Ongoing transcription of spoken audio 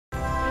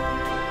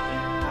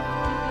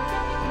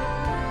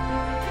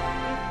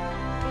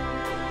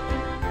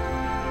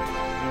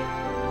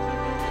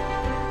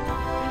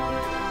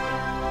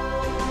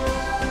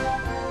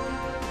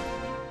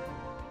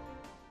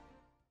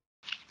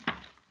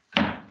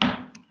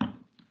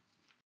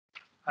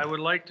I would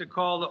like to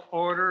call to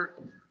order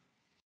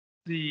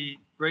the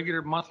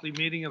regular monthly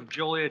meeting of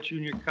Joliet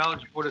Junior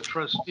College Board of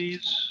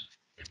Trustees.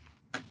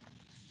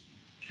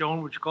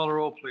 Joan, would you call the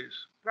roll, please?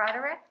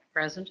 Broderick,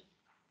 Present.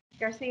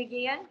 Garcia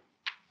Guillen,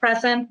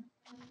 Present.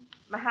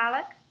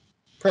 Mahalik,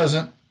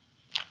 Present.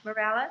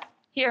 Morales,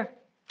 Here.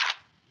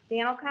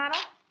 Dan O'Connell,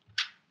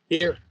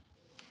 Here.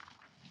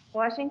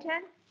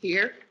 Washington,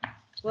 Here.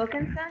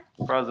 Wilkinson,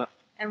 Present.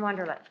 and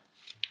Wonderlich.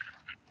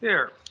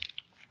 Here.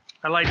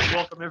 I'd like to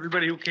welcome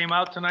everybody who came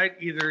out tonight,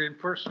 either in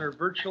person or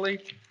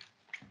virtually.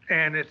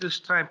 And at this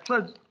time,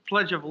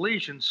 pledge of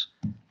allegiance.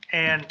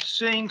 And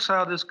seeing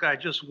how this guy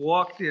just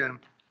walked in,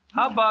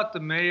 how about the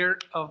mayor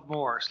of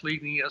Morris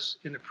leading us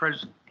in the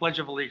pledge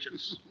of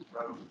allegiance?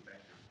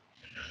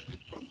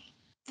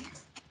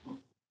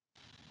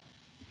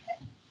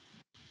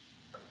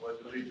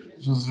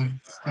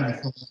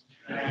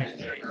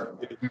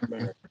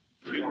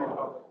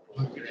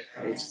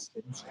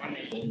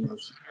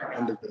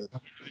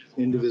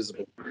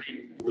 Indivisible.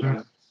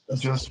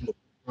 Just.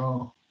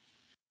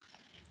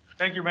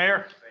 Thank you,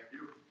 Mayor.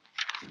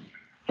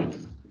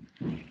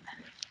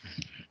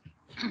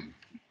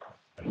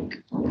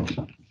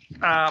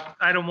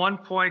 Item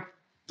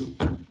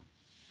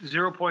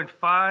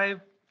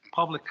 1.0.5,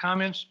 public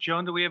comments.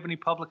 Joan, do we have any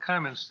public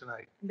comments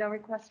tonight? No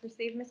requests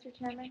received, Mr.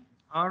 Chairman.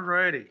 All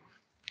righty.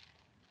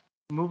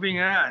 Moving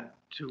on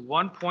to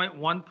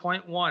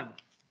 1.1.1,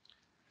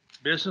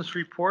 business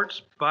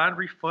reports, bond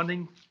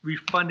refunding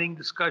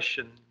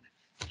discussion.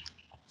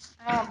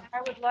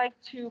 I would like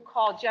to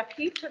call Jeff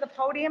Heath to the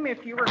podium.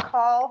 If you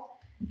recall,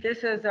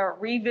 this is a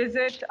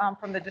revisit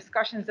from the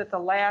discussions at the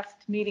last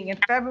meeting in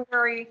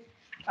February.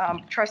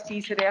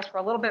 Trustees had asked for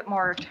a little bit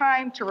more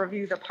time to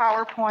review the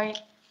PowerPoint,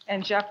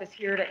 and Jeff is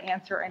here to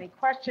answer any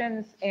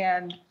questions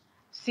and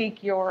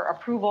seek your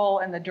approval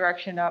and the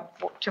direction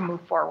to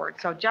move forward.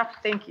 So Jeff,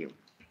 thank you.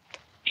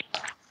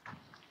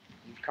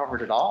 You've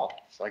covered it all.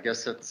 So I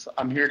guess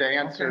I'm here to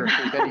answer if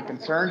there's any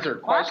concerns or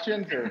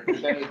questions or if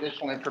there's any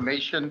additional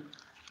information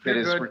that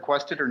is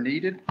requested or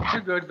needed.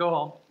 You're good, go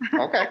home.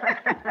 Okay.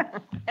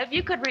 If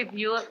you could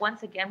review it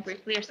once again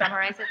briefly or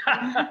summarize it,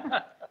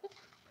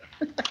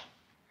 please.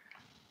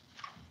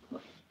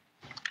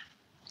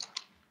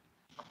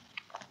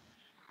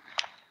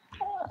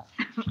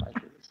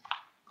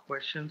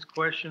 Questions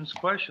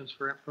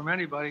from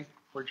anybody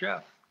for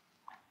Jeff?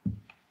 Do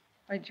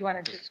you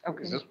want to just,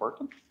 okay. Is this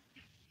working?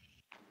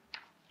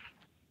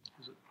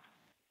 Is it?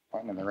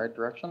 Pointing in the right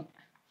direction?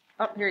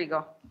 Oh, here you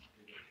go.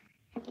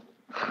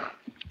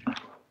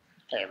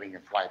 Okay, we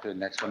can fly through the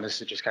next one. This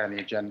is just kind of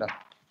the agenda.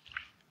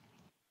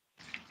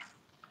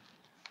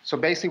 So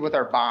basically with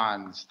our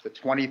bonds, the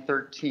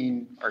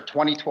 2013 or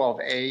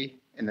 2012A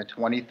and the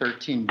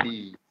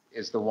 2013B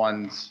is the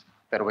ones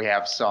that we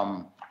have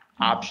some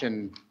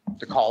option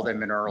to call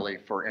them in early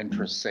for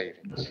interest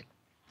savings.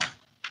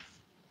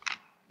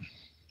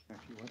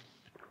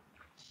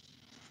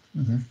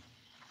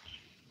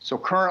 So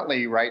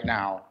currently, right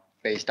now,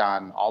 based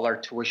on all our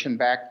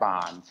tuition-backed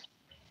bonds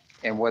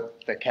and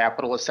what the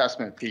capital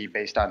assessment fee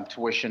based on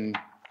tuition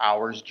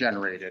hours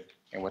generated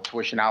and with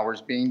tuition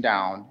hours being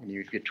down, and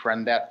you could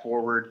trend that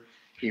forward,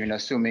 even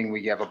assuming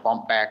we have a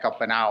bump back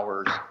up in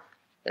hours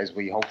as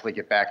we hopefully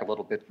get back a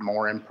little bit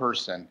more in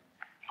person,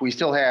 we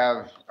still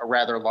have a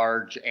rather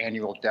large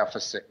annual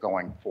deficit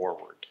going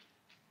forward.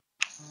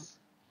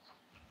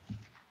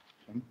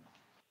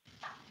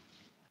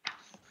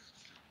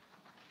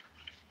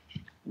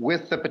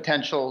 With the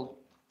potential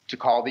to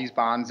call these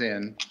bonds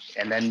in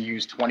and then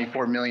use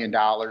 $24 million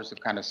of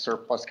kind of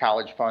surplus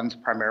college funds,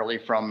 primarily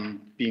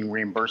from being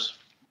reimbursed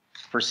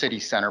for City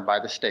Center by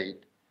the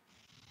state,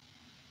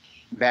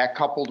 that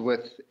coupled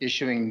with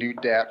issuing new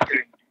debt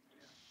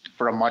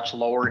for a much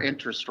lower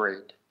interest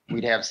rate,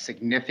 we'd have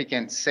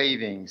significant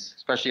savings,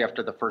 especially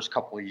after the first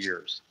couple of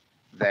years,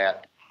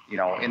 that,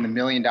 in the $1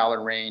 million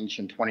range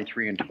in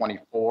 23 and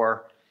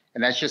 24.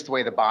 And that's just the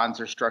way the bonds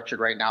are structured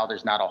right now.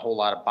 There's not a whole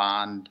lot of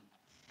bond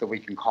that we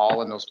can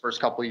call in those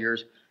first couple of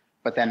years.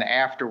 But then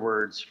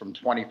afterwards, from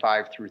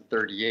 25 through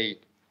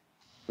 38,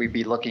 we'd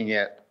be looking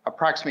at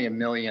approximately $1.7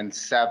 million.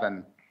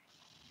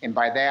 And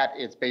by that,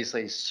 it's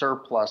basically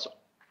surplus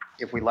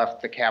if we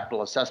left the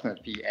capital assessment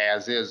fee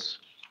as is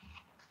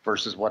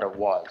versus what it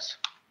was.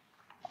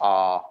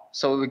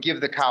 So it would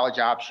give the college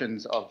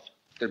options of,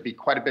 there'd be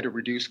quite a bit of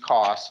reduced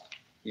cost,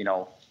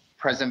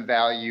 present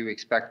value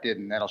expected,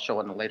 and that'll show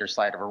in the later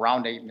slide, of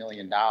around $8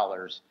 million,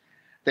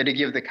 that'd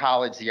give the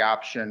college the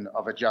option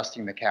of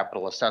adjusting the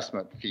capital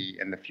assessment fee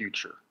in the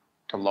future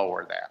to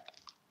lower that.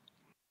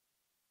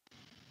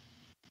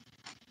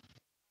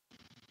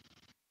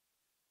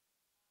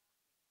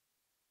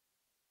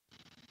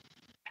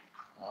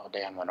 Oh,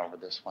 Dan went over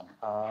this one.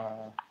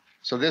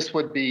 So this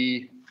would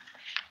be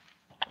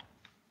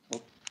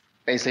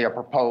basically a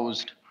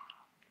proposed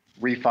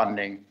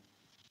refunding,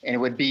 and it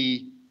would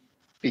be,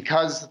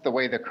 because the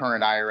way the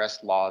current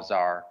IRS laws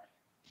are,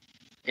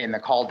 and the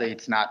call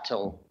date's not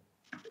till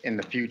in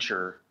the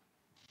future,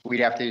 we'd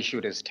have to issue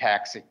it as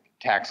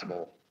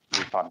taxable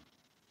refund.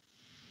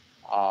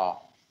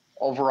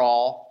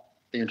 Overall,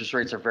 The interest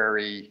rates are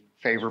very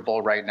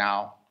favorable right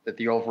now, that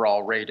the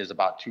overall rate is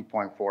about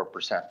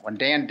 2.4%. When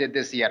Dan did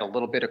this, he had a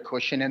little bit of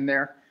cushion in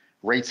there.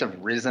 Rates have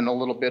risen a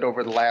little bit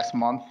over the last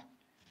month.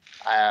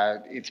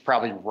 It's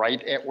probably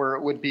right at where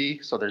it would be,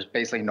 so there's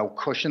basically no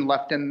cushion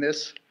left in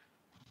this.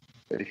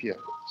 But if you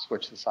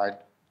switch the side,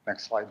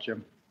 next slide,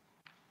 Jim.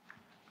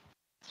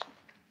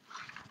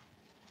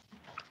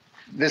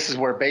 This is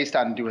where, based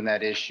on doing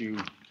that issue,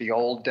 the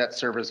old debt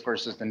service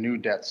versus the new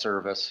debt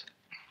service,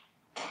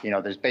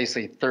 there's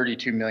basically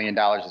 $32 million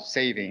of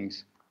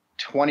savings.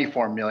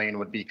 24 million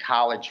would be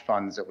college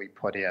funds that we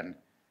put in,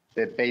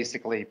 that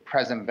basically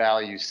present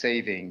value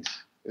savings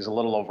is a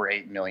little over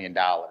 $8 million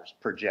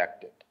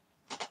projected.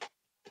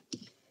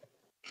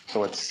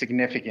 So it's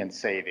significant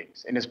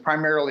savings, and it's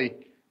primarily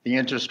the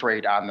interest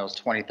rate on those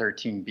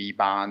 2013 B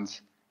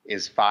bonds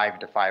is 5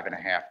 to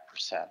 5.5%.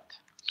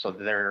 So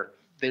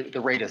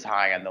the rate is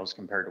high on those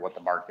compared to what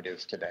the market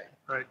is today.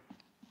 Right.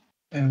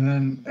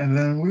 And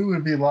then we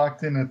would be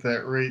locked in at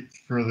that rate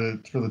for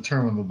the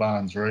term of the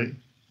bonds, right?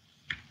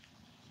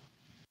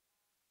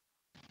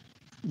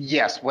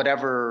 Yes,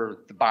 whatever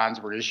the bonds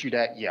were issued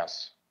at,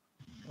 yes.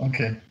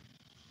 Okay.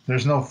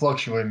 There's no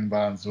fluctuating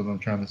bonds, what I'm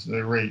trying to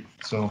say, rate,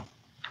 so,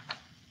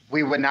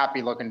 We would not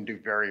be looking to do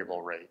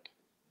variable rate.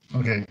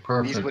 okay, These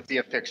perfect. would be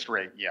a fixed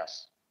rate,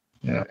 yes.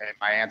 Yeah. Am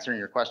I answering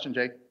your question,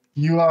 Jake?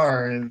 You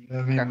are, and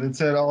I mean, Okay.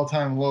 it's at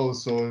all-time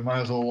lows, so we might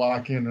as well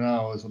lock in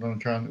now is what I'm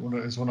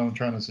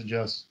trying to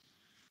suggest.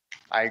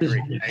 I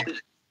agree.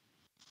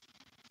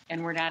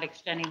 And we're not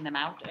extending them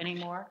out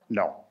anymore?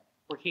 No.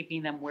 We're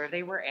keeping them where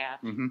they were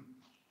at, Mhm.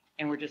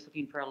 and we're just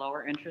looking for a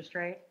lower interest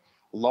rate?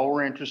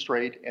 Lower interest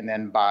rate, and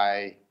then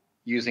by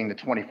using the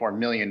 24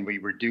 million, we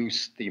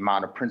reduce the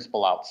amount of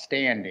principal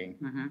outstanding,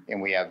 and then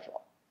we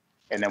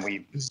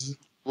Is-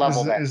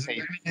 level is- that is-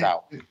 savings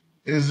out.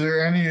 Is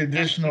there any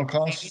additional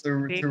costs to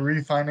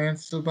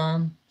refinance the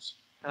bonds?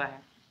 Go ahead.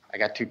 I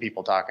got two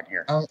people talking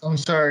here. I'm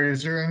sorry,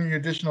 is there any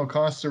additional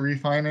costs to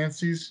refinance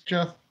these,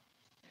 Jeff?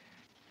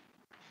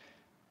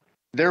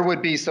 There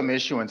would be some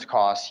issuance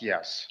costs,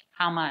 yes.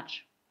 How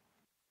much?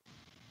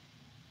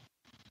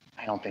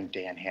 I don't think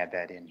Dan had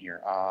that in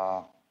here.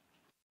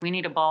 We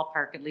need a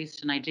ballpark, at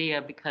least an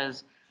idea,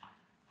 because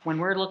when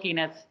we're looking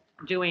at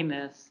doing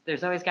this,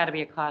 there's always got to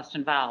be a cost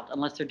involved,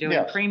 unless they're doing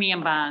Yes.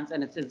 premium bonds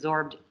and it's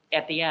absorbed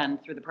at the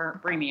end through the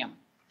premium.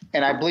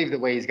 And I believe the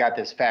way he's got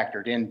this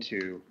factored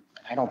into,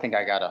 I don't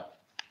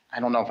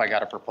know if I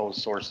got a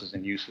proposed sources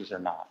and uses or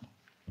not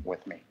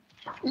with me.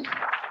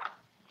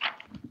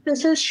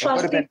 This is It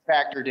would have trustee been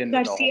factored into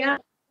the Garcia.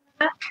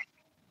 whole.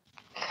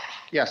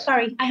 Yes,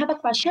 Sorry, I have a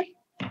question.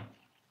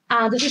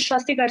 This is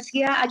trustee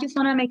Garcia. I just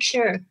want to make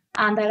sure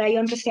that I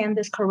understand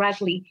this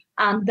correctly.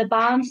 The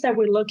bonds that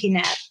we're looking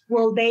at,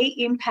 will they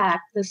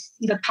impact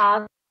the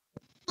cost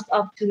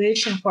of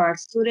tuition for our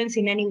students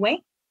in any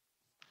way?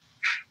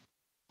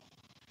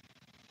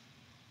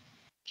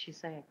 She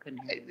said I couldn't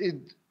hear.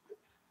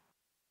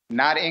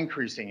 not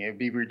increasing, it'd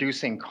be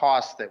reducing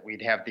costs that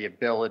we'd have the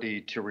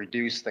ability to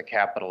reduce the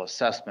capital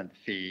assessment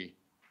fee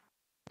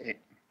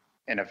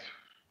in a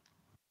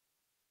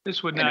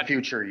This would in a not,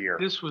 future year.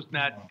 this would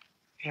not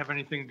have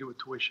anything to do with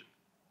tuition.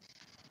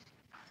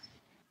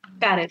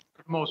 Got it.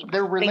 Most,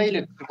 They're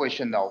related to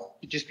tuition though,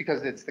 just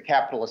because it's the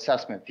capital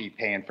assessment fee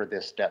paying for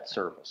this debt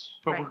service.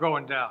 but we're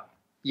going down.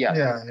 Yes,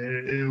 Yeah.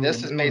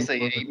 this is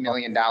basically $8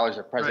 million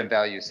of present Right.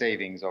 value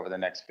savings over the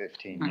next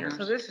 15 Mhm. years.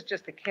 So this is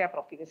just the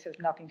capital fee. This has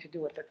nothing to do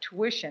with the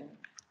tuition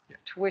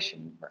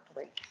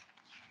rates.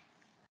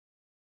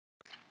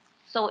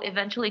 So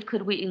eventually,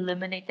 could we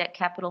eliminate that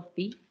capital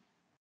fee?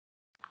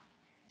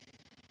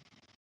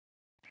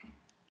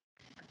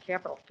 The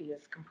capital fee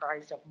is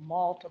comprised of A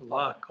multiple.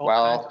 lot, all kinds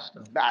Well, of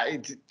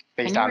stuff.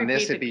 based Can you on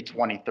this, repeat it'd be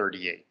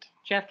 2038.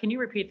 Jeff, can you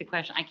repeat the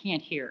question? I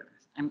can't hear.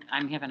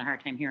 I'm having a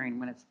hard time hearing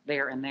when it's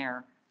there and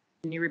there.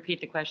 Can you repeat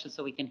the question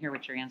so we can hear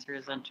what your answer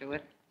is onto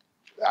it?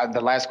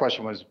 The last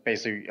question was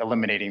basically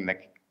eliminating the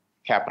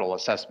capital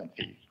assessment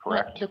fee,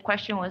 correct? The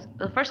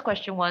first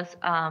question was,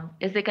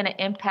 is it going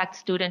to impact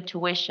student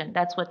tuition?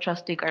 That's what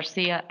trustee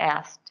Garcia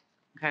asked.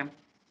 Okay.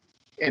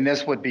 And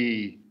this would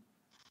be,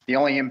 the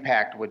only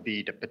impact would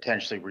be to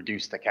potentially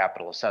reduce the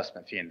capital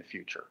assessment fee in the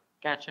future.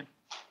 Gotcha.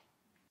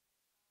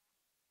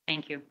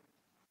 Thank you.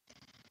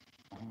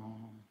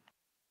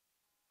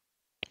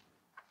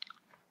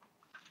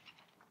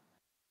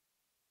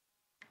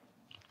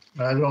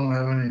 I don't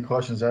have any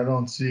questions. I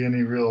don't see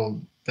any real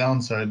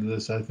downside to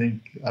this. I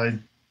think I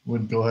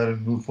would go ahead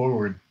and move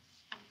forward.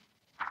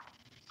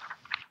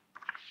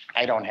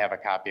 I don't have a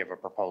copy of a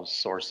proposed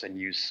source and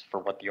use for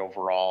what the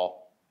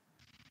overall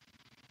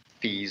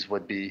fees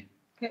would be.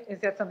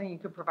 Is that something you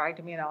could provide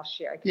to me and I'll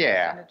share? I can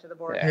Yeah. Send it to the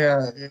board.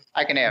 Yeah. Yeah.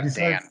 I can have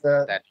Dan Besides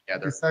put that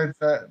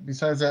together.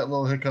 Besides that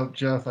little hiccup,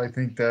 Jeff, I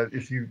think that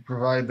if you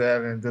provide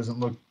that and it doesn't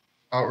look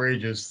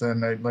outrageous,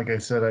 then like I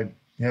said,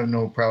 I have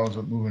no problems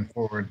with moving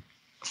forward.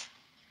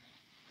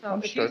 So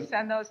if you Understood.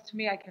 send those to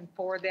me, I can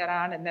forward that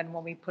on, and then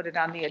when we put it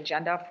on the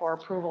agenda for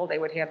approval, they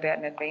would have that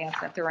in advance.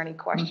 If there are any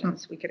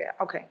questions, we could,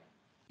 okay,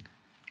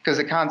 Because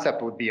the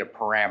concept would be a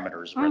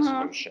parameters Mhm.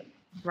 resolution.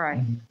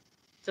 right.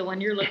 So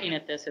when you're looking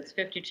at this, it's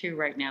 52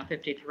 right now,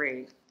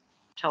 53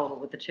 total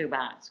with the two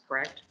bonds,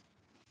 correct?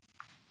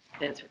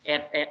 That's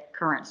at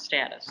current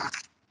status.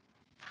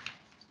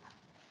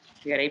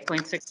 You got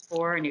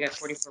 8.64 and you got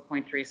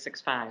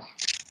 44.365,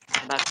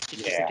 about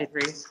 52, Yeah.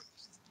 53.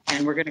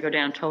 And we're going to go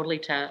down totally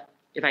to,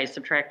 if I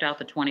subtract out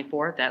the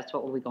 24, that's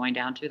what we'll be going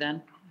down to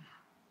then?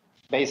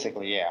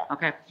 Basically, yeah.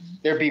 Okay.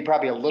 There'd be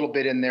probably a little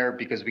bit in there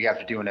because we have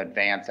to do an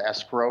advance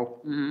escrow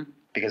Mm-hmm.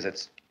 because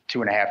it's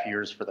 2.5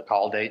 years for the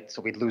call date.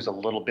 So we'd lose a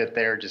little bit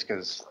there just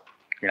because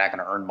you're not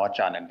going to earn much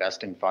on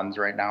investing funds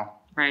right now.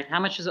 Right. How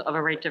much of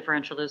a rate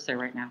differential is there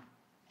right now?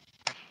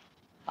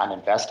 On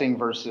investing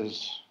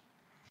versus,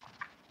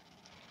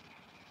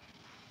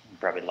 you're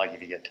probably lucky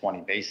to get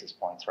 20 basis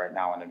points right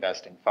now on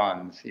investing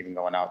funds, even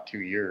going out 2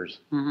 years,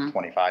 Mm-hmm.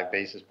 25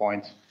 basis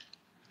points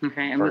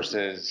Okay. And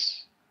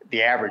versus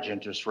the average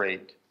interest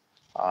rate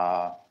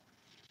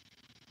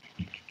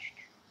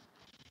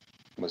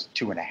was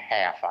 2.5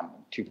 on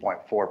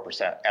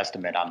 2.4%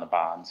 estimate on the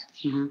bonds.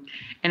 Mm-hmm.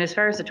 And as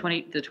far as the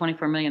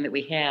 24 million that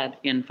we had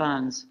in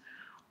funds,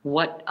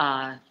 what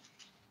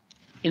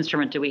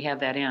instrument do we have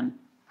that in?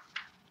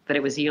 That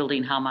it was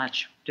yielding how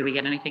much? Do we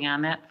get anything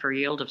on that for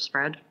yield of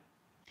spread?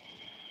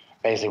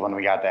 Basically, when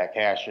we got that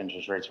cash,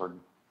 interest rates were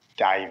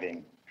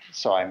diving.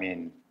 So, I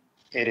mean,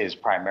 it is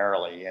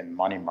primarily in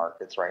money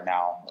markets right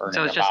now.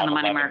 So it's just in the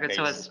about money 11 market,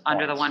 so basis it's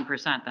under the points.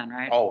 1% then,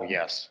 right? Oh,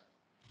 yes.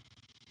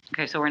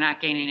 Okay, so we're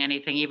not gaining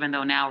anything, even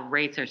though now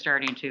rates are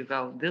starting to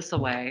go this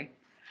way.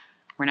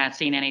 We're not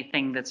seeing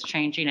anything that's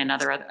changing and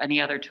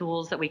any other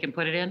tools that we can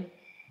put it in?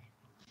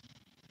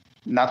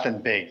 Nothing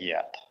big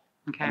yet.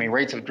 Okay. I mean,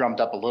 rates have drummed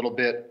up a little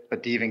bit,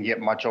 but to even get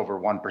much over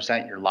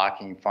 1%, you're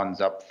locking funds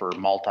up for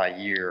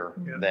multi-year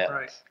Yeah, that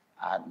right.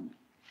 I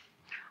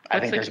What's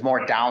think the- there's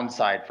more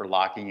downside for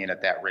locking in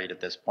at that rate at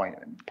this point,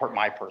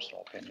 my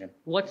personal opinion.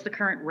 What's the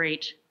current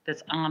rate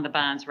that's on the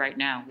bonds right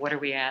now? What are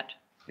we at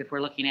if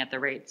we're looking at the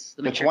rates?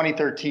 The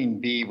 2013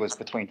 B was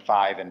between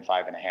 5 and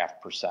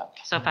 5.5%.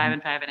 So 5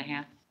 and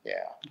 5.5? Yeah,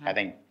 Okay. I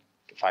think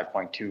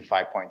 5.2,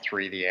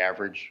 5.3, the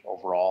average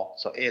overall.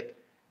 So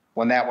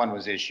when that one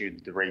was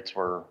issued, the rates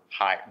were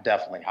high,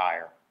 definitely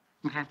higher.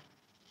 Okay,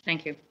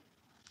 thank you.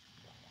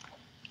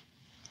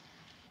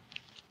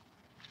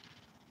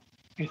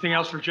 Anything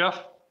else for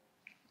Jeff?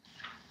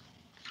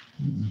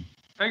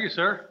 Thank you,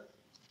 sir.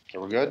 So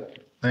we're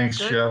good? Thanks,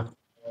 Jeff.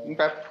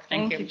 Okay.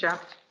 Thank you.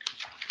 Jeff.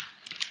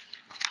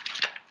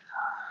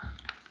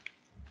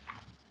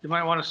 You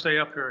might want to stay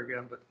up here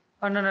again, but,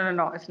 Oh, no,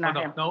 it's oh, not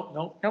no, him.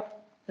 no. Nope,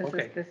 this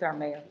Okay. is our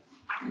mayor.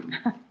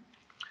 All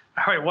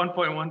right,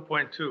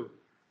 1.1.2,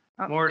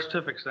 Oh. Morris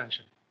TIF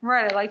extension.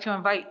 Right, I'd like to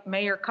invite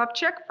Mayor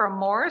Kupchak from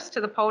Morris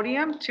to the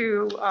podium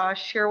to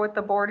share with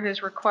the board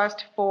his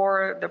request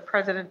for the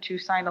president to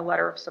sign a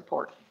letter of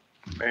support.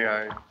 May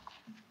I,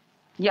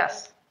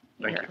 Yes.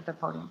 Thank here you. at the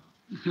podium.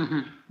 as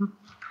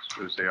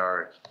soon as they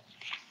are,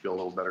 I feel a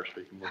little better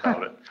speaking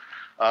without it.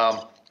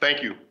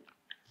 Thank you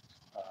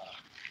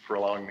for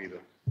allowing me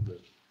the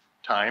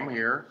time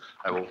here.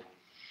 I will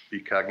be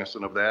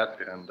cognizant of that,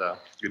 and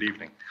good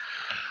evening.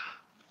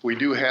 We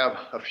do have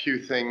a few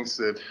things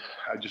that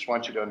I just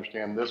want you to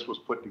understand. This was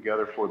put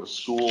together for the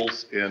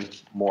schools in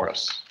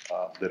Morris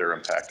that are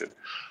impacted,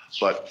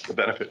 but the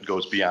benefit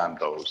goes beyond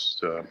those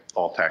to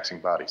all taxing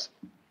bodies.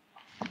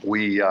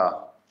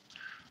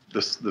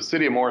 The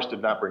city of Morris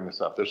did not bring this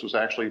up. This was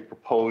actually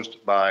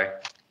proposed by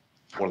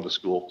one of the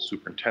school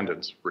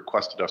superintendents,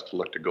 requested us to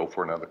look to go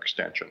for another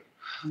extension.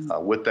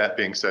 With that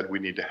being said, we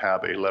need to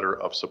have a letter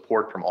of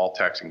support from all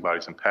taxing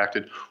bodies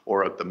impacted,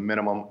 or at the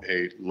minimum,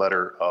 a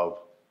letter of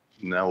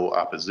no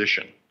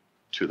opposition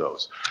to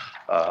those.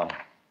 And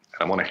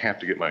I'm going to have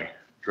to get my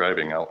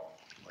driving out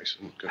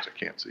license because I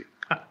can't see.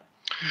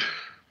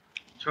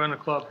 Join the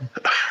club.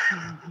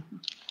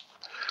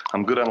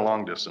 I'm good on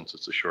long distance.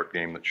 It's a short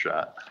game that's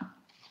shot.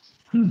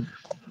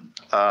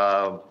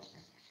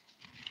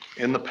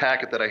 In the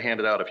packet that I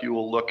handed out, if you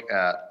will look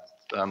at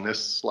on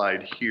this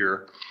slide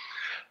here,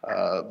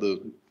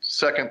 the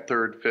second,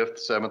 third, fifth,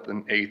 seventh,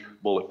 and eighth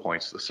bullet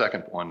points. The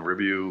second one,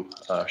 review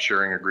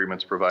sharing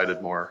agreements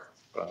provided more,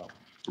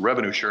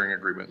 revenue sharing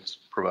agreements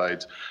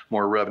provides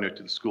more revenue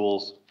to the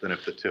schools than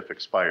if the TIF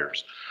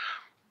expires.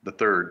 The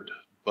third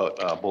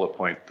bullet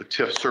point, the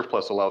TIF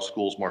surplus allows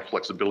schools more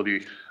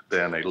flexibility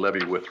than a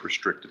levy with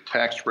restricted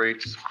tax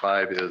rates.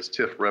 5 is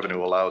TIF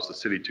revenue allows the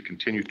city to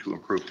continue to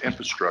improve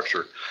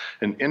infrastructure,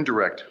 an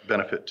indirect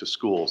benefit to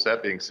schools.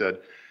 That being said,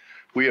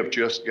 we have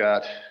just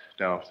got,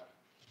 now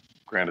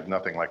granted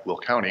nothing like Will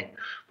County,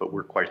 but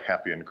we're quite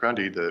happy in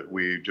Grundy that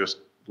we just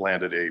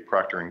landed a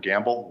Procter &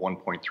 Gamble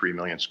 1.3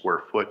 million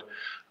square foot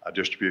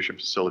distribution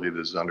facility that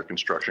is under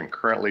construction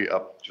currently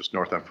up just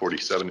north on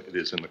 47. It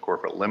is in the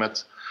corporate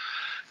limits.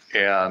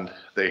 And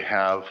they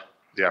have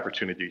the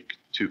opportunity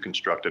to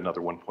construct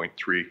another 1.3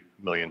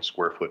 million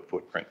square foot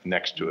footprint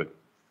next to it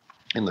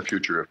in the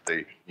future if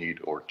they need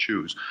or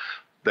choose.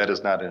 That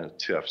is not in a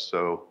TIF.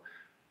 So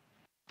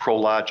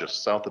Prologis,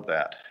 south of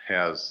that,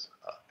 has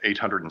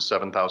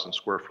 807,000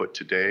 square foot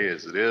today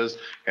as it is,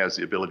 has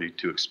the ability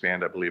to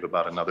expand, I believe,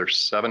 about another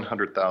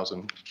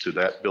 700,000 to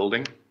that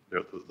building.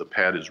 The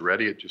pad is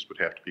ready, it just would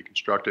have to be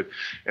constructed,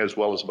 as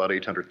well as about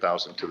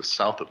 800,000 to the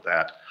south of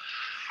that.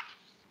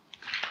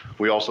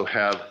 We also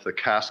have the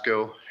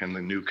Costco and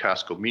the new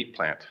Costco meat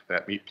plant.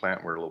 That meat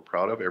plant we're a little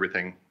proud of.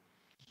 Everything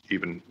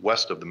even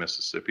west of the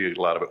Mississippi, a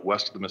lot of it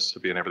west of the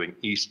Mississippi and everything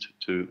east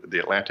to the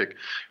Atlantic.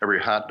 Every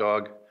hot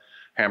dog,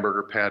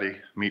 hamburger patty,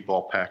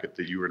 meatball packet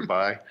that you were to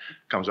buy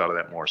comes out of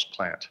that Morris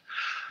plant.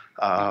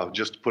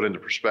 Just to put into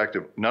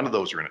perspective, none of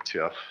those are in a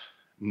TIF.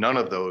 None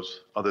of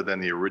those, other than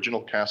the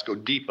original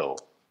Costco depot,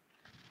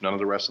 none of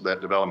the rest of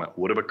that development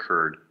would have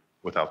occurred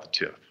without the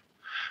TIF,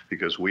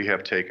 because we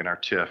have taken our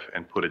TIF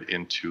and put it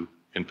into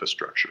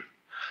infrastructure.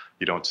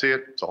 You don't see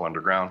it, it's all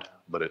underground,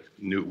 but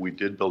we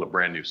did build a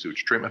brand new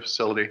sewage treatment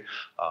facility,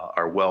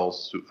 our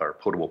wells, our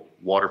potable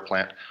water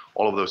plant,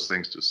 all of those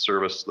things to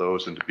service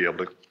those and to be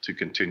able to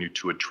continue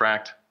to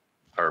attract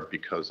are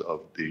because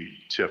of the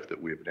TIF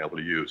that we've been able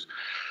to use.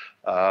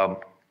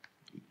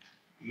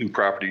 New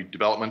property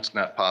development's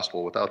not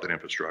possible without that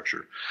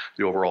infrastructure.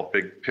 The overall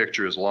big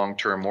picture is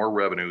long-term, more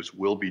revenues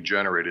will be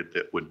generated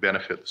that would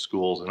benefit the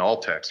schools and all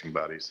taxing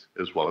bodies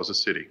as well as the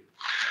city.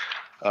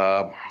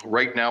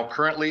 Right now,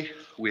 currently,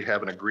 we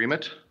have an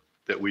agreement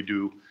that we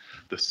do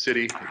the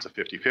city, it's a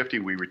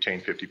 50-50, we retain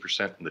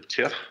 50% in the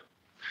TIF.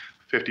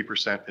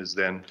 50% is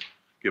then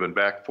given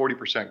back,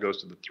 40%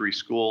 goes to the 3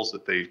 schools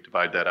that they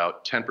divide that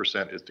out,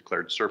 10% is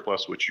declared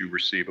surplus, which you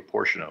receive a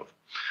portion of.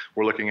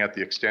 We're looking at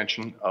the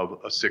extension of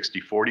a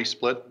 60-40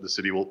 split. The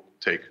city will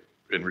take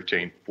and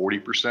retain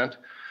 40%.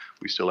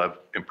 We still have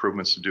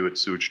improvements to do at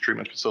sewage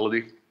treatment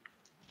facility,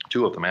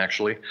 2 of them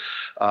actually.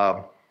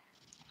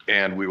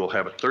 And we will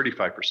have a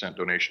 35%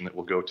 donation that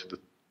will go to the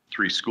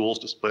 3 schools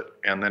to split,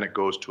 and then it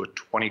goes to a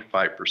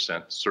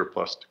 25%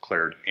 surplus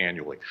declared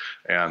annually.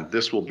 And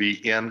this will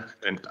be in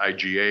an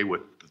IGA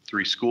with the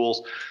 3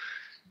 schools,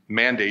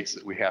 mandates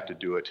that we have to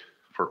do it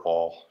for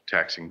all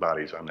taxing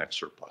bodies on that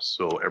surplus.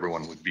 So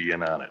everyone would be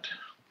in on it.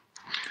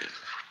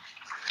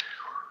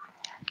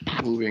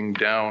 Moving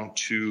down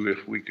to,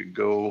 if we could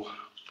go.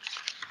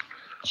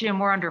 Jim,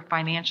 we're under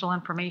financial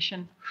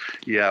information.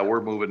 Yeah,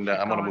 we're moving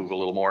down. I'm going to move a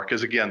little more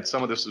because again,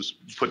 some of this is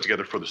put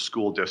together for the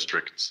school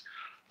districts.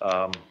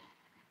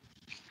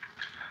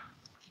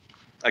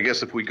 I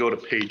guess if we go to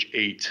page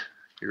 8,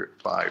 you're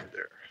at 5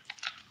 there.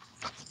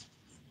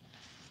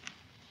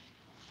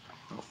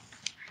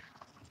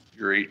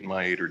 Your 8 and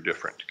my 8 are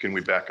different. Can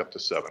we back up to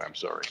 7? I'm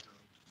sorry.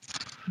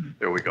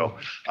 There we go.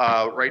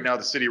 Right now,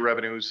 the city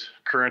revenues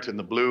current in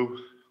the blue,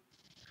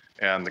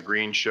 and the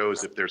green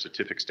shows if there's a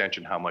TIF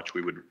extension, how much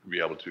we would be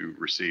able to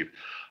receive.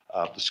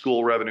 The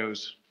school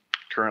revenues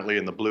currently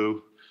in the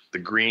blue, the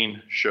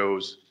green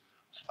shows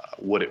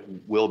what it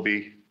will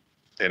be.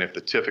 And if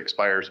the TIF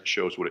expires, it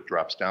shows what it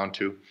drops down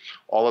to.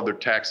 All other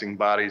taxing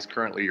bodies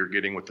currently you're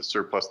getting with the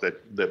surplus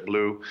that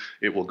blue,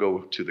 it will go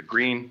to the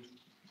green.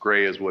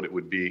 Gray is what it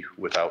would be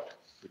without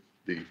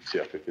the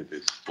TIF if it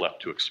is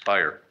left to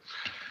expire.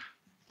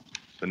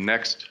 The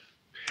next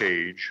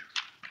page,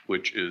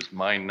 which is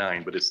mine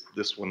 9, but it's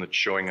this one that's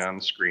showing on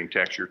the screen,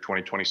 tax year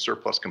 2020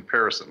 surplus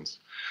comparisons.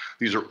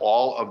 These are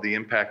all of the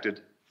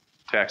impacted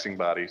taxing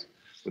bodies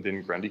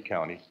within Grundy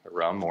County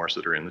around Morris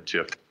that are in the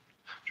TIF.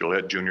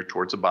 Joliet Junior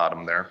towards the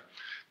bottom there.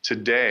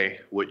 Today,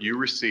 what you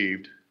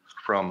received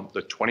from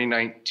the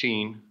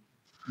 2019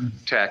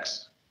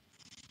 tax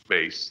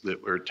base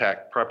that were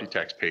property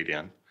tax paid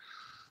in,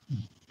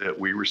 that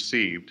we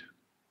received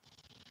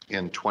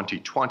in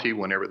 2020,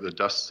 whenever the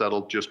dust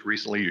settled just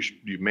recently,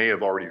 you may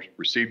have already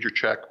received your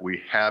check.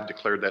 We have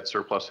declared that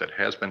surplus. That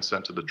has been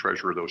sent to the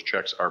treasurer. Those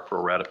checks are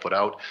pro rata put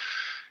out.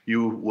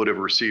 You would have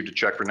received a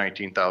check for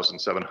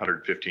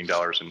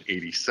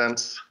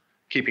 $19,715.80.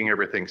 Keeping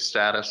everything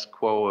status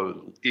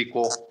quo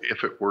equal.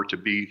 If it were to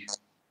be,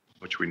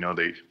 which we know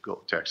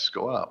taxes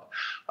go up,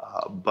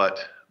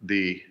 but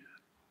the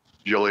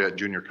Joliet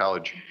Junior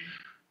College,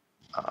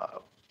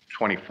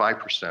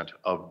 25%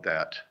 of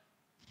that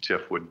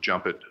TIF would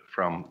jump it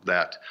from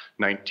that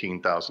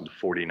 19,000 to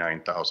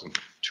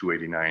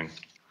 49,289.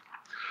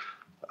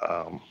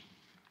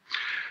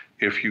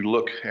 If you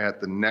look at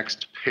the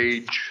next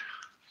page,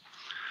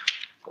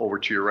 over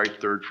to your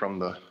right, third from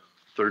the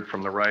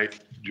right,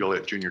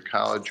 Joliet Junior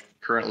College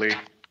currently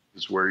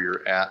is where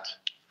you're at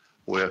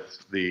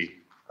with the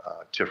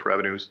TIF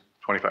revenues.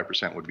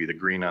 25% would be the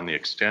green on the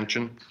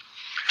extension.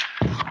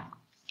 I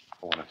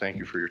want to thank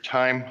you for your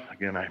time.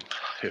 Again,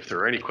 if there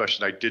are any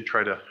questions, I did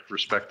try to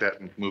respect that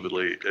and move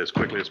it as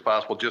quickly as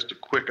possible. Just a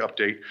quick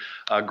update.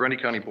 Grundy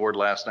County Board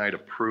last night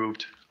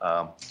approved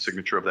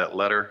signature of that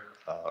letter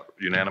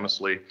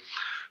unanimously.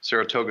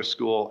 Saratoga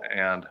School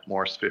and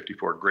Morris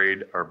 54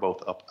 grade are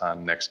both up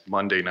on next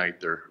Monday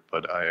night there,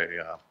 but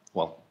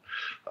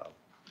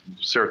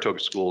Saratoga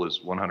School is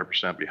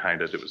 100%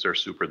 behind it. It was their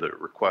super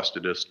that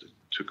requested us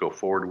to go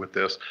forward with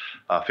this.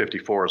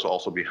 54 is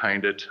also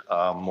behind it.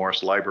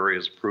 Morris Library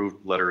is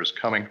approved, letter is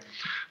coming.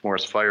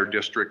 Morris Fire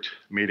District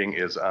meeting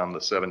is on the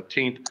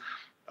 17th.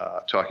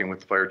 Talking with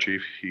the fire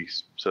chief, he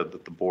said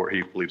that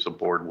he believes the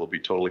board will be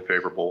totally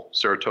favorable.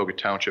 Saratoga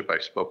Township, I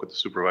spoke with the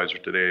supervisor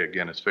today,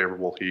 again, is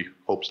favorable. He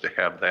hopes to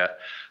have that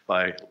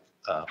by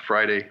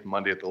Friday,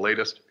 Monday at the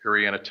latest.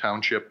 Ariana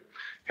Township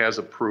has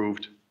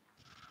approved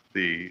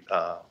the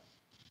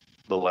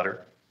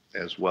letter,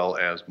 as well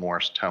as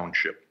Morris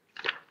Township.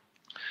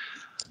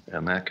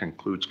 And that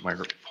concludes my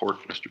report,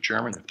 Mr.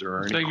 Chairman. If there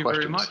are any questions. Thank you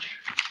very much.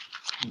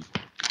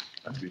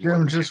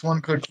 Jim, just one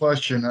quick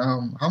question.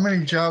 How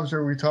many jobs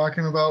are we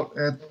talking about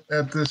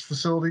at this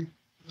facility?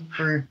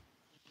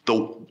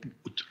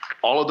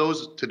 All of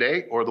those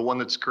today, or the one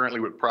that's currently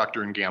with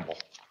Procter and Gamble?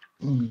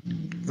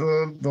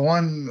 The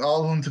one,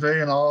 all of them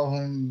today, and all of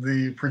them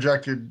the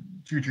projected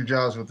future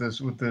jobs with this.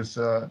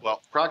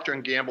 Well, Procter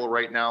and Gamble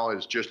right now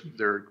is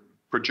they're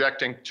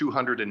projecting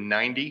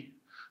 290,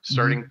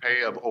 starting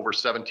pay of over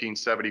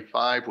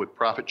 1775 with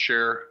profit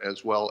share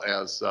as well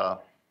as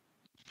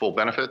full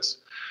benefits.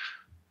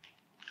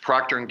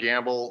 Procter and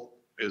Gamble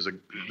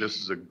this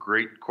is a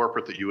great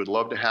corporate that you would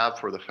love to have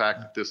for the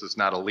fact that this is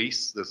not a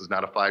lease. This is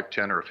not a 5,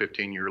 10, or a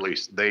 15-year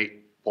lease. They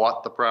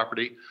bought the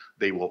property.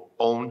 They will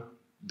own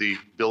the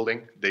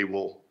building. They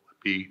will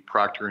be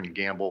Procter and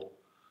Gamble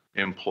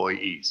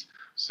employees.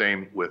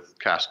 Same with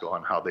Casco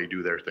on how they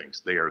do their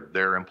things. They are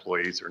their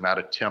employees. They're not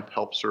a temp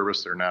help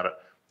service.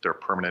 They're a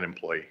permanent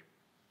employee.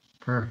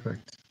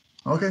 Perfect.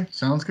 Okay,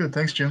 sounds good.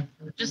 Thanks, Jim.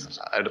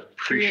 I'd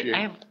appreciate. I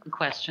have a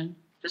question.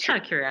 Just out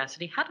of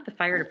curiosity, how did the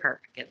fire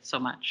department get so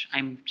much?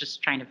 I'm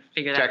just trying to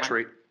figure that out. Tax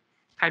rate.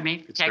 Pardon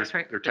me? It's Tax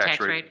rate? their The tax tax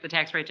rate. rate? The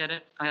tax rate did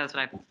it? Oh, that's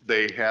what I,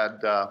 They had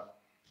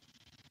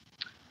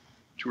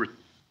 2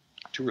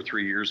 or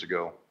 3 years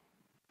ago.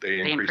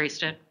 They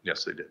increased it?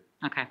 Yes, they did.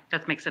 Okay,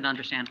 that makes it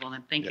understandable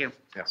then. Thank you.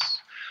 Yes.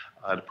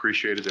 I'd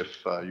appreciate it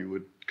if you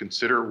would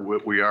consider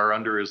what we are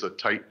under is a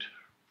tight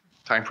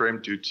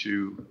timeframe due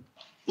to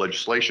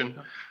legislation.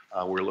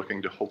 We're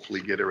looking to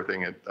hopefully get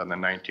everything on the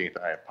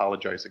 19th. I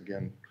apologize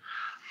again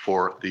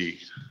for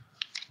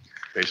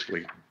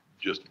basically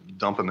just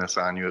dumping this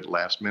on you at the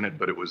last minute,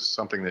 but it was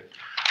something that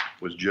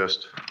was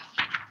just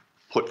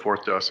put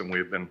forth to us, and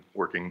we've been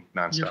working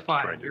nonstop. You're to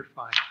fine, try and do. you're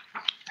fine.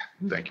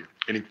 Thank you.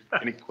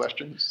 Any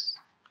questions?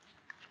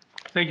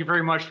 Thank you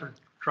very much for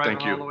driving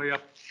Thank you. all the way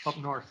up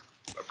north.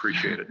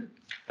 Appreciate it.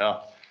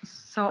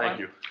 So Thank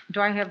you.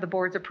 do I have the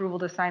board's approval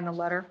to sign the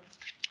letter?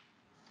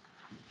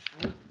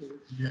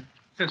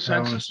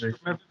 Consensus from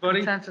everybody?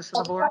 Consensus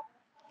of the board?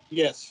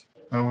 Yes.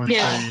 I would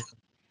Yes. say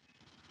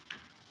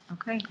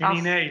Okay.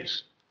 Any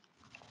nays?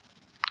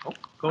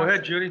 Go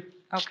ahead, Judy.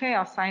 Okay,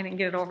 I'll sign it and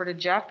get it over to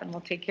Jeff, and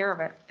we'll take care of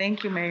it.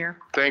 Thank you, Mayor.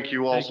 Thank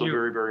you also you.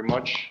 very, very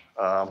much.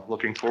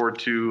 Looking forward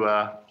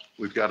to,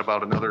 we've got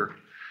about another,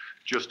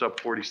 just up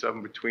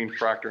 47 between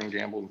Procter and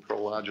Gamble and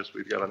Prologis.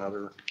 We've got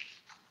another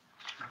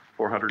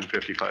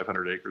 450,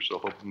 500 acres. So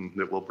hoping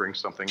that we'll bring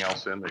something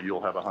else in that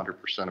you'll have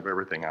 100% of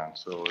everything on.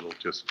 So it'll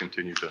just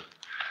continue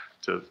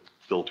to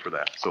build for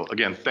that. So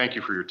again, thank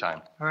you for your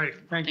time. All right,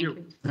 thank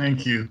you.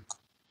 thank you.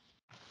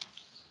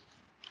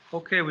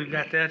 Okay, we've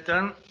got that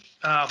done.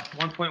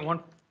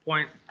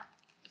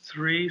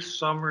 1.1.3,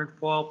 summer and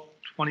fall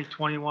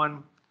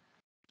 2021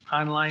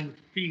 online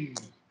fee.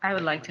 I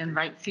would like to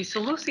invite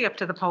Cecil Lucy up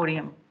to the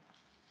podium.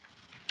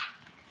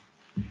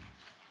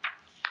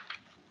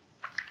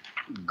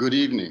 Good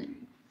evening.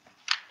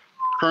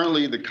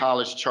 Currently, the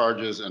college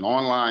charges an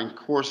online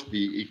course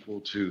fee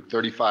equal to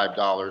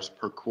 $35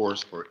 per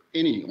course for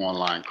any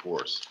online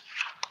course.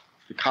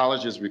 The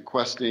college is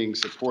requesting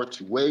support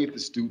to waive the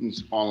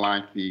student's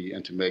online fee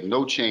and to make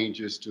no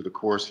changes to the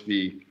course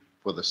fee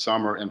for the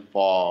summer and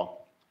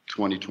fall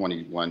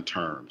 2021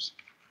 terms.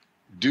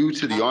 Due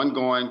to the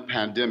ongoing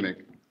pandemic,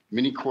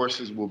 many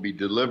courses will be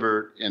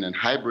delivered in a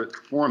hybrid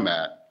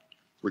format,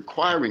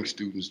 requiring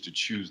students to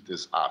choose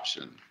this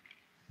option.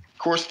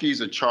 Course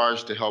fees are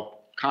charged to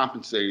help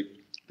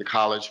compensate the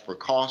college for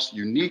costs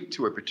unique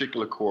to a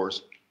particular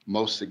course,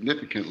 most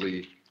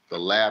significantly, the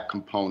lab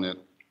component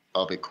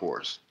of a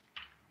course.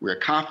 We are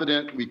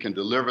confident we can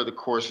deliver the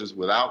courses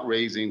without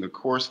raising the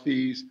course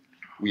fees.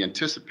 We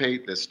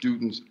anticipate that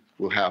students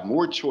will have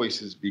more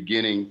choices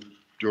beginning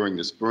during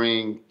the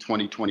spring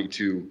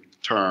 2022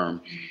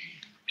 term,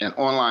 and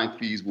online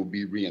fees will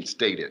be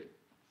reinstated.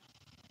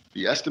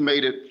 The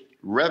estimated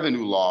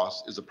revenue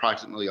loss is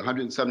approximately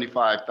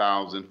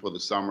 $175,000 for the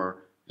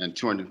summer and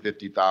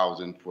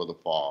 $250,000 for the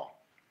fall.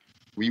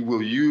 We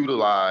will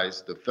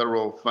utilize the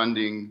federal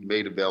funding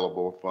made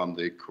available from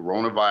the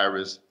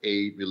Coronavirus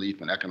Aid,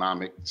 Relief, and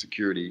Economic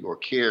Security, or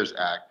CARES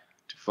Act,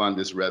 to fund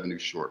this revenue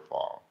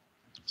shortfall.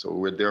 So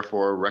we're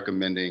therefore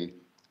recommending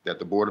that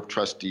the Board of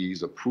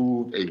Trustees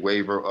approve a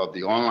waiver of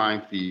the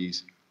online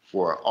fees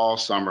for all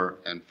summer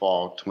and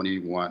fall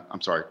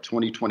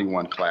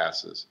 2021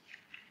 classes.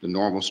 The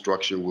normal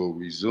structure will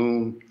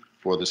resume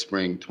for the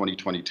spring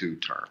 2022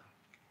 term.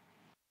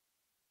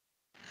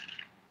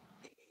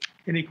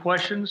 Any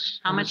questions?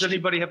 How much Does do-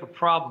 anybody have a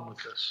problem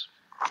with this?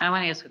 I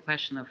want to ask a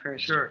question though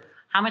first. Sure.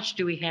 How much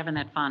do we have in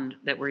that fund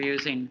that we're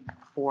using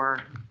from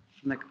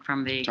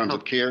the? In terms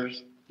of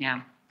CARES,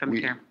 Yeah, from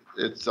we- CARE.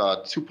 It's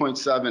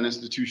 2.7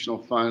 institutional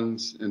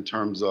funds in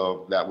terms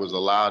of that was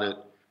allotted,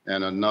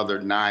 and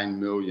another 9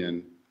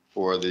 million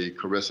for the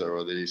Carissa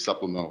or the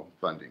supplemental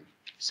funding.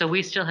 So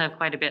we still have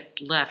quite a bit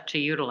left to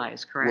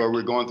utilize, correct? Where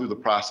we're going through the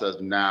process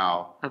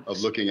now of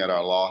looking at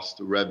our lost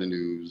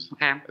revenues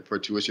Okay. for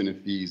tuition and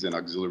fees and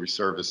auxiliary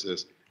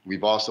services.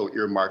 We've also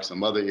earmarked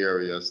some other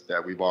areas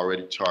that we've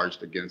already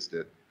charged against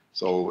it.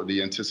 So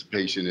the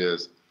anticipation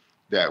is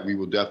that we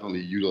will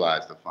definitely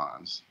utilize the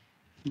funds.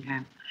 Okay.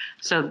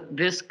 So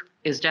this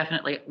is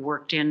definitely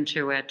worked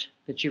into it,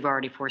 that you've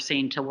already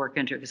foreseen to work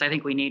into it, because I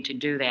think we need to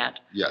do that.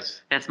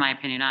 Yes. That's my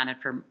opinion on it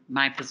for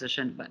my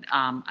position, but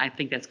I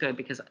think that's good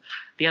because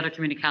the other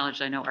community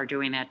colleges I know are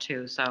doing that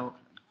too. So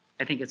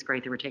I think it's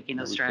great that we're taking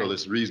those We feel strides.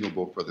 it's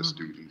reasonable for the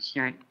students.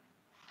 All right.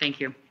 Thank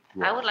you.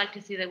 I would like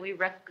to see that we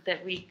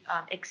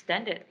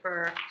extend it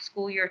for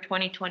school year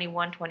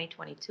 2021,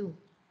 2022.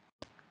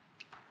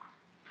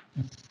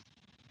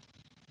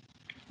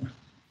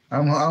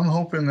 I'm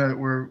hoping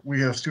that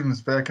we have students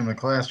back in the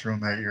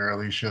classroom that year,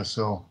 Alicia.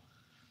 So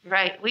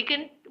Right, we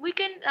can,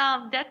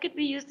 that could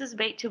be used as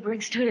bait to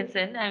bring students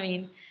in. I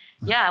mean,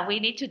 yeah, we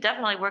need to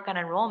definitely work on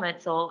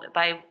enrollment. So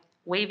by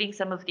waiving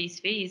some of these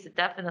fees, it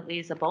definitely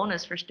is a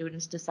bonus for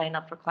students to sign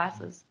up for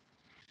classes.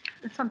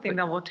 It's something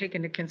that we'll take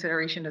into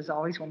consideration as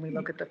always when we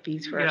look at the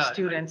fees for Yeah, our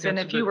students. And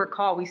that's if you good.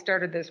 recall, we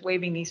started this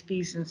waiving these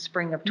fees in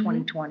spring of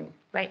 2020.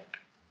 Right.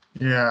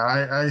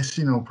 yeah, I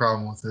see no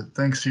problem with it.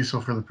 Thanks,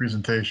 Cecil, for the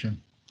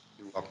presentation.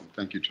 You're welcome.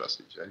 Thank you,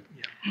 Trustee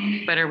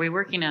Jay. But are we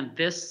working on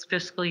this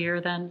fiscal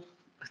year then?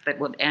 That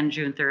would end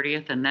June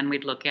 30th, and then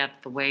we'd look at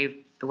the way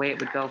it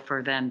would go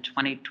for then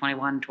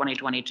 2021,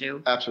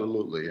 2022?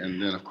 Absolutely.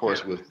 And then, of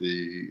course, with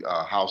the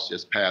House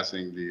just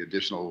passing the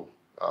additional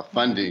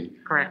funding,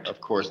 Correct. of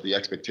course, the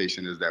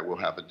expectation is that we'll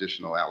have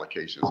additional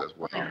allocations as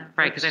well.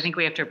 Right, because I think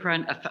we have to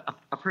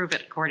approve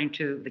it according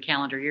to the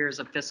calendar years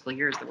of fiscal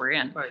years that we're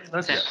in. Right,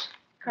 let's, Yes.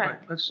 right,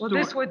 let's Well, do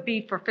this it. would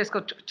be for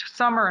fiscal,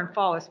 summer and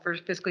fall is for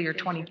fiscal year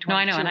 2022. No,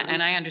 I know,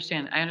 and I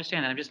understand that.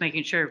 I'm just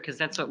making sure, because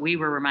that's what we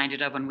were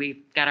reminded of when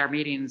we got our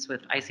meetings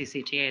with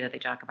ICCTA, that they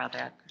talk about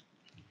that.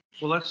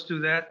 Well, let's do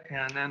that,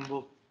 and then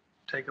we'll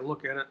take a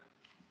look at it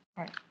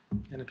Right.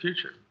 in the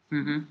future.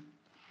 Mm-hmm.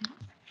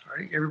 All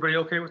right, everybody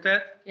okay with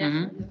that?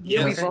 Mhm. We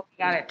Yes. both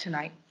got it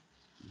tonight.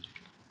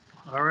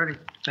 All righty,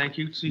 thank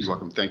you, You're Cecil.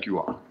 welcome. Thank you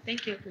all.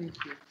 Thank you.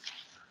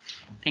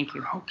 Thank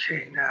you.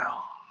 Okay,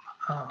 now,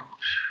 here's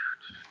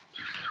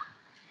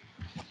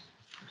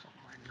all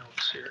my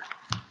notes here.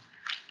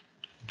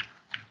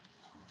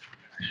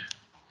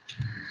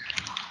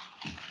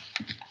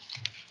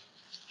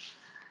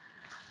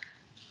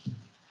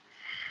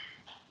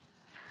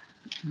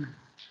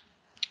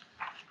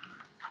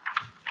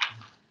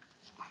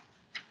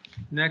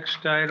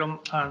 Next item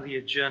on the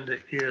agenda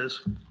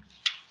is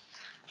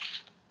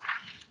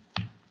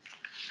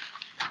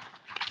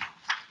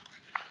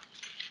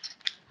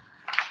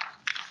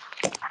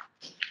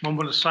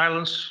moment of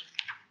silence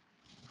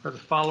for the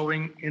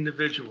following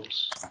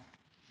individuals.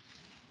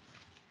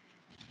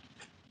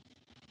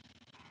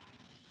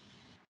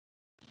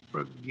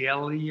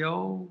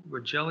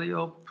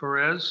 Rogelio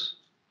Perez,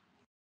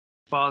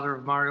 father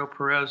of Mario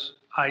Perez,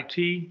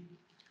 IT.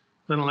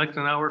 Lynn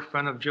Lichtenauer,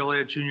 friend of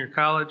Joliet Junior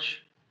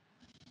College.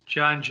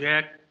 John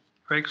Jack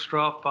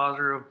Rakestraw,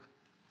 father of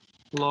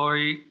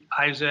Lori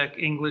Isaac,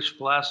 English,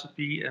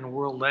 Philosophy, and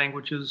World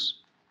Languages.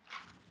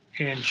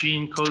 And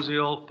Jean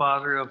Koziel,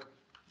 father of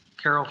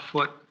Carol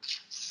Foote,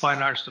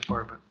 Fine Arts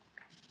Department.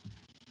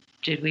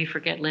 Did we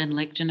forget Lynn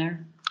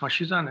Lichtenauer? Oh,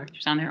 she's on there.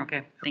 She's on there?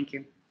 Okay, thank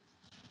you.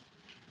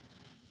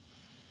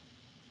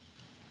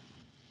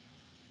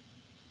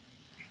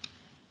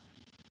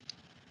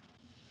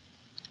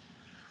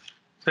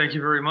 Thank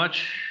you very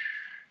much.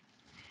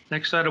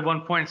 Next item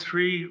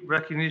 1.3,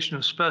 recognition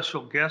of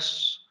special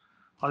guests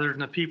other than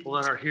the people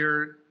that are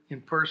here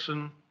in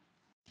person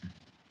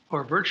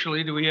or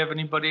virtually. Do we have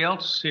anybody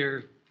else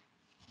here?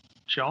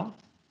 Joan?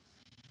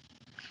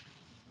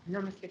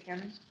 No, Mr.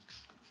 Chairman.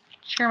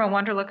 Chairman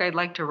Wonderlick, I'd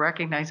like to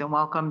recognize and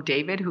welcome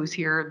David, who's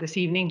here this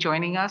evening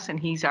joining us, and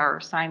he's our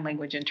sign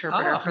language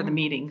interpreter for the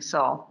meeting.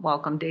 So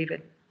welcome,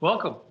 David.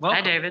 Welcome. Hi,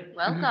 Welcome. David.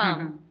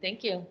 Welcome.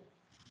 Thank you.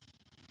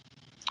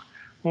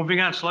 Moving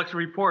on, selected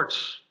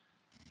reports.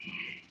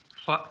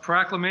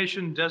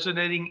 Proclamation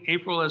designating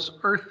April as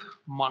Earth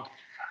Month.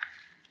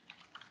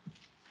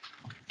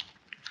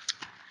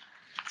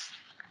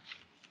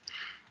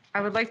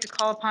 I would like to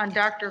call upon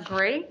Dr.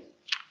 Gray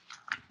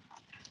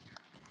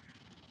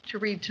to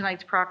read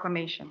tonight's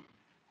proclamation.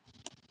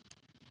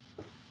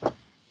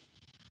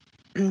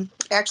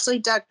 Actually,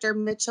 Dr.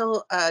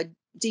 Mitchell,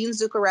 Dean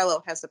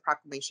Zuccarello has the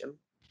proclamation.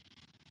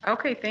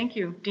 Okay, thank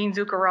you. Dean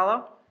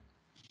Zuccarello.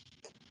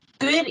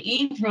 Good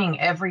evening,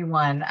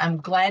 everyone. I'm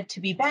glad to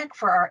be back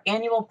for our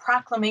annual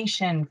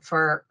proclamation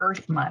for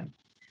Earth Month.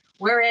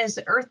 Whereas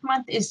Earth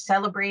Month is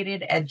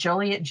celebrated at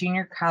Joliet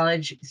Junior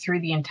College through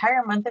the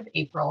entire month of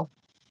April,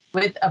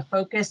 with a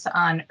focus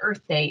on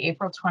Earth Day,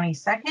 April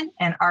 22nd,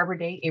 and Arbor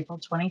Day, April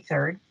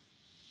 23rd.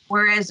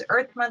 Whereas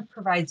Earth Month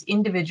provides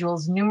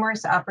individuals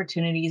numerous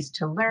opportunities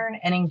to learn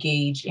and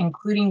engage,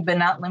 including but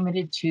not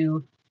limited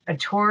to a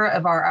tour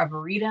of our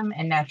Arboretum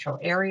and natural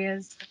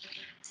areas,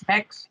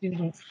 SMEC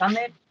Student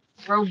Summit,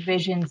 World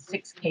Vision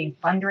 6K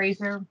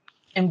fundraiser,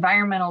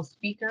 environmental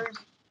speakers,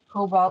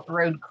 Cobalt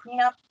Road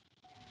cleanup,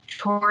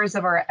 tours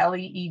of our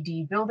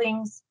LED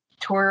buildings,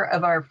 tour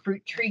of our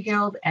Fruit Tree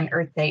Guild and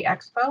Earth Day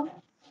Expo.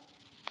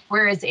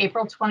 Whereas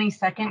April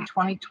 22nd,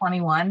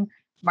 2021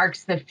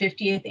 marks the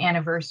 50th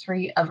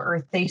anniversary of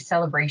Earth Day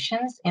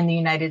celebrations in the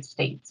United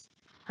States,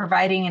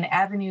 providing an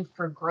avenue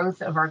for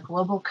growth of our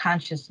global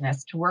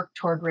consciousness to work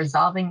toward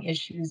resolving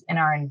issues in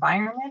our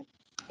environment,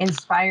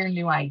 inspire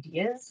new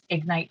ideas,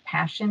 ignite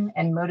passion,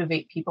 and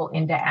motivate people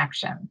into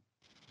action.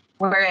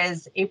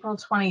 Whereas April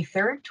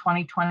 23rd,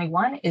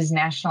 2021 is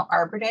National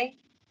Arbor Day,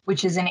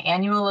 which is an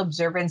annual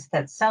observance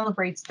that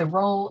celebrates the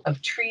role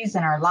of trees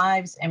in our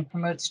lives and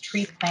promotes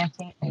tree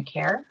planting and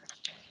care.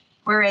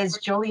 Whereas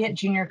Joliet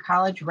Junior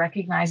College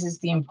recognizes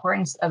the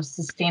importance of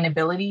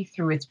sustainability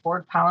through its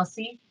board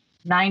policy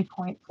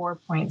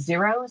 9.4.0,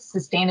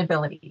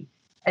 sustainability,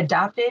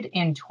 adopted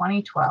in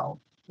 2012,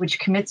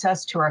 which commits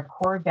us to our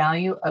core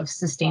value of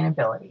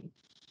sustainability.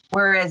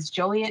 Whereas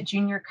Joliet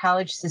Junior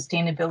College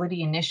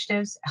sustainability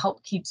initiatives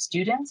help keep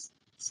students,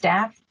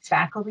 staff,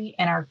 faculty,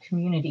 and our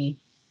community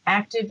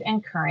active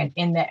and current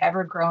in the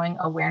ever-growing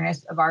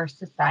awareness of our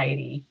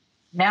society.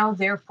 Now,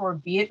 therefore,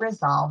 be it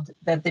resolved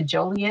that the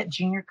Joliet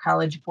Junior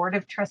College Board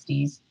of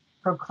Trustees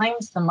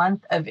proclaims the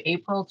month of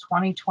April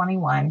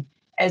 2021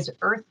 as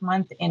Earth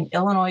Month in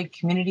Illinois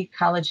Community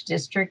College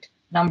District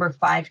number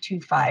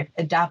 525,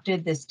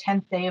 adopted this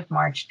 10th day of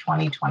March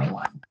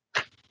 2021.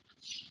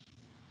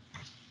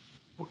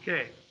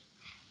 Okay.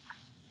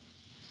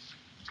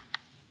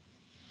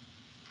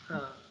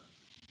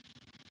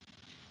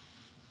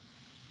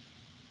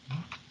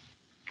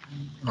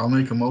 I'll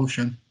make a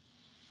motion.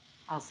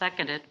 I'll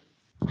second it.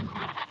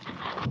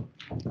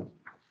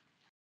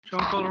 Joan,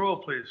 call the roll,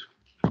 please.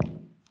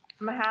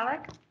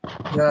 Mahalik,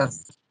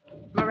 Yes.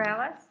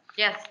 Morales,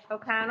 Yes.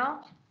 O'Connell,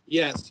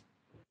 Yes.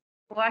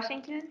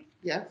 Washington,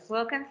 Yes.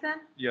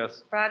 Wilkinson,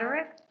 Yes.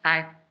 Broderick,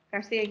 Aye.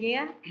 Garcia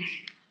Guillen,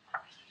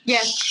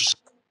 Yes.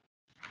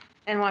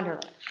 and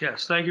Wonderlich.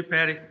 Yes, thank you,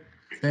 Patty.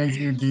 Thank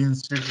you, Dean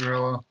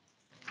Zuccarello.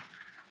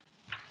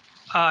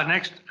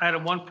 Next,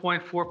 item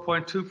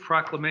 1.4.2,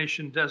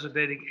 proclamation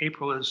designating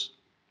April as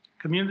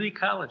Community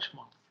College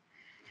Month.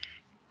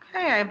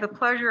 Okay, I have the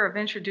pleasure of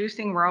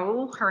introducing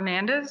Raul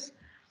Hernandez.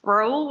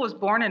 Raul was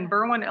born in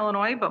Berwyn,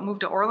 Illinois, but moved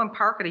to Orland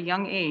Park at a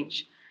young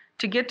age.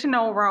 To get to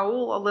know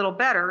Raul a little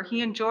better,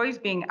 he enjoys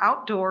being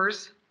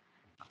outdoors,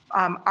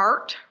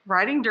 art,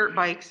 riding dirt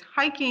bikes,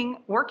 hiking,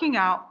 working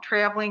out,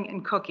 traveling,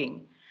 and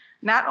cooking.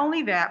 Not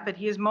only that, but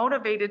he is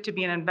motivated to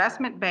be an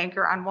investment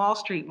banker on Wall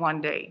Street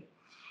one day.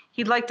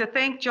 He'd like to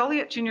thank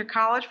Joliet Junior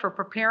College for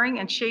preparing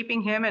and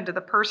shaping him into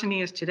the person he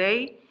is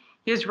today.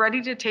 He is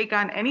ready to take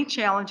on any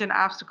challenge and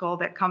obstacle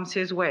that comes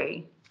his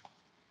way.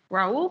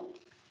 Raul?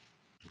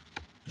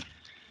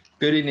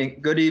 Good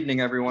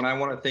evening, everyone. I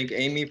want to thank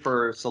Amy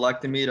for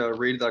selecting me to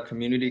read the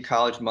Community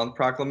College Month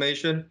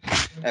proclamation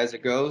as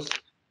it goes.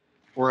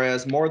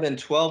 Whereas more than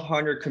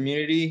 1,200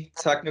 community,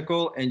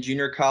 technical, and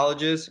junior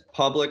colleges,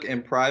 public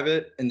and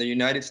private, in the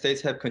United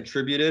States have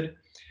contributed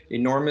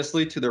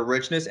enormously to the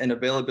richness and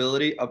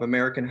availability of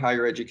American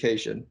higher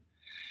education.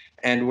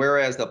 And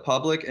whereas the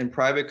public and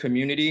private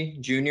community,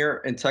 junior,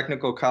 and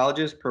technical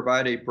colleges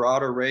provide a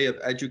broad array of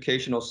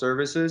educational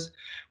services,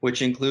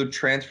 which include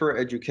transfer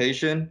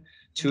education,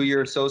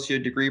 two-year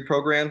associate degree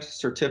programs,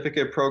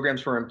 certificate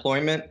programs for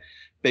employment,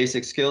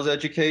 basic skills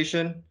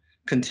education,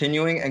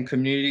 continuing and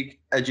community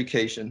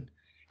education.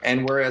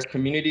 And whereas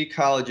community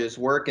colleges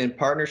work in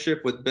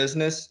partnership with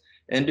business,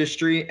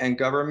 industry, and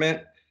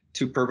government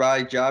to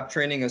provide job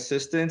training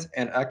assistance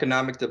and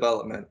economic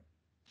development.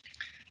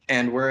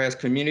 And whereas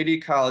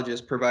community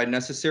colleges provide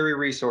necessary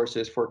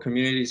resources for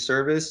community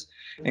service,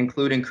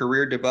 including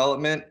career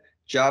development,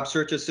 job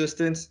search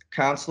assistance,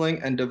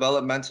 counseling, and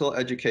developmental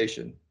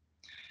education.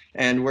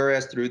 And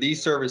whereas through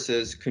these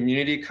services,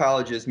 community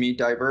colleges meet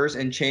diverse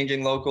and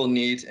changing local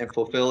needs and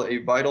fulfill a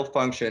vital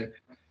function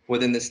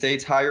within the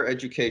state's higher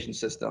education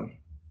system.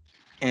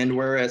 And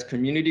whereas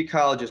community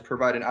colleges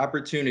provide an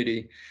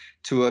opportunity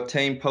to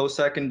obtain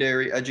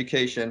post-secondary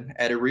education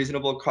at a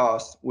reasonable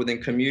cost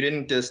within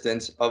commuting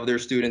distance of their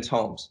students'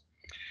 homes.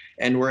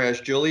 And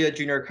whereas Joliet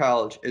Junior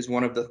College is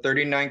one of the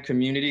 39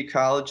 community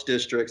college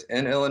districts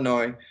in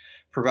Illinois,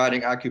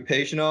 providing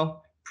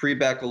occupational,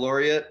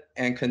 pre-baccalaureate,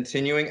 and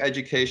continuing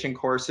education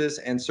courses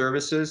and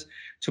services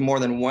to more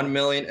than 1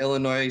 million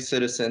Illinois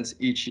citizens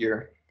each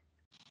year.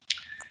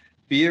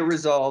 Be it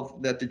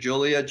resolved that the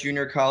Joliet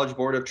Junior College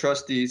Board of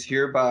Trustees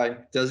hereby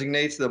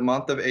designates the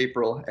month of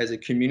April as a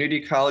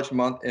Community College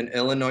Month in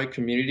Illinois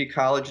Community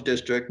College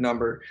District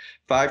number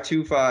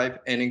 525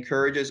 and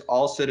encourages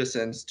all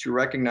citizens to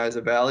recognize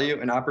the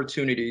value and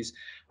opportunities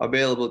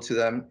available to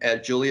them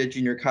at Joliet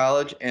Junior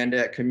College and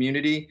at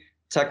community,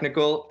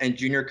 technical, and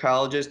junior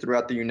colleges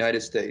throughout the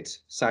United States.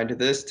 Signed to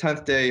this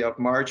 10th day of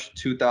March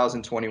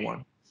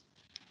 2021.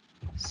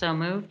 So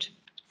moved.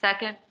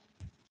 Second.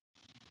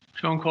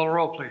 Joan, call the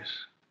roll, please.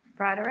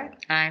 Broderick,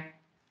 Aye.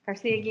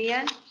 Garcia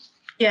Guillen,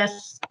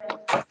 Yes.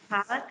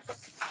 Pollock,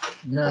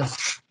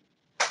 Yes.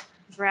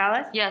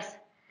 Morales, Yes.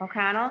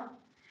 O'Connell,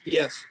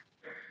 Yes.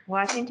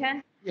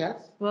 Washington,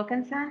 Yes.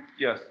 Wilkinson,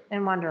 Yes.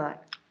 and Wonderlich.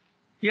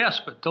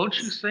 Yes, but don't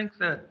you think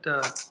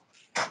that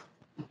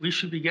we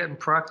should be getting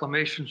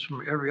proclamations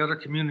from every other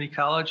community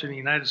college in the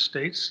United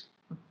States?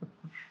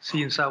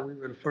 Seeing as how we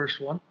were the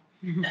first one.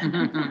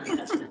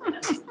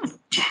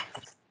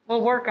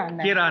 We'll work on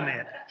that. Get on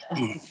that.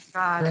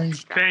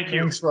 Thanks, Thank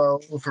you. thanks,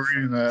 Raul, for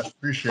reading that.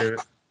 Appreciate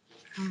it.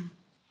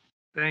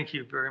 Thank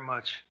you very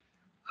much.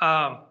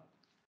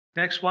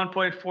 Next,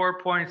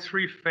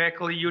 1.4.3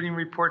 Faculty Union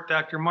Report,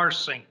 Dr.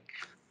 Marsink.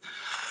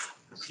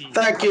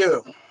 Thank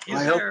you. He's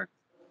I hope there.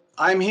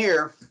 I'm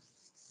here.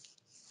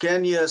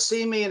 Can you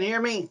see me and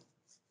hear me?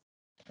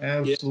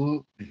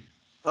 Absolutely.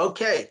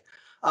 Okay.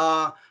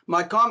 My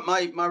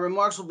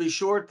remarks will be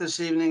short this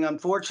evening.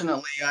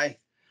 Unfortunately,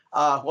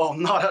 well,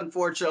 not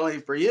unfortunately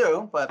for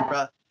you, but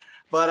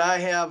I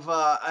have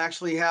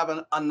actually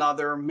have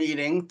another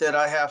meeting that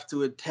I have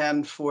to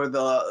attend for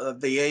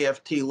the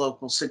AFT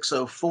Local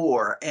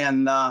 604,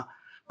 and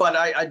but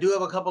I do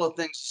have a couple of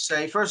things to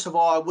say. First of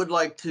all, I would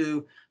like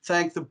to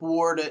thank the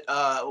board.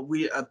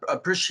 We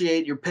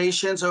appreciate your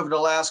patience over the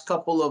last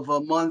couple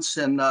of months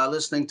and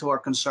listening to our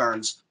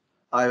concerns.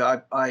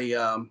 I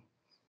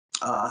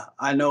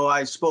know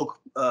I spoke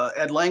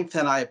at length,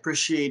 and I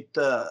appreciate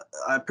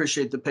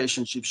the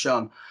patience you've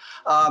shown.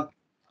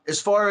 As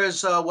far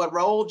as what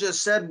Raul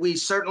just said, we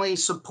certainly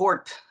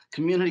support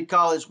Community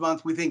College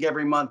Month. We think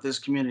every month is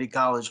Community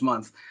College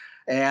Month,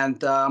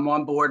 and I'm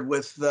on board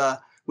with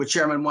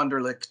Chairman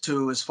Wunderlich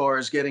too, as far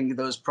as getting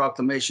those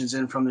proclamations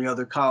in from the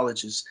other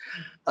colleges.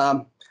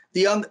 A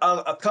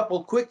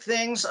couple quick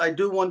things. I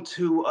do want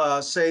to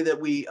say that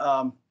we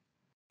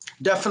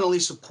definitely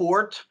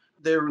support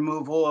the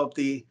removal of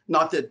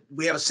not that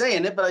we have a say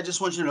in it, but I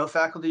just want you to know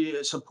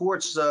faculty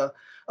supports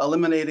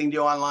eliminating the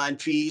online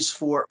fees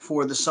for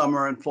the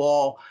summer and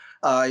fall.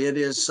 It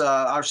is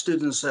our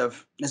students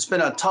it's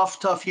been a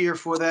tough year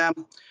for them.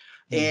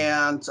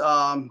 And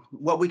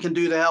what we can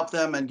do to help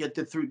them and get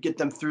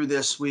them through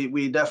this,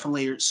 we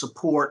definitely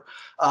support.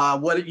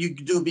 What you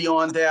do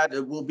beyond that,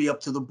 it will be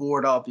up to the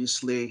board,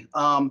 obviously.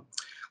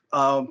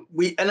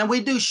 We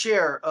do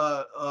share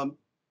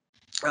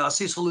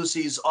Cecil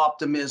Lucy's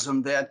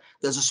optimism that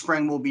the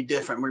spring will be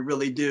different. We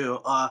really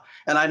do.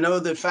 And I know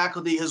that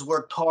faculty has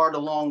worked hard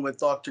along with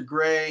Dr.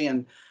 Gray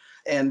and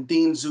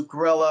Dean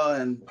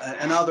Zuccarello and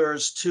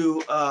others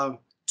to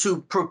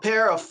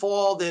prepare a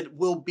fall that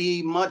will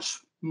be much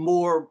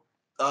more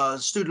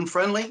student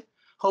friendly,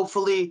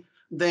 hopefully,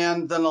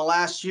 than the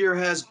last year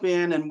has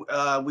been. And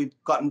we've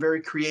gotten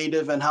very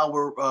creative in how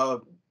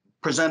we're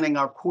presenting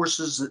our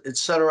courses, et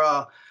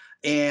cetera.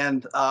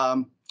 And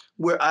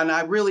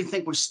I really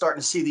think we're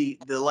starting to see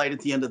the light at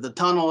the end of the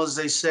tunnel, as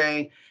they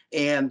say.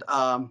 And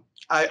I'm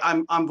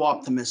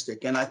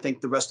optimistic, and I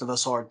think the rest of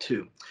us are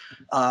too.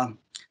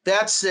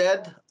 That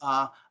said,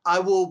 I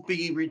will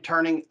be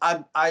returning.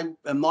 I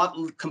am not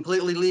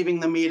completely leaving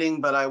the meeting,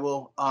 but I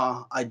will.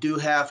 I do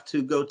have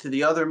to go to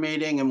the other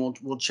meeting, and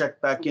we'll check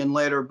back in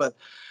later. But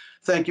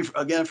thank you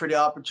again for the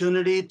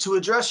opportunity to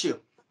address you.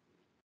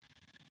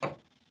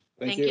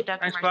 Thank you, Dr.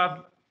 Thanks, Marsink.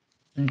 Bob.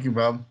 Thank you,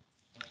 Bob.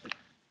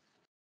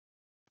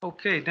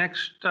 Okay,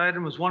 next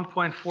item is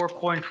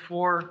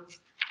 1.4.4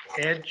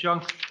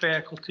 Adjunct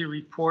Faculty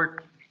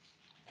Report.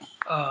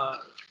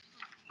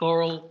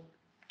 Laurel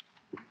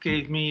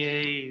gave me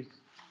a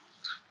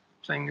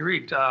thing to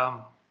read.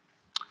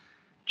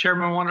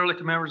 Chairman Wunderlich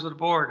and members of the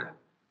board,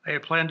 I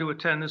had planned to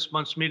attend this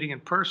month's meeting in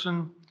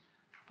person,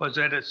 but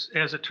as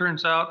it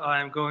turns out,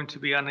 I am going to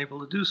be unable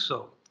to do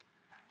so.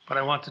 But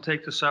I want to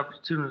take this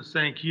opportunity to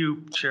thank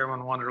you, Chairman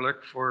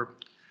Wunderlich, for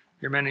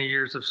your many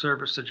years of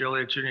service to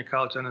Joliet Junior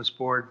College and its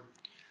board.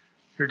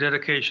 Your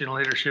dedication and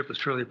leadership is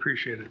truly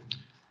appreciated.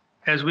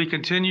 As we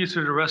continue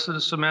through the rest of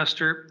the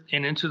semester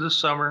and into the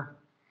summer,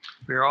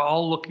 we are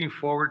all looking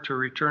forward to a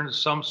return to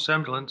some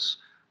semblance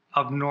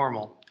of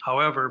normal,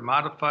 however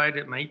modified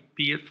it might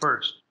be at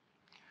first.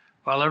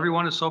 While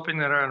everyone is hoping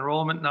that our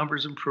enrollment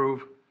numbers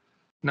improve,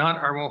 none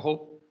are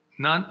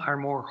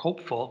more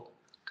hopeful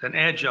than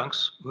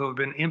adjuncts who have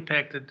been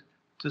impacted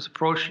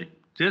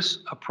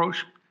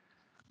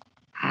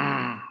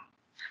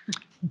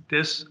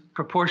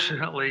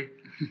disproportionately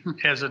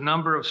as the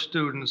number of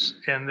students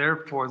and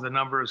therefore the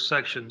number of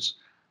sections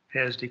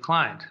has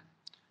declined.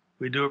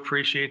 We do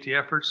appreciate the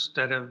efforts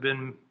that have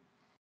been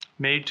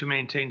made to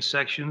maintain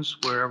sections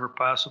wherever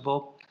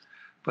possible,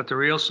 but the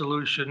real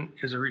solution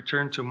is a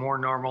return to more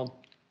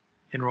normal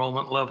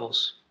enrollment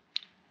levels.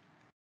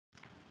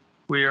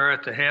 We are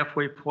at the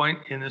halfway point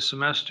in this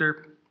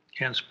semester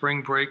and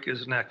spring break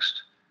is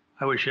next.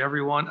 I wish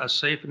everyone a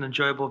safe and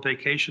enjoyable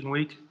vacation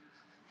week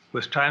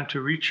with time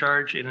to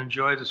recharge and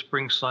enjoy the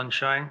spring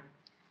sunshine.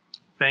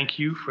 Thank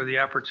you for the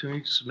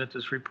opportunity to submit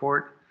this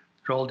report.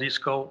 Joel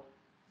Disco,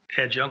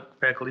 Adjunct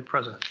Faculty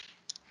President.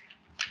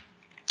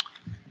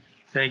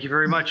 Thank you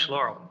very much,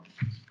 Laurel.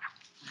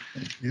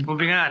 Thank you.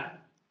 Moving on,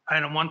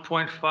 item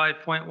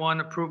 1.5.1,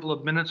 approval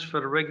of minutes for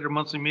the regular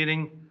monthly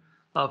meeting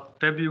of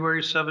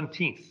February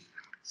 17th.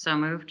 So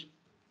moved.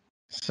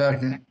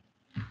 Second,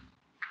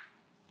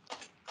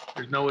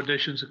 There's no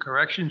additions or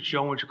corrections.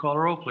 Joan, would you call the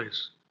roll,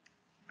 please?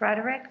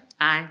 Frederick,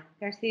 Aye.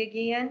 Garcia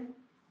Guillen,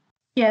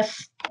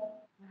 Yes.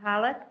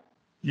 Mahalik,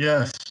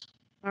 yes.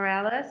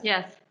 Morales.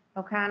 Yes.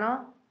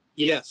 O'Connell,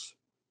 Yes.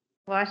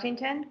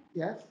 Washington,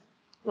 Yes.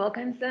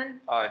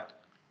 Wilkinson, Aye.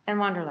 and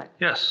Wonderlich.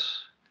 Yes.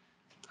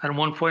 Item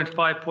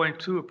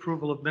 1.5.2,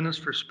 approval of minutes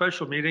for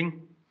special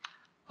meeting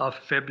of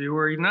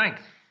February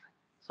 9th.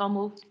 So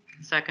moved.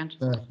 Second.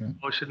 Second,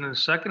 Motion and a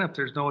second. If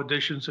there's no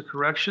additions or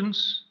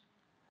corrections,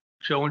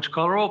 Joan, would you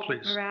call the roll,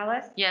 please?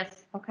 Morales,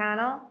 Yes.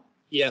 O'Connell,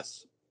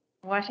 Yes.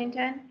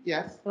 Washington,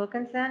 Yes.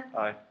 Wilkinson,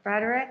 Aye.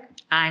 Frederick,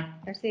 Aye.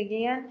 Garcia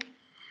Guillen,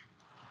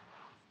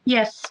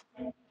 Yes.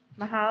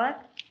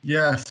 Mahalik,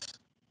 yes.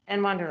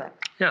 and Wonderlich.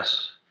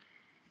 Yes.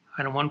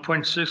 Item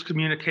 1.6,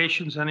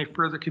 communications. Any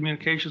further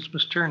communications,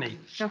 Ms. Turney?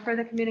 No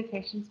further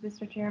communications,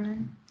 Mr.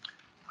 Chairman.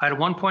 Item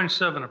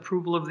 1.7,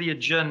 approval of the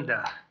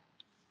agenda.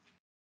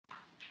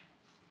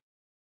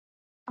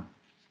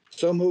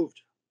 So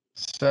moved.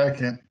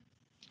 Second,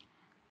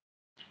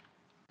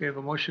 We have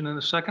a motion and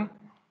a second.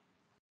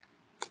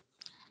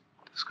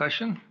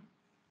 Discussion?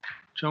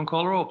 Joan,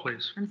 call the roll,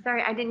 please. I'm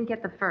sorry, I didn't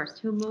get the first.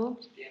 Who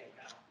moved? Dan.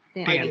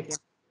 Dan. Thank you.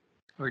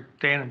 Or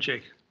Dan and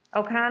Jake.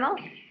 O'Connell,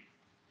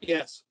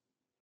 Yes.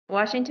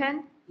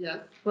 Washington, Yes.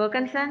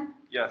 Wilkinson,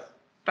 Yes.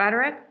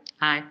 Frederick,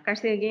 Aye.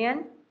 Garcia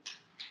Guillen,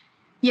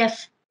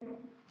 Yes.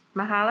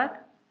 Mahalik,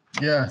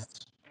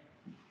 yes.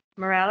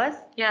 Morales,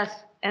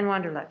 Yes. and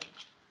Wonderlich.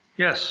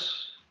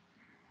 Yes.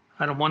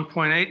 Item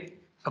 1.8,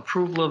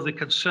 approval of the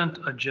consent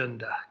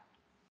agenda.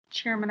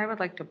 Chairman, I would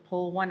like to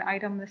pull one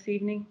item this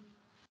evening.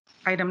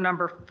 Item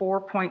number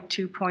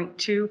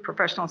 4.2.2,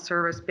 professional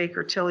service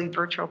Baker Tilly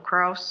Virtual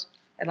Kraus.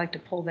 I'd like to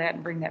pull that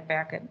and bring that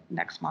back at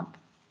next month.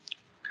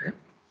 Okay.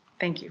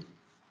 Thank you.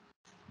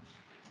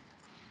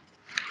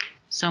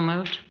 So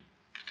moved.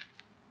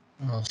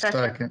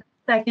 Second,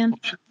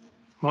 Second.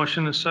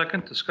 Motion and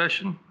second.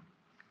 Discussion?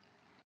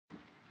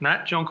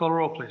 Not, Joan, call the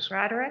roll, please.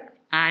 Roderick,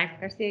 Aye.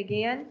 Garcia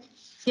Guillen,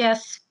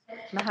 Yes.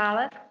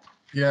 Mahalik,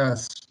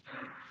 yes.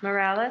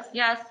 Morales,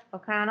 Yes.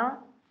 O'Connell,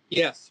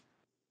 Yes.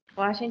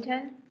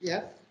 Washington,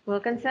 Yes.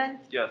 Wilkinson,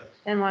 Yes.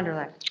 and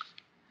Wonderlich.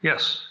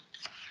 Yes.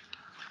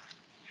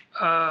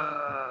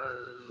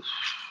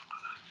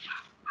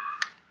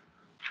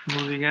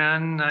 Moving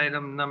on,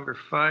 item number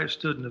 5,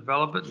 student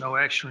development, no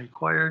action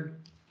required.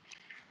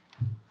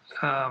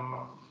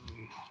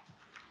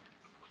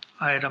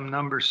 Item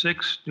number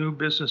 6, new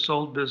business,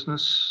 old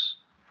business,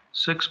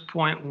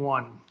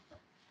 6.1.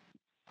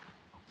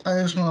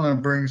 I just want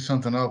to bring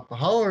something up.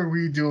 How are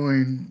we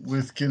doing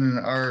with getting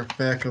our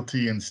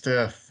faculty and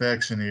staff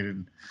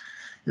vaccinated?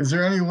 Is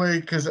there any way,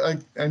 because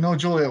I know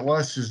Joliet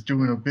West is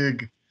doing a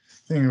big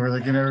thing where they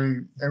get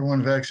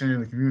everyone vaccinated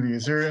in the community.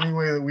 Is there any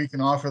way that we can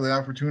offer the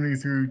opportunity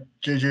through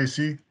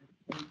JJC?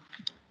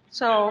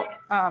 So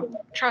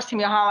trustee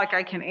Mahalik,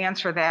 I can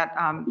answer that.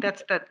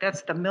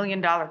 That's the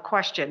million-dollar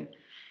question.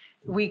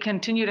 We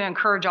continue to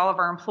encourage all of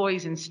our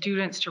employees and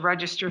students to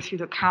register through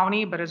the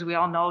county, but as we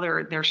all know,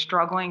 they're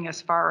struggling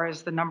as far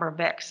as the number of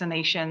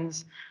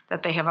vaccinations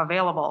that they have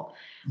available.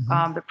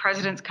 The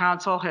President's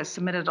Council has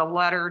submitted a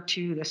letter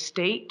to the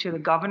state, to the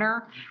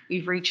governor.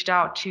 We've reached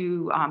out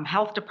to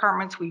health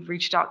departments. We've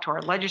reached out to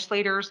our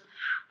legislators,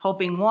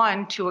 hoping,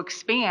 one, to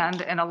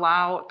expand and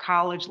allow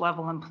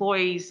college-level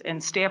employees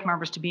and staff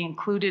members to be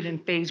included in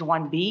Phase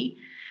 1B.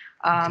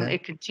 Okay.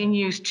 It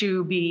continues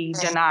to be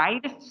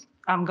denied.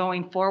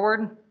 Going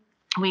forward,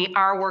 we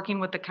are working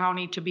with the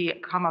county to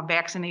become a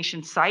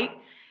vaccination site.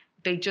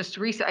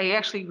 I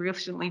actually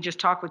recently just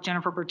talked with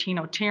Jennifer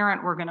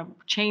Bertino-Tarrant. We're going to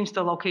change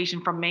the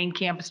location from main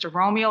campus to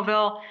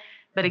Romeoville.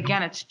 But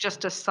again, it's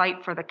just a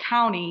site for the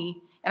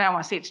county. And I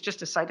want to say it's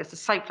just a site. It's a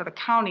site for the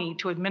county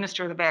to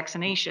administer the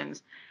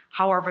vaccinations.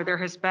 However,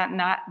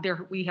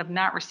 we have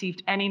not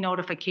received any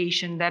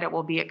notification that it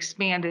will be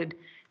expanded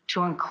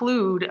to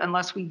include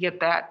unless we get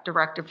that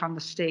directive from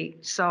the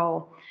state.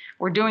 So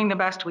we're doing the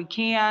best we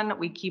can.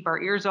 We keep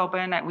our ears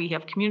open. We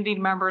have community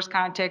members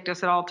contact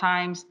us at all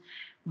times.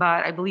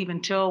 But I believe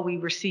until we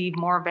receive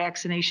more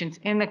vaccinations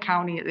in the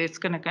county, it's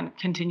going to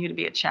continue to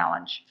be a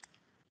challenge.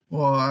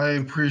 Well, I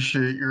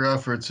appreciate your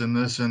efforts in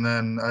this, and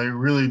then I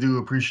really do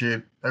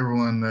appreciate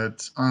everyone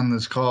that's on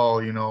this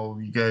call. You know,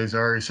 you guys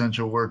are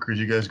essential workers.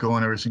 You guys go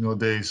in every single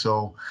day.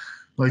 So,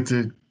 I'd like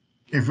to,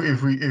 if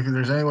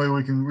there's any way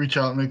we can reach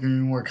out and make any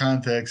more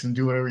contacts and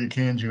do whatever you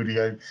can, Judy,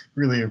 I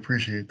really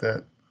appreciate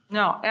that.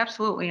 No,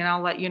 absolutely, and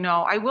I'll let you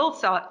know. I will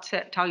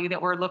tell you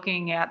that we're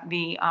looking at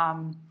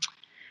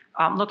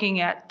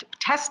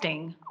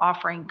testing,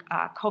 offering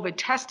COVID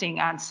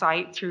testing on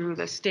site through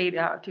the state,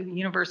 through the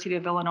University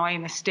of Illinois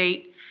and the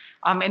state.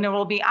 And it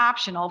will be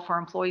optional for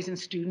employees and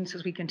students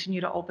as we continue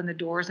to open the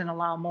doors and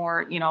allow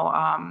more,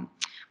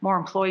 more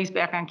employees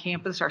back on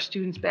campus, our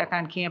students back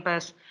on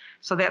campus.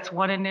 So that's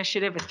one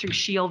initiative. It's through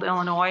Shield,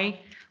 Illinois.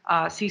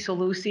 Cecil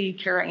Lucy,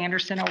 Kara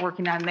Anderson are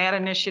working on that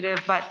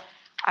initiative. But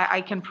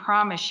I can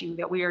promise you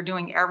that we are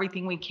doing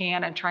everything we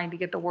can and trying to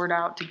get the word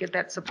out to get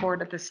that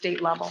support at the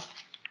state level.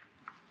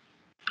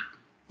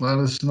 Let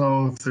us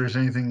know if there's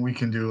anything we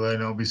can do. I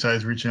know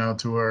besides reaching out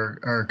to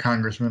our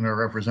congressmen or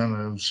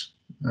representatives,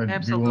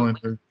 I'd be willing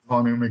to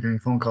call me, make any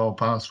phone call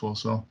possible.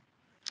 So.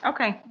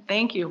 Okay,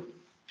 thank you.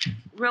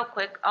 Real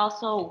quick,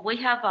 also, we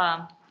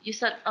have, you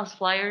sent us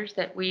flyers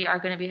that we are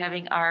going to be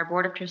having our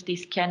Board of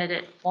Trustees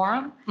candidate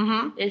forum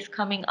is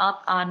coming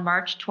up on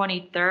March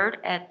 23rd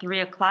at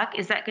 3 o'clock.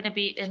 Is that going to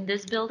be in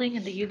this building,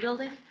 in the U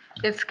building?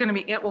 It's going to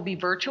be, it will be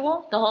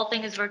virtual. The whole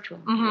thing is virtual.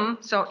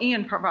 So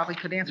Ian probably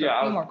could answer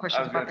a few more questions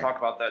I was going about to talk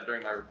about that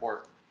during my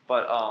report,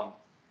 but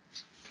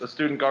the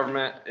student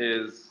government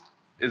is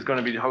going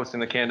to be hosting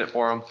the candidate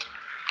forum.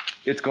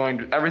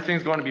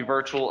 Everything's going to be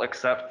virtual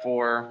except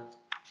for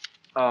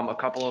a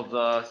couple of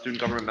the student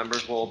government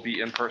members will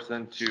be in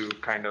person to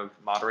kind of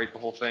moderate the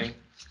whole thing.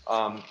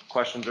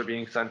 Questions are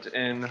being sent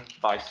in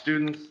by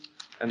students,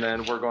 and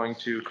then we're going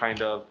to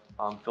kind of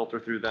filter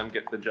through them,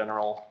 get the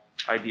general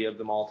idea of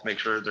them all to make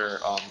sure they're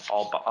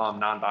all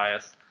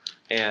non-biased,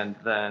 and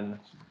then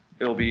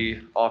it'll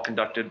be all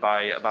conducted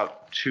by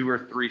about 2 or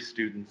 3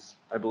 students,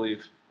 I believe,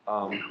 is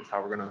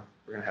how we're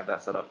gonna have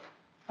that set up.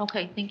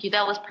 Okay, thank you.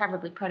 That was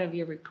probably part of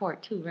your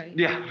report too, right?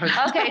 Yeah.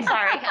 Okay,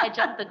 sorry, I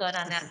jumped the gun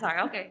on that.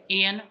 Sorry. Okay.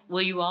 Ian,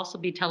 will you also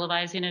be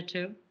televising it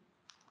too?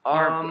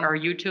 Or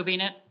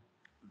YouTubing it?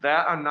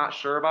 That I'm not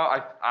sure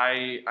about.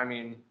 I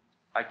mean,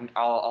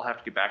 I'll have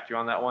to get back to you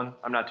on that one.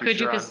 I'm not too sure. Could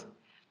you, because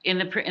in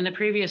the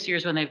previous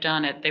years when they've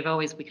done it, they've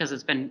always, because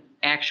it's been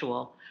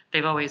actual,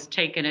 they've always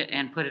taken it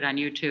and put it on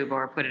YouTube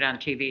or put it on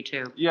TV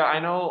too. Yeah, I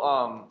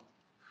know.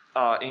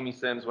 Amy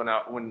Sims, when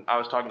I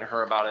was talking to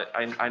her about it,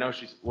 I know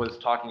she was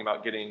talking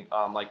about getting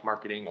like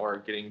marketing or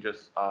getting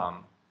just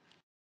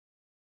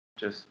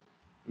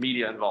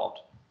media involved.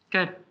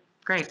 Good,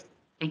 great,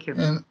 thank you.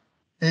 And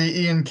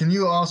hey, Ian, can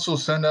you also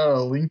send out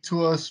a link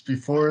to us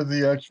before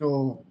the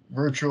actual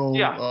virtual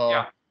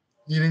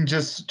meeting,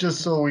 just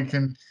so we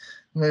can,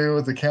 maybe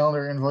with the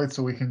calendar invite,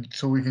 so we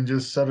can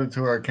just set it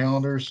to our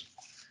calendars?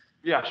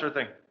 Yeah, sure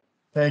thing.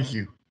 Thank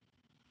you.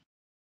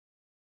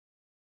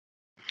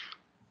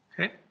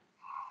 Okay.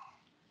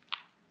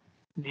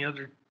 Any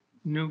other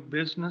new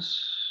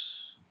business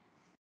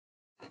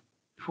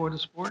for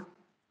this board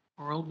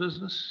or old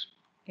business?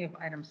 We have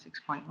item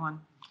 6.1.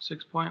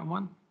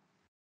 6.1?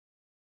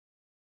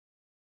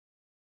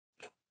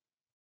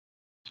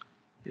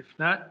 If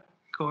not,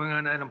 going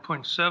on item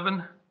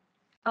 0.7.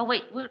 Oh,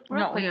 wait, real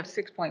No, quick. we have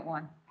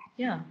 6.1.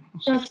 Yeah.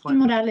 Trustee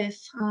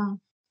Morales.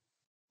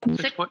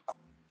 6.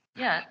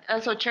 Yeah,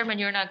 so Chairman,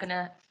 you're not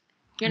gonna.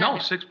 No,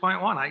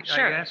 6.1.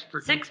 Sure. I asked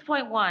for.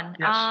 6.1.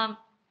 Yes.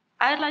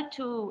 I'd like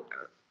to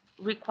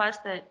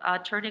request that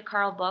Attorney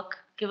Carl Buck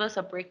give us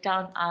a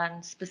breakdown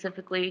on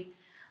specifically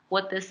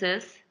what this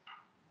is.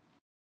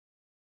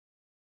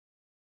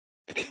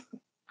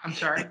 I'm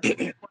sorry?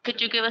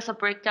 Could you give us a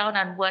breakdown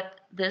on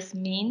what this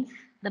means,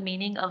 the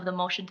meaning of the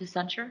motion to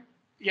censure?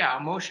 Yeah, a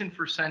motion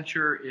for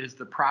censure is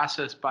the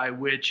process by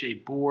which a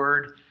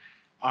board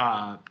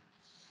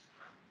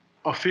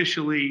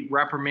officially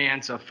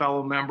reprimands a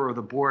fellow member of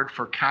the board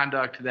for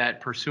conduct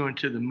that pursuant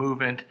to the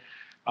movement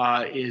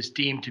is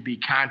deemed to be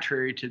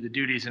contrary to the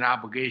duties and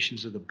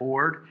obligations of the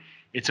board.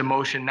 It's a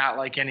motion not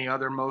like any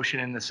other motion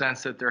in the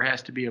sense that there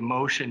has to be a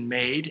motion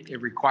made.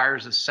 It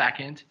requires a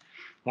second.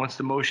 Once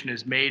the motion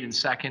is made and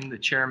second, the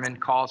chairman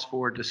calls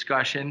for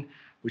discussion,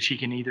 which he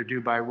can either do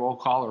by roll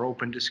call or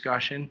open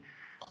discussion.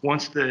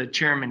 Once the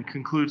chairman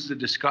concludes the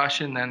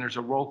discussion, then there's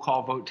a roll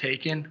call vote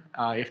taken.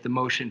 If the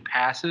motion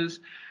passes,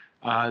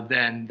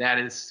 then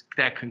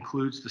that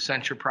concludes the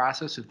censure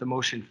process. If the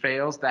motion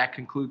fails, that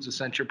concludes the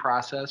censure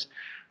process.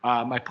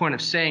 My point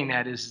of saying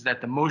that is that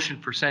the motion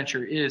for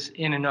censure is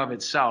in and of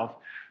itself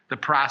the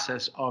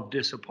process of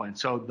discipline.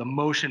 So the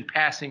motion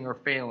passing or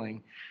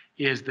failing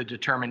is the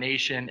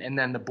determination, and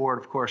then the board,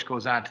 of course,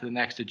 goes on to the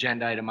next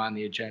agenda item on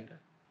the agenda.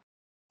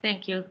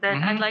 Thank you.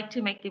 Then I'd like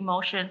to make the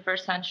motion for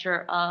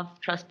censure of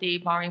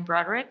Trustee Maureen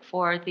Broderick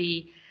for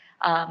the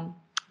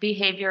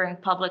behavior and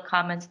public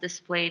comments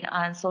displayed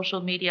on social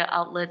media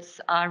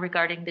outlets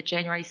regarding the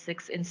January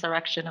 6th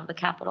insurrection of the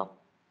Capitol.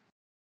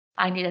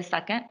 I need a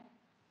second.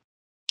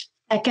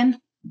 Second.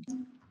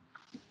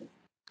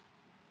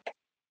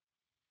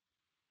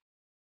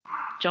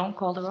 Joan,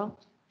 call the roll.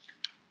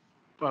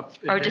 But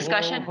Or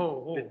discussion?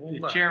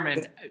 The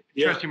chairman,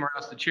 Trustee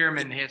Morales, the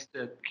chairman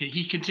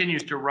he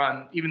continues to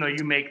run, even though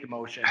you make the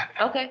motion.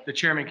 Okay. The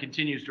chairman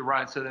continues to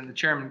run, so then the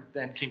chairman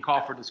then can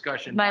call for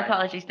discussion. My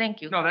apologies.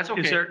 Thank you. No, that's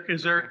okay.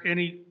 Is there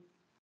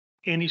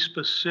any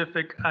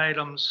specific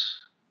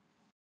items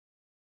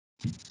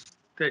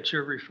that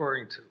you're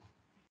referring to?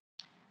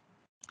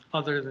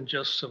 Other than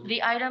just some.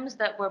 The items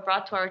that were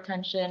brought to our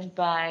attention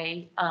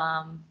by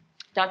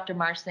Dr.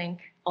 Marsink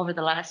over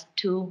the last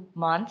 2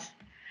 months,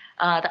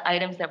 the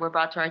items that were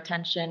brought to our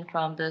attention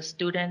from the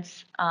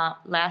students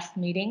last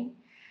meeting,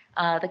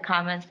 the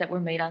comments that were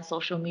made on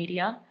social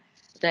media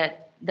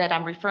that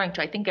I'm referring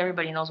to. I think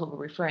everybody knows what we're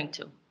referring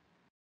to.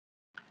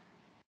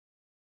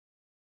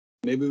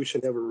 Maybe we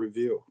should have a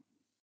review.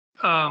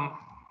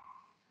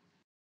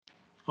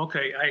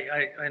 Okay,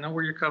 I know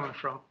where you're coming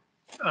from.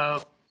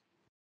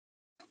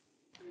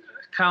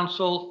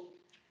 Council,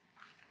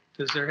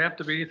 does there have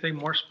to be anything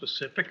more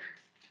specific?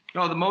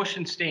 No, the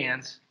motion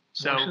stands.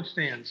 So Motion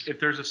stands. if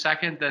there's a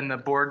second, then the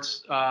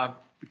board's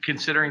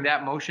considering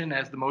that motion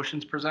as the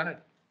motion's presented.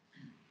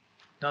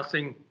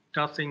 Nothing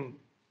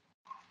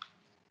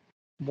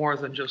more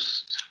than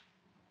just,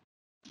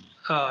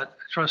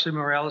 Trustee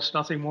Morales,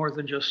 nothing more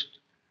than just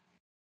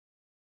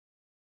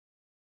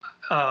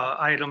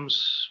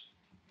items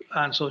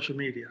on social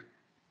media.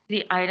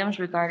 The items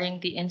regarding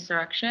the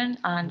insurrection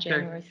on Okay.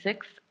 January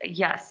 6th,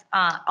 yes.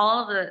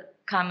 All of the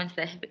comments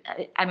that,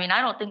 I mean,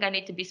 I don't think I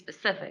need to be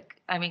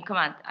specific. I mean, come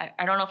on,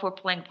 I don't know if we're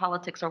playing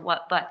politics or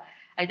what, but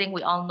I think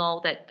we all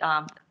know that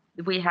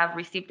we have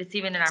received, it's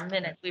even in our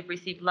minutes, we've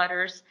received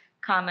letters,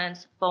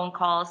 comments, phone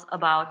calls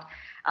about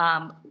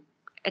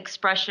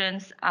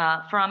expressions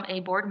from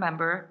a board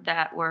member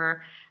that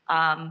were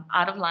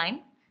out of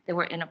line. They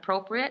were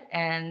inappropriate,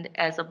 and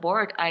as a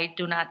board, I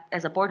do not,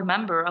 as a board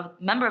member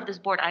of this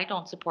board, I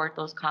don't support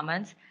those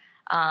comments.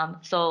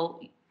 So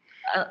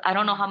I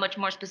don't know how much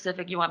more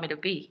specific you want me to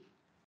be.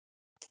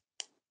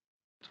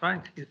 It's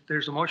fine. If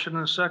there's a motion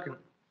and a second.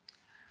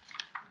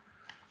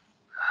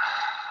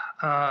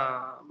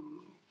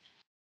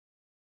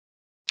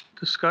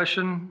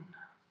 Discussion.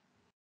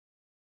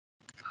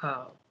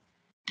 I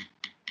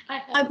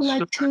would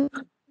like to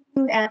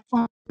add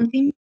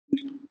something.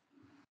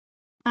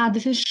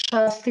 This is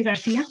Trustee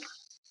Garcia.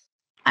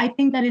 I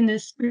think that in the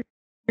spirit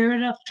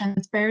of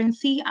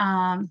transparency,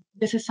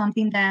 this is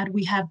something that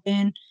we have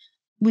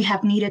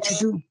needed to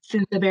do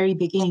since the very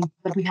beginning,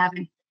 but we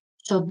haven't.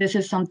 So this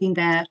is something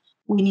that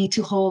we need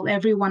to hold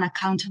everyone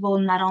accountable,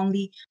 not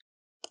only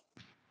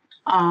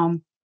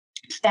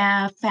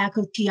staff,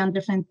 faculty on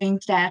different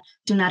things that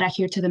do not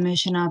adhere to the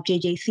mission of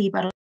JJC,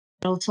 but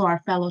also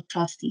our fellow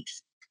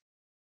trustees.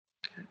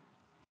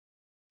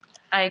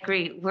 I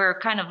agree. We're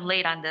kind of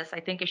late on this.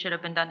 I think it should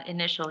have been done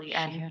initially,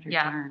 and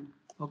yeah.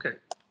 Okay.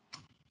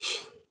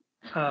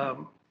 I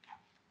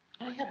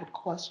have a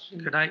question.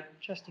 Good night.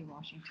 Trustee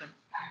Washington.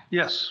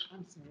 Yes.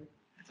 I'm sorry.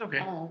 It's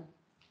okay.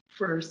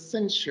 For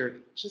censure,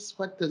 just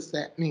what does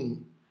that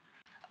mean?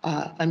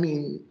 I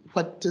mean,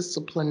 what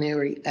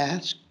disciplinary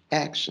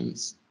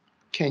actions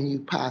can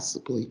you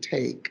possibly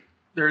take?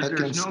 There's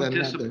against no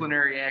another?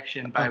 disciplinary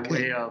action by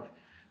way of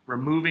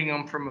removing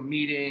them from a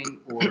meeting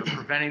or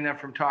preventing them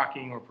from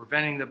talking or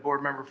preventing the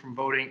board member from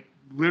voting.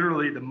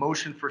 Literally, the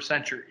motion for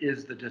censure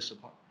is the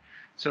discipline.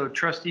 So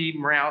Trustee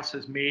Morales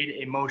has made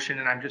a motion,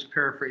 and I'm just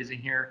paraphrasing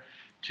here,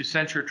 to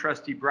censure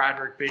Trustee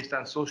Broderick based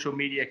on social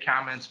media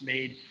comments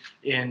made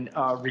in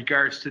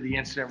regards to the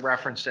incident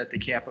referenced at the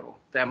Capitol.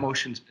 That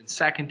motion's been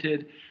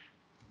seconded.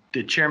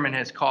 The chairman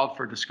has called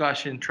for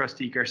discussion.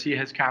 Trustee Garcia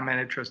has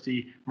commented.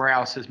 Trustee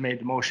Morales has made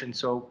the motion,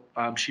 so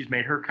she's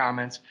made her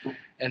comments.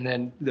 And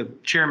then the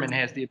chairman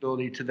has the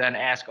ability to then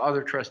ask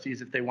other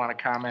trustees if they want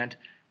to comment.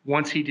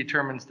 Once he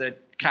determines that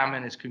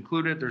comment is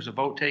concluded, there's a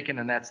vote taken,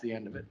 and that's the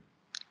end of it.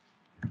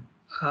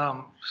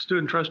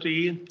 Student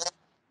trustee Ian,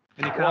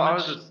 any Well,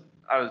 comments?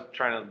 I was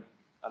trying to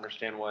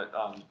understand what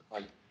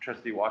like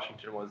Trustee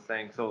Washington was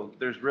saying. So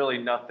there's really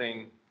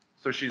nothing.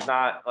 So she's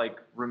not like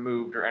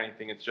removed or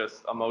anything. It's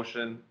just a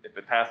motion. If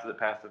it passes, it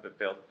passes. If it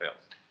fails, it fails.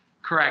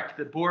 Correct.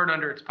 The board,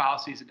 under its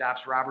policies,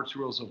 adopts Robert's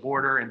Rules of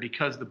Order, and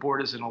because the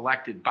board is an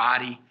elected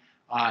body,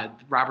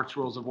 Robert's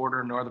Rules of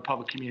Order nor the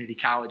Public Community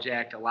College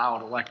Act allow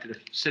an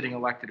sitting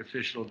elected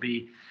official to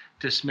be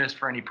dismissed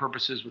for any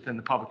purposes within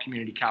the Public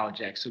Community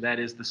College Act. So that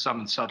is the sum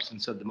and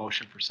substance of the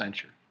motion for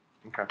censure.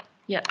 Okay.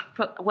 Yeah,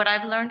 what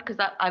I've learned, because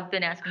I've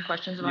been asking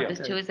questions about this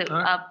too, is that All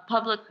right. a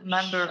public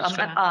member,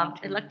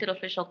 elected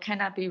official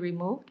cannot be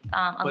removed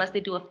unless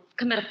they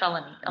commit a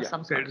felony of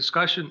some Okay, sort.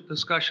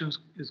 discussions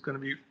is going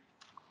to be,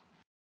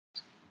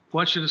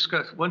 once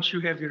you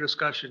have your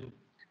discussion,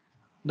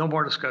 no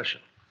more discussion.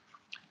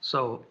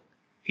 So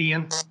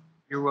Ian,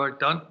 you're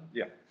done?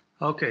 Yeah.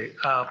 Okay,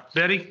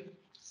 Betty?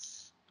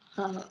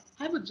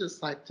 I would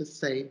just like to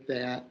say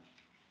that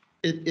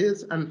it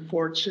is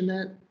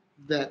unfortunate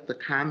that the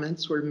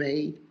comments were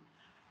made.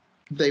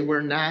 They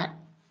were not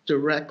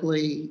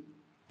directly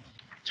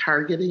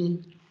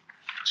targeting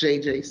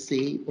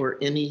JJC or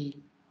any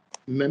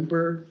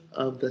member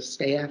of the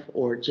staff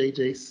or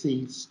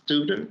JJC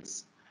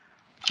students.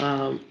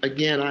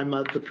 Again, I'm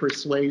of the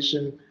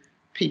persuasion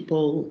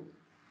people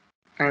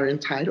are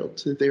entitled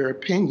to their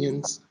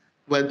opinions,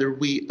 whether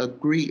we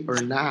agree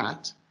or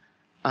not.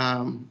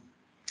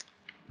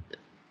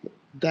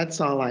 That's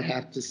all I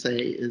have to say,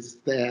 is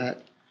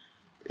that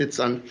it's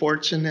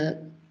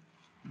unfortunate,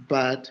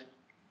 but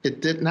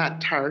it did not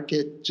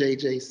target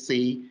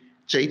JJC.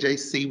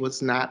 JJC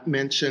was not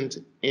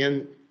mentioned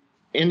in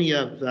any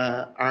of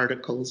the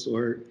articles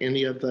or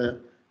any of the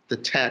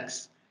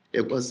texts.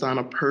 It was on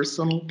a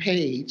personal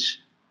page,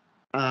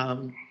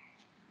 a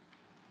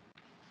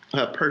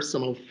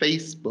personal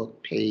Facebook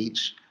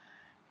page.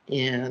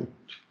 And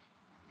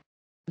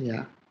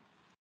yeah,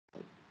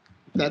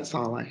 that's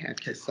all I have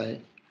to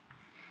say.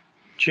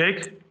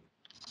 Jake?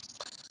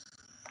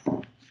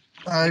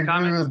 I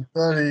agree with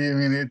Betty. I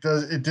mean, it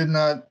did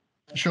not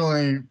show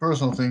any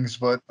personal things,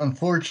 but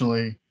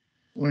unfortunately,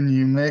 when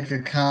you make a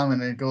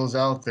comment and it goes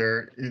out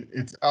there,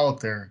 it's out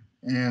there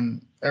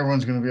and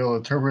everyone's going to be able to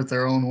interpret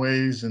their own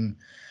ways. And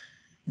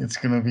it's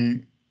going to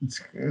be,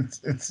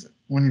 it's,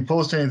 when you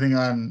post anything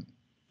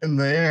in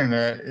the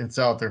internet, it's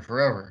out there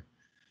forever.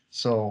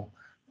 So,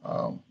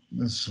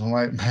 this is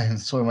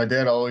that's why my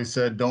dad always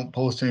said, don't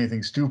post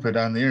anything stupid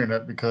on the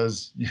internet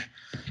because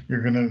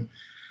you're going to,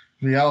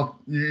 you're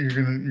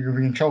gonna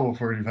be in trouble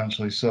for it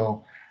eventually.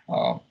 So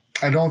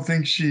I don't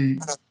think she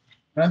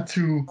meant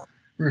to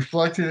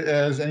reflect it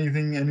as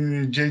anything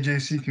in the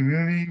JJC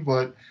community,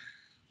 but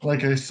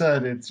like I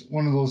said, it's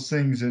one of those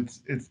things.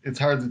 It's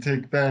hard to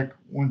take back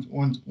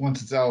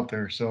once it's out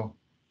there. So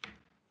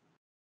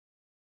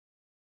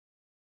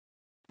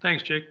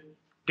Thanks, Jake.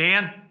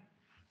 Dan?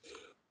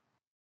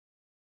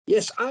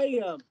 Yes, I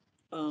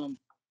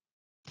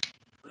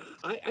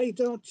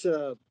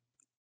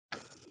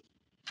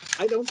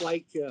don't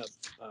like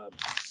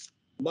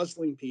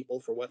muzzling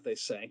people for what they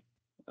say,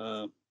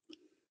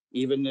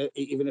 even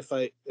if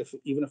I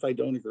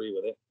don't agree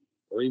with it,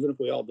 or even if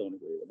we all don't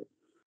agree with it.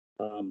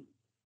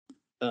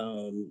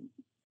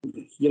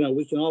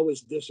 We can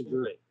always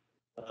disagree.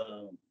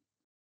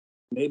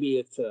 Maybe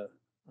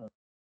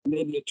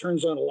it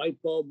turns on a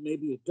light bulb,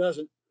 maybe it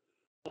doesn't.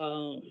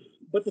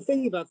 But the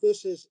thing about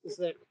this is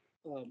that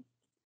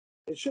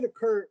it should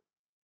occur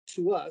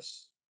to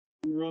us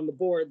when we're on the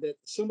board that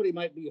somebody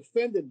might be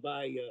offended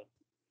by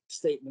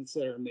statements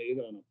that are made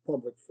on a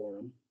public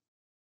forum,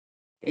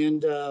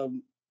 and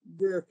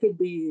there could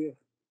be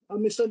a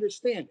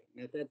misunderstanding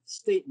that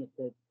statement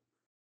that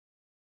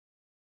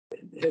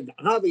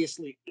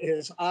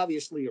has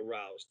obviously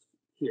aroused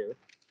here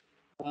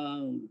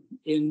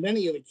in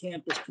many of the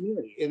campus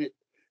community,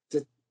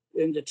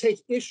 and to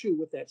take issue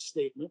with that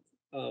statement.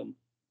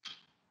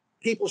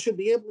 People should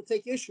be able to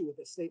take issue with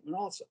the statement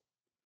also.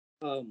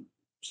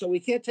 So we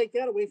can't take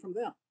that away from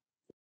them.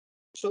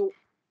 So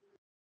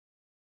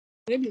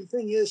maybe the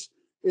thing is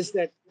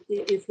that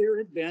if there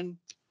had been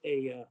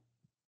if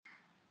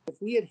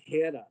we had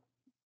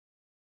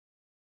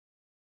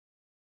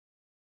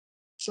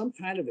some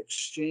kind of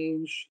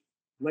exchange,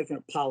 like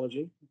an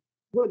apology,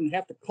 wouldn't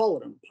have to call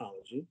it an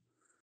apology,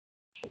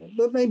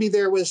 but maybe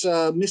there was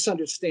a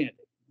misunderstanding,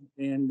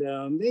 and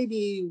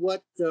maybe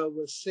what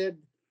was said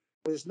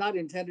was not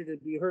intended to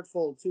be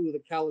hurtful to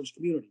the college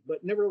community,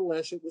 but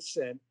nevertheless it was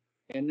said,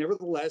 and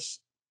nevertheless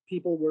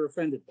people were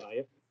offended by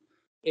it,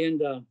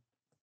 and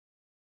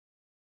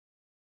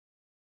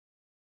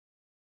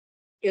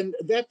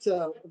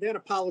that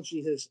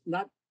apology has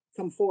not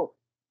come forward.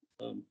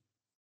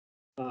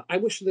 I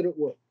wish that it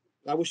would.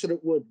 I wish that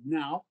it would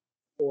now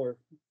or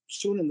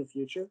soon in the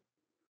future.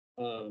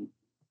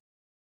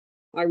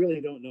 I really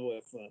don't know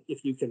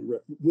if you can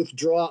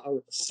withdraw a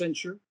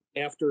censure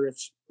after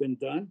it's been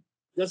done.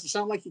 Doesn't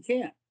sound like you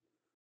can.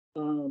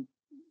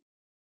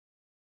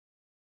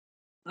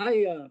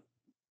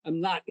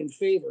 I'm not in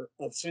favor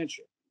of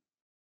censure,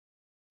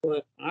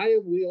 but I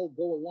will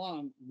go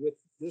along with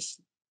this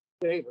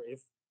favor.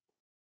 If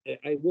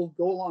I will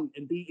go along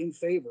and be in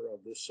favor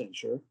of this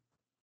censure,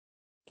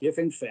 if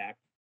in fact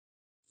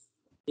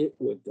it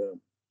would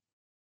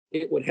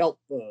help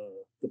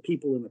the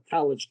people in the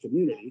college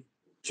community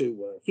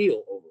to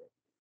heal over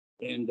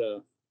it, and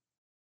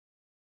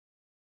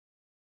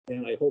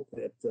I hope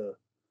that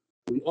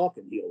we all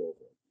can heal over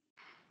it.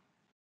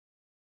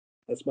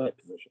 That's my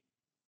position.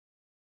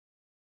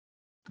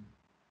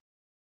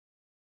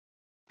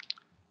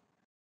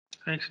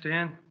 Thanks,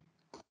 Dan.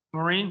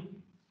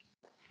 Maureen?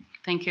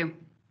 Thank you.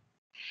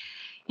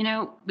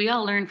 We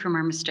all learn from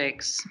our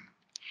mistakes.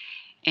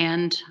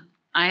 And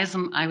I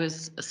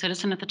was a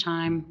citizen at the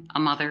time, a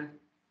mother,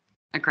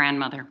 a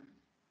grandmother.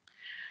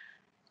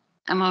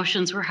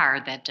 Emotions were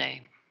hard that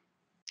day.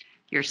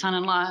 Your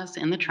son-in-law's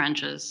in the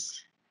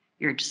trenches.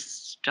 Your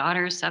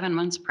daughter's 7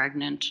 months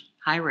pregnant,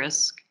 high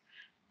risk,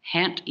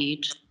 can't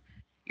eat.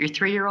 Your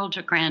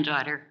 3-year-old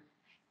granddaughter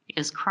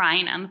is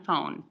crying on the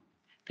phone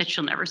that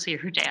she'll never see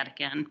her dad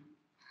again.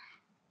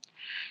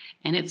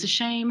 And it's a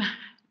shame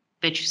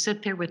that you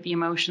sit there with the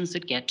emotions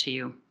that get to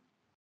you.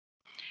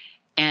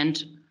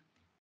 And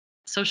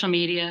social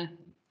media,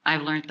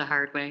 I've learned the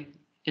hard way,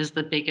 is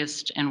the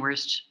biggest and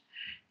worst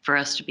for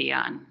us to be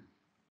on.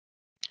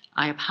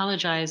 I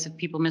apologize if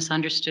people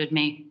misunderstood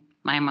me.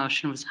 My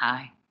emotion was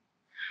high.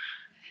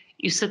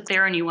 You sit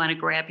there and you want to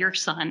grab your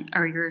son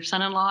or your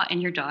son-in-law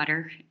and your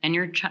daughter and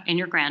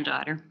your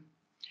granddaughter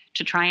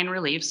to try and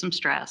relieve some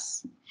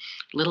stress.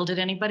 Little did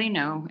anybody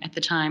know at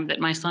the time that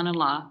my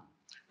son-in-law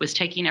was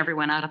taking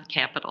everyone out of the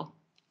Capitol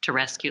to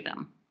rescue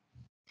them.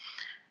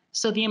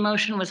 So the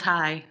emotion was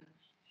high,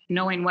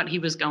 knowing what he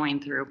was going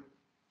through.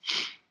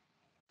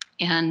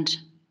 And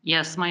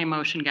yes, my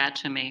emotion got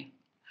to me.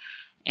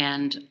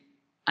 And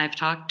I've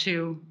talked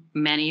to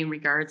many in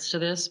regards to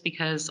this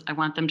because I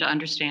want them to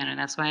understand, and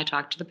that's why I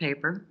talked to the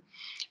paper,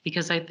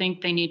 because I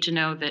think they need to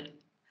know that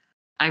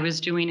I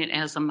was doing it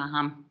as a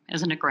mom,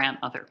 as a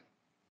grandmother.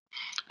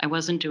 I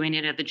wasn't doing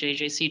it as the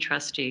JJC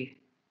trustee.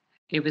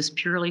 It was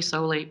purely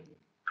solely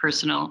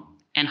personal,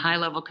 and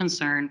high-level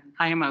concern,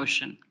 high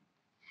emotion.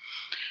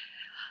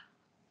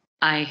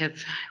 I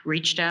have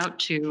reached out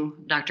to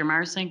Dr.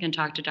 Marsink and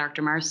talked to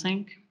Dr.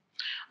 Marsink.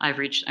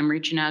 I'm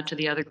reaching out to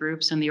the other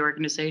groups in the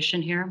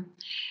organization here.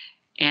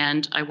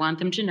 And I want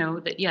them to know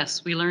that,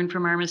 yes, we learn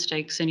from our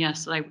mistakes. And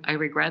yes, I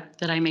regret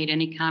that I made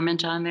any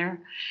comment on there.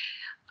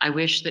 I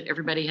wish that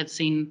everybody had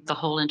seen the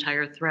whole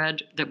entire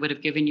thread that would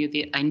have given you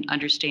the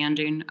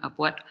understanding of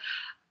what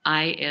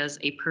I, as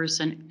a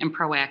person, am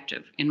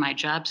proactive in my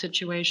job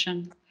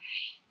situation,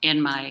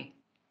 in my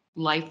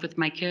life with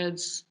my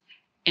kids,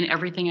 in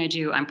everything I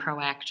do, I'm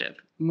proactive.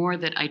 More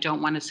that I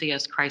don't want to see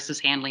us crisis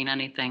handling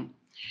anything.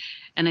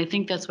 And I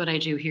think that's what I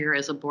do here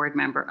as a board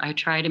member. I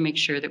try to make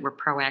sure that we're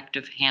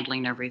proactive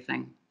handling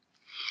everything.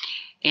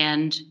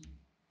 And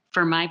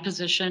for my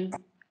position,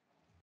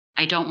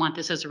 I don't want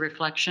this as a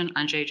reflection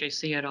on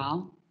JJC at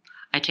all.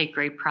 I take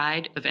great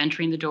pride of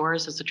entering the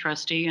doors as a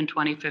trustee in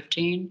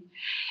 2015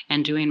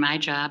 and doing my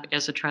job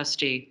as a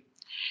trustee.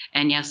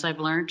 And yes, I've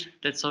learned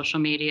that social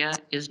media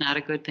is not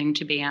a good thing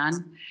to be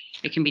on.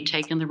 It can be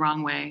taken the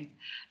wrong way,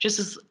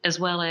 just as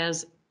well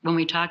as when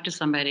we talk to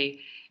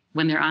somebody,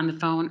 when they're on the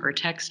phone or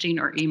texting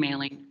or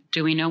emailing,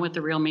 do we know what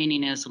the real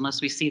meaning is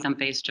unless we see them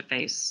face to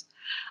face?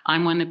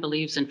 I'm one that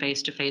believes in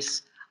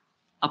face-to-face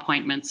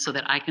appointments so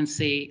that I can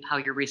see how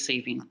you're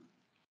receiving.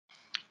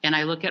 And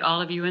I look at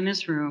all of you in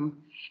this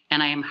room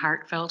and I am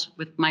heartfelt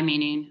with my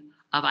meaning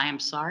of I am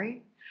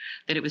sorry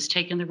that it was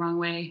taken the wrong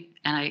way.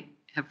 And I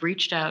have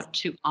reached out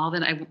to all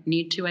that I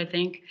need to, I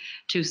think,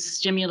 to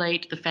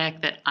stimulate the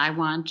fact that I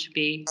want to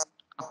be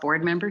a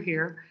board member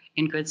here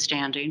in good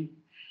standing.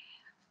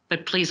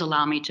 But please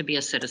allow me to be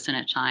a citizen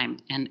at time.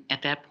 And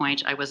at that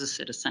point, I was a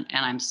citizen,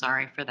 and I'm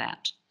sorry for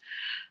that.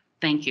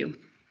 Thank you.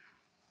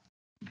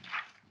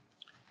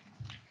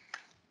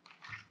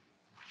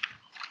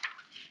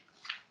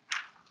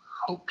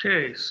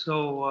 Okay,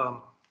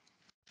 so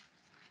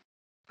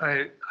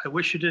I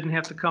wish you didn't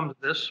have to come to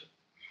this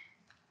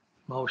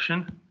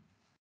motion.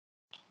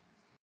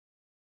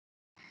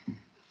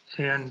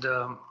 And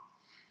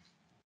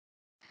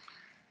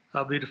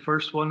I'll be the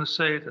first one to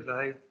say that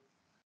I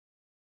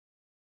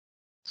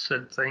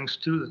said things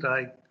too that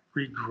I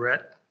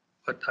regret,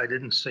 but I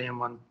didn't say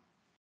them on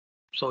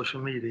social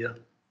media.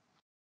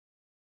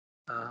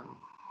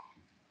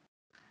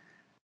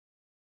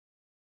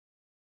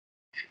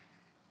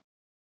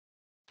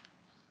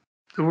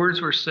 The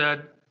words were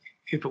said,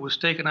 if it was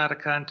taken out of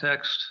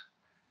context,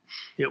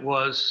 it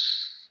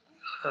was,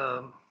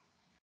 but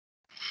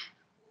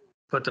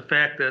the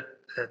fact that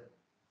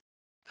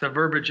the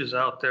verbiage is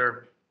out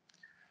there,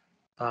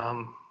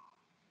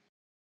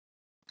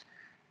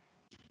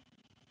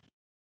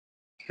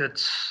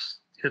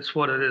 it's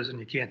what it is and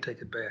you can't take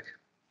it back.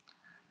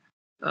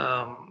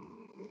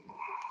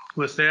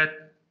 With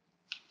that,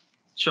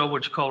 Joe,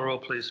 would you call the roll,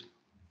 please?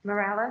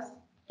 Morales,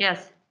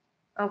 Yes.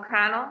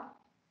 O'Connell,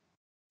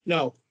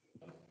 No.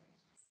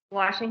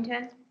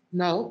 Washington,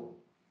 No.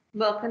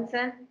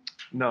 Wilkinson,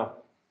 No.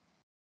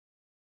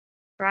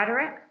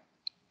 Roderick,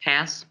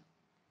 Pass.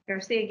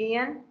 Garcia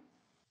Guillen,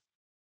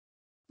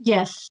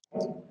 Yes.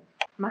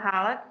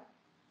 Mahalik,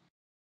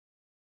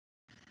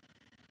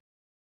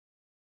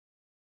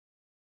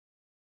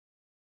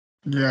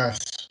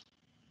 Yes.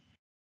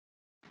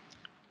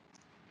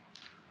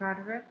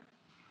 Roderick,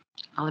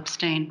 I'll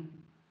abstain.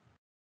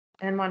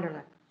 and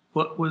Wonderlich.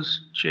 What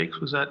was Jake's?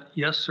 Was that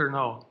yes or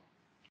no?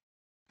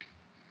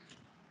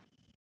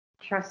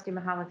 Trustee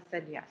Mahalik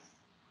said yes.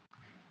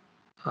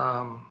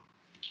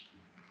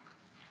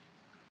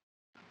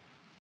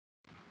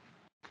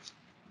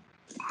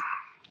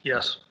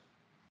 Yes.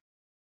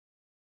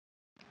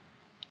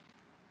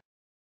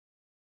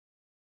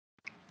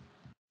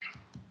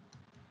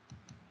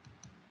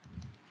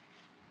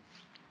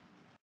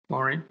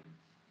 Maureen?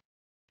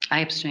 I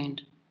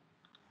abstained.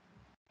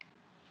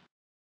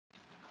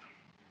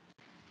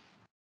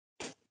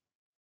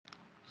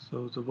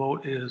 So the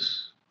vote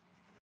is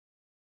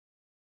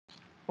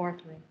 4-3.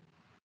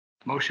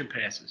 Motion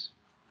passes.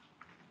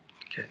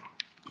 okay.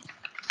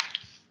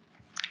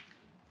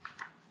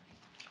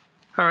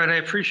 All right, I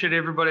appreciate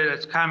everybody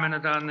that's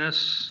commented on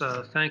this.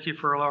 Thank you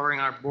for allowing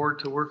our board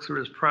to work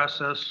through this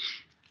process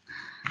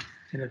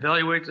and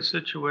evaluate the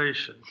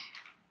situation.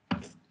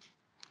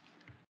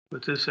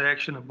 With this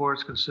action, the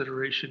board's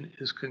consideration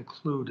is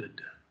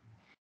concluded.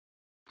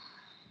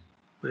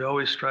 We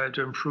always strive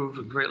to improve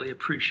and greatly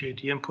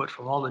appreciate the input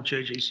from all the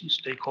JJC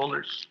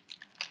stakeholders.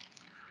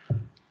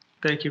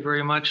 Thank you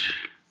very much.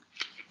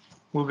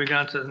 Moving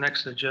on to the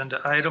next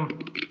agenda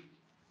item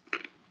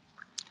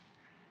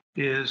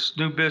is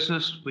new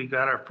business. We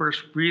got our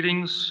first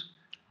readings.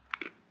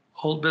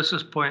 Old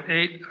business point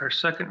 8, our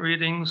second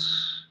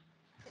readings.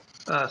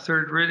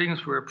 Third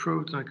readings were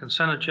approved in the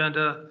consent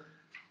agenda.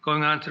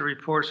 Going on to the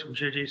reports from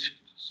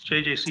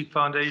JJC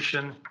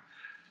Foundation,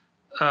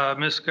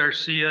 Ms.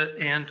 Garcia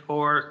and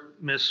or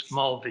Ms.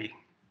 Mulvey.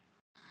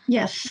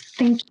 Yes,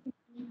 thank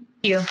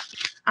you.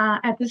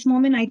 At this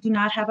moment, I do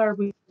not have a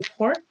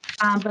report,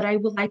 but I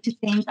would like to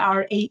thank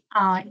our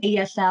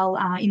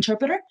ASL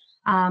interpreter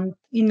in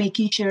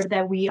making sure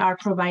that we are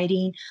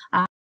providing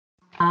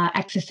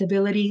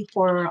accessibility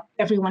for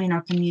everyone in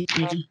our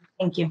community.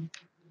 Thank you.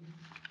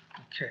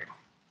 Okay.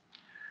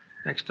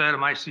 Next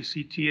item,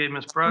 ICCTA,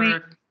 Ms.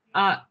 Broderick.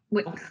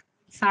 Wait,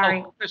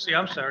 sorry, Oh, Chrissy,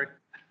 I'm sorry.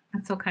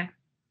 that's okay.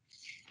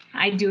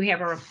 I do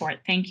have a report.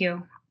 Thank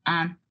you.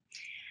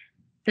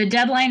 The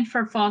deadline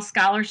for fall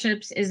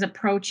scholarships is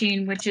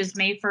approaching, which is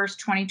May 1st,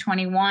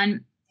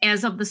 2021.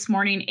 As of this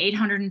morning,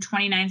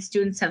 829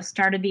 students have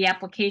started the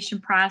application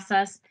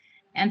process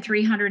and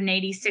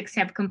 386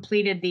 have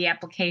completed the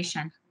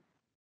application.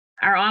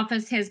 Our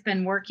office has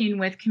been working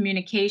with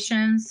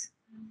communications,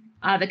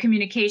 the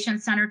communication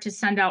center, to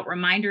send out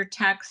reminder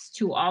texts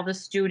to all the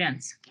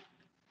students.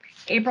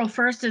 April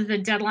 1st is the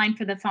deadline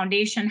for the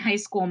Foundation High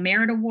School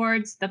Merit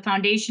Awards. The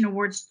foundation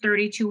awards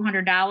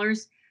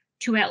 $3,200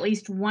 to at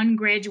least one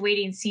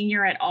graduating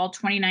senior at all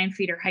 29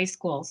 feeder high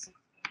schools.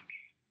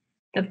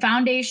 The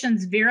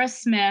foundation's Vera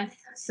Smith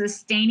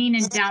Sustaining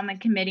Endowment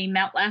Committee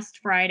met last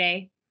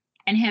Friday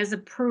and has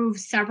approved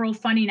several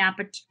funding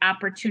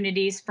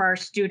opportunities for our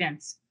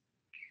students.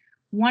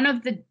 One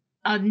of the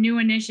new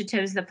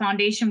initiatives the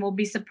foundation will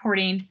be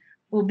supporting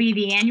will be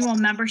the annual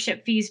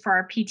membership fees for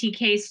our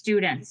PTK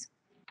students.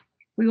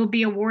 We will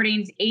be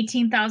awarding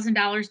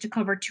 $18,000 to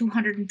cover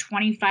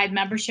 225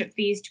 membership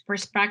fees to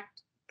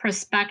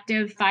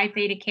prospective Phi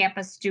Theta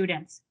Kappa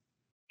students.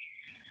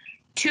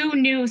 Two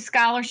new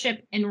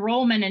scholarship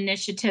enrollment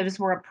initiatives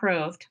were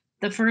approved.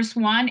 The first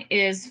one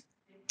is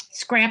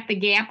Scrap the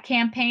Gap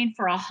campaign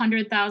for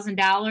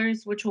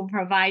 $100,000, which will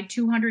provide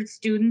 200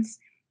 students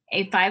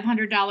a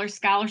 $500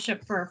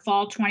 scholarship for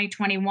fall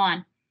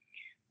 2021.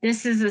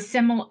 This is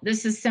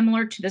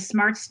similar to the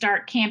Smart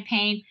Start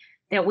campaign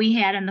that we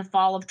had in the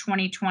fall of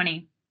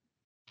 2020.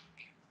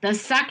 The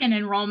second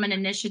enrollment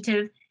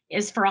initiative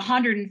is for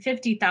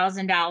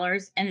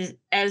 $150,000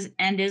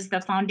 and is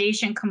the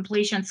Foundation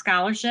Completion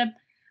Scholarship,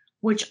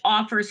 which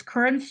offers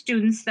current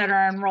students that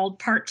are enrolled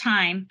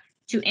part-time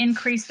to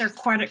increase their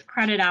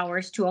credit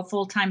hours to a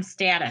full-time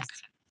status.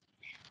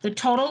 The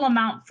total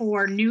amount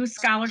for new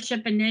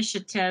scholarship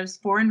initiatives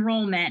for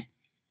enrollment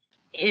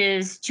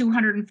is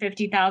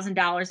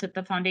 $250,000 that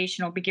the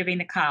foundation will be giving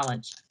the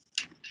college.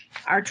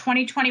 Our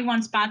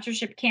 2021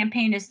 sponsorship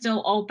campaign is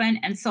still open,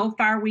 and so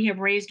far we have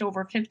raised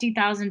over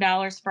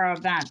 $50,000 for our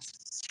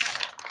events.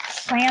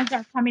 Plans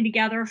are coming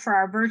together for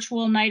our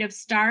virtual Night of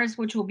Stars,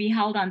 which will be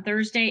held on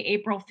Thursday,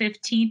 April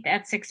 15th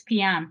at 6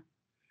 p.m.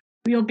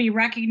 We will be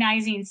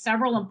recognizing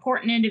several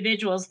important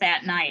individuals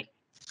that night.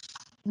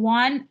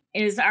 One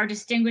is our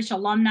Distinguished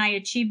Alumni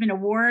Achievement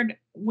Award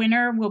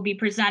winner will be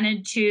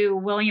presented to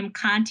William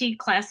Conti,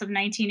 class of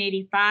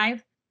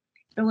 1985.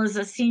 Bill is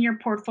a senior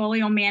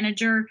portfolio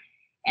manager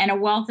and a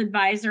wealth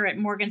advisor at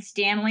Morgan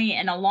Stanley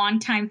and a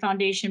longtime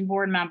foundation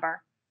board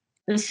member.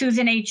 The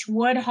Susan H.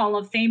 Wood Hall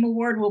of Fame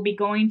Award will be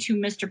going to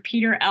Mr.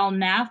 Peter L.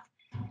 Neff,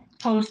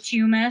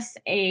 posthumous,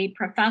 a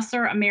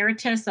professor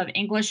emeritus of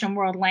English and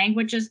World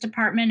Languages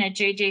Department at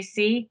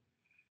JJC.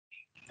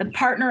 The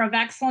Partner of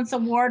Excellence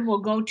Award will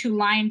go to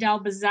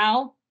Lyondell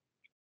Bazell.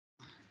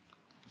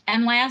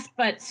 And last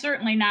but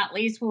certainly not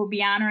least, we'll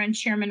be honoring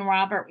Chairman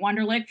Robert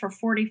Wunderlich for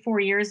 44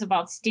 years of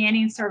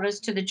outstanding service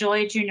to the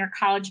Joliet Junior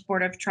College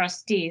Board of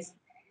Trustees.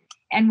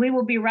 And we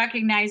will be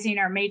recognizing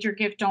our major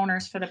gift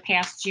donors for the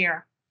past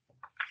year.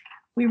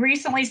 We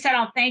recently sent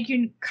out thank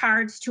you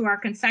cards to our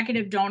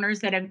consecutive donors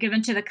that have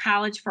given to the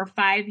college for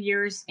 5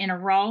 years in a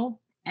row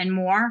and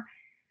more.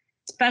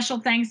 Special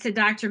thanks to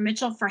Dr.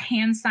 Mitchell for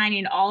hand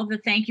signing all of the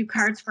thank you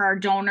cards for our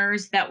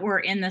donors that were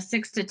in the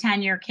 6 to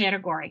 10 year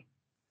category.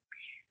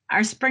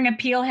 Our spring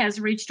appeal has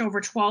reached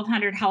over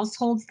 1,200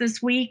 households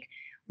this week.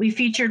 We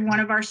featured one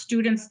of our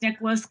students,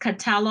 Nicholas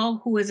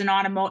Catello, who is in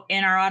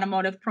our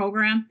automotive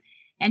program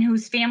and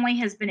whose family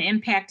has been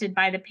impacted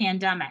by the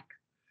pandemic.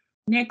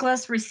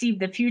 Nicholas received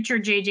the Future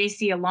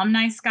JJC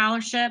Alumni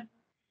Scholarship.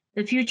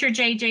 The Future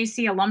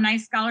JJC Alumni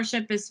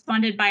Scholarship is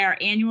funded by our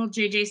annual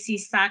JJC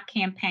sock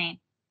campaign.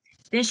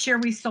 This year,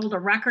 we sold a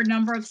record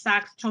number of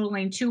socks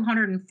totaling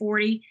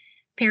 240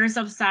 pairs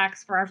of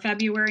socks for our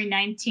February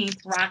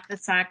 19th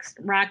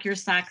Rock Your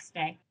Socks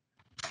Day.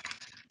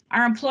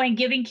 Our employee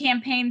giving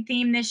campaign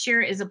theme this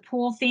year is a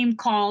pool theme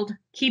called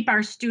Keep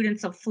Our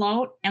Students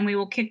Afloat, and we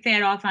will kick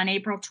that off on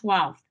April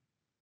 12th.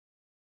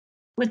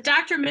 With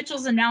Dr.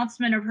 Mitchell's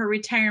announcement of her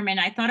retirement,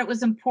 I thought it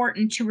was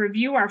important to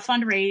review our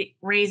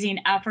fundraising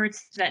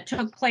efforts that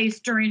took place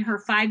during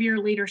her 5-year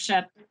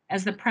leadership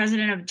as the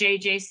president of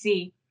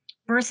JJC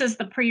versus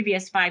the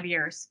previous 5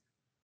 years.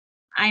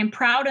 I am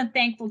proud and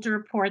thankful to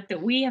report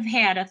that we have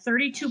had a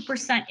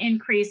 32%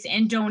 increase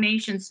in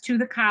donations to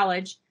the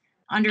college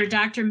under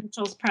Dr.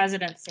 Mitchell's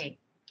presidency.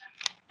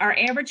 Our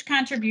average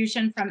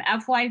contribution from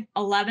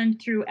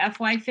FY11 through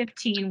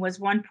FY15 was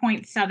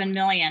 $1.7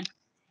 million,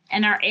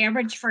 and our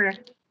average for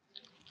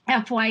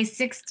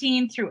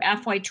FY16 through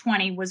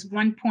FY20 was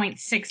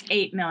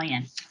 $1.68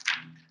 million.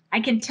 I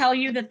can tell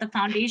you that the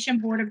Foundation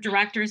Board of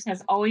Directors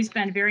has always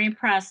been very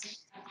impressed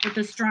with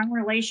the strong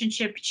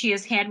relationship she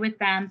has had with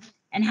them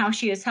and how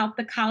she has helped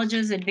the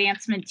college's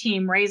advancement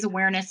team raise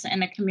awareness in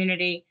the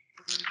community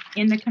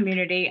in the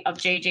community of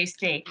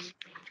JJC.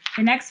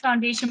 The next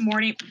foundation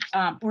morning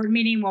board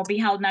meeting will be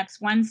held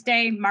next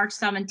Wednesday, March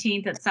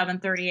 17th at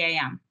 7:30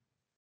 a.m.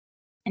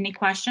 Any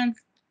questions?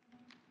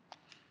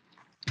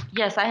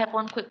 Yes, I have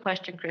one quick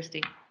question,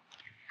 Christy.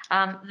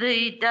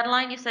 The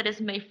deadline you said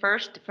is May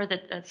 1st for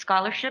the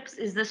scholarships.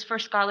 Is this for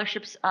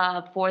scholarships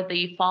for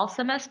the fall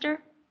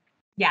semester?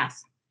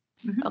 Yes.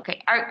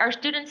 Okay. Are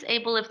students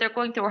able, if they're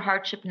going through a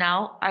hardship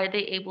now, are they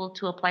able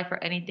to apply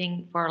for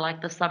anything for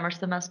like the summer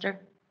semester?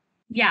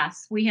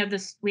 Yes, we have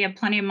this. We have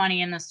plenty of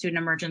money in the student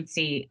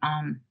emergency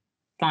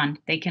fund.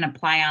 They can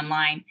apply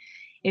online.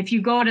 If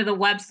you go to the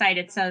website,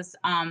 it says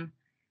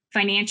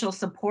financial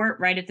support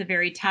right at the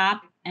very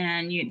top,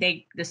 and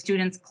the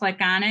students click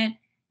on it,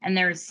 and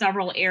there's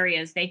several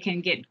areas they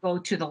can go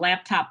to the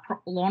laptop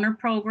loaner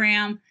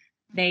program.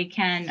 They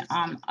can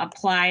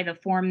apply. The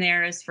form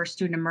there is for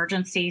student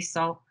emergency,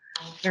 so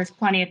there's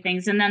plenty of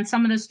things. And then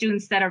some of the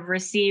students that have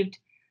received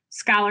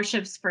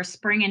scholarships for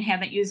spring and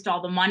haven't used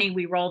all the money,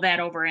 we roll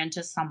that over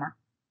into summer.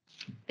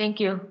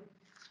 Thank you.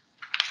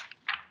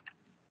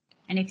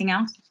 Anything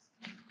else?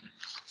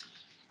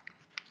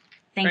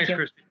 Thanks, you.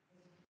 Christy.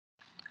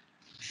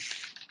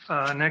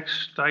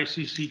 Next,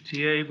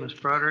 ICCTA, Ms.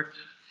 Broderick.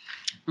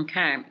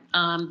 Okay,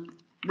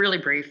 really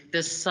brief.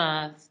 This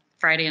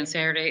Friday and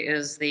Saturday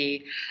is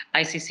the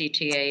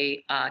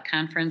ICCTA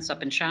conference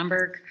up in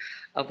Schaumburg,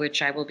 of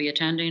which I will be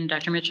attending.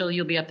 Dr. Mitchell,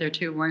 you'll be up there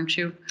too, won't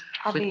you?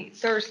 I'll be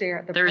Thursday.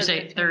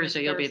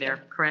 Thursday, you'll be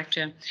there, correct?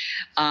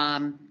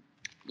 Yeah.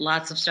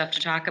 Lots of stuff to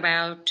talk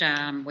about.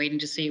 Waiting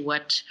to see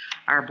what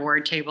our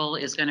board table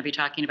is going to be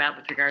talking about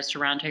with regards to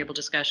roundtable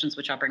discussions,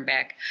 which I'll bring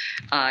back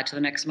to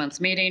the next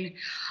month's meeting.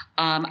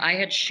 I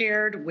had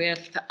shared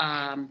with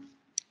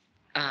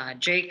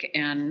Jake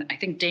and I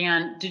think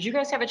Dan, did you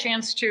guys have a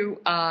chance to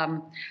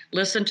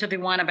listen to the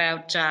one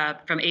about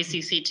from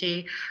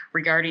ACCT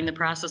regarding the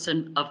process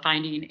of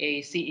finding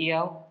a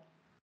CEO?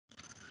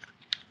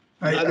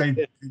 I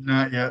did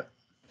not yet.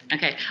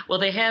 Okay, well,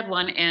 they had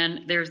one,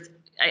 and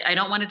I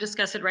don't want to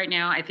discuss it right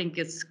now. I think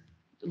it's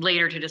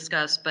later to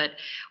discuss, but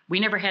we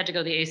never had to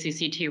go the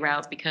ACCT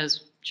route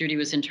because Judy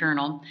was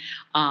internal,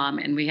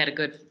 and we had a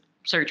good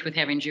search with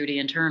having Judy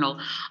internal.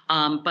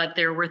 But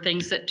there were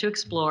things to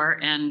explore,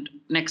 and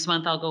next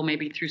month I'll go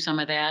maybe through some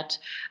of that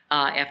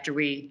after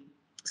we,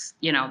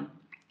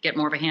 get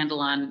more of a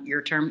handle on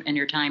your term and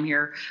your time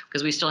here,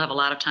 because we still have a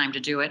lot of time to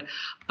do it.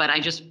 But I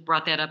just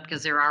brought that up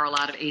because there are a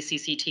lot of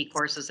ACCT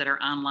courses that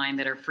are online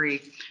that are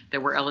free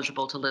that we're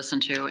eligible to listen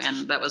to.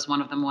 And that was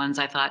one of them ones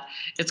I thought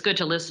it's good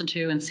to listen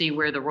to and see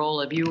where the role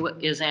of you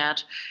is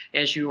at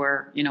as you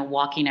are,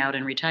 walking out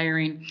and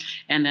retiring.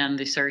 And then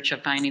the search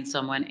of finding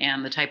someone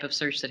and the type of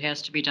search that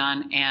has to be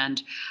done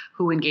and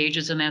who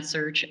engages in that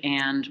search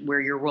and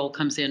where your role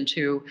comes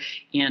into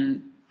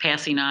in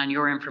passing on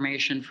your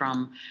information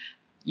from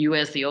you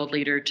as the old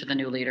leader to the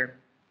new leader.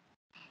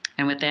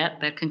 And with that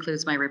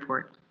concludes my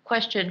report.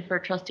 Question for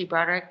Trustee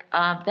Broderick.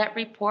 That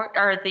report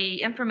or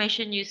the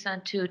information you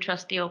sent to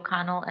Trustee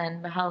O'Connell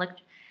and Mahalik,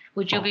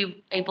 would you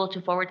be able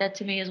to forward that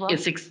to me as well?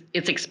 It's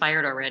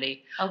expired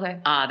already. Okay.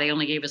 They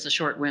only gave us a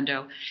short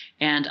window,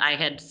 and I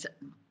had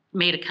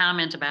made a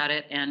comment about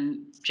it, and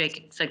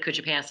Jake said, "Could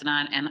you pass it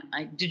on?" And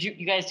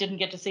you guys didn't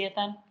get to see it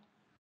then?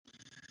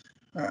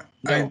 I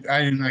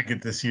did not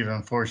get to see it,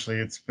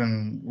 unfortunately. It's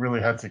been really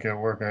hectic at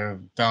work. I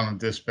have down a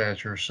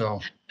dispatcher,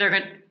 so. They're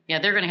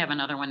gonna have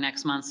another one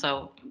next month.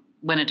 So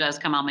when it does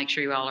come, I'll make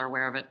sure you all are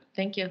aware of it.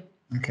 Thank you.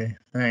 Okay,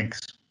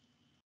 thanks.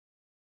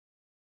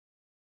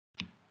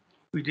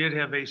 We did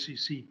have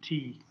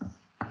ACCT.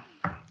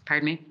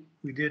 Pardon me?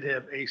 We did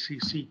have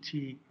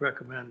ACCT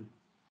recommend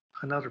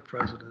another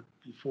president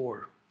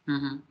before.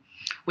 Mm-hmm.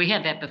 We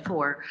had that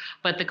before,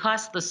 but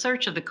the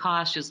search of the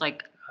cost is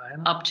like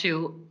up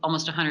to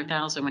almost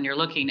 100,000 when you're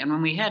looking. And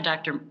when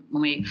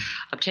we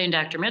obtained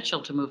Dr.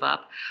 Mitchell to move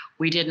up,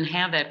 we didn't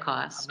have that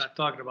cost. I'm not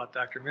talking about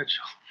Dr.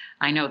 Mitchell.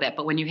 I know that,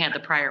 but when you had the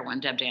prior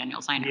one, Deb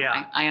Daniels, I know.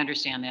 Yeah. I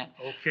understand that.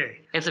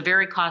 Okay. It's a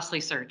very costly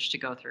search to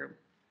go through.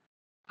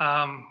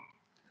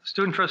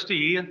 Student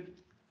trustee Ian.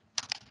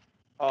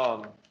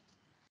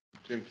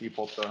 Jim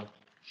Peopleta.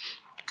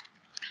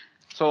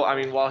 So,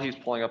 while he's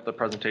pulling up the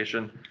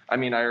presentation,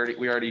 we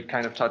already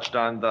kind of touched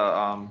on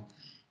the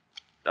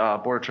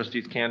Board of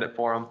Trustees candidate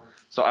forum.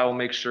 So I will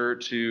make sure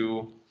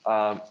to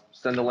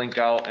send the link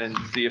out and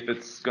see if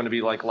it's going to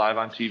be like live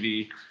on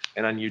TV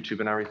and on YouTube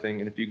and everything.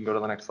 And if you can go to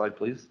the next slide,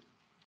 please.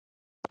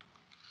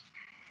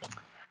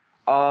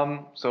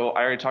 So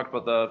I already talked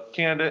about the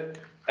candidate,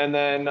 and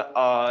then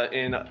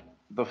in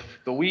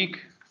the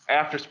week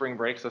after spring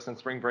break, so since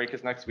spring break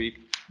is next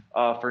week,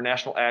 for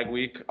National Ag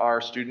Week,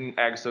 our Student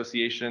Ag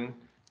Association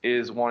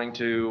is wanting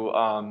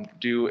to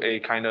do a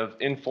kind of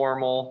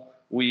informal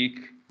week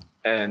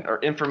or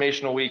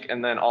informational week,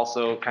 and then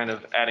also kind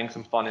of adding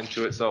some fun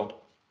into it.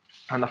 So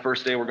on the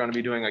first day, we're going to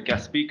be doing a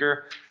guest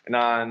speaker, and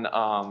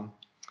on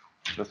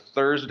the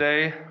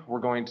Thursday, we're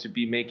going to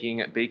be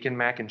making bacon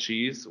mac and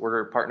cheese.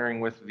 We're partnering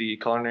with the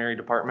culinary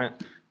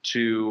department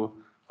to,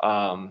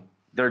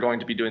 they're going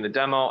to be doing the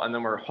demo, and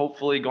then we're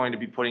hopefully going to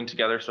be putting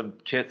together some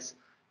kits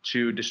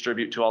to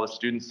distribute to all the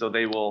students.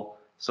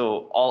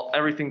 So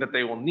everything that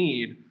they will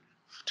need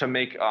to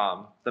make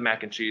the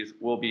mac and cheese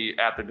will be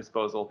at their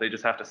disposal. They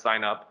just have to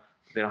sign up.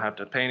 They don't have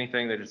to pay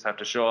anything. They just have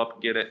to show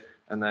up, get it,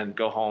 and then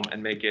go home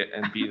and make it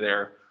and be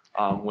there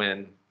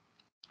when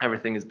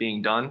everything is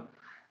being done.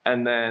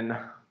 And then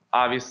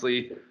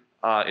obviously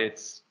now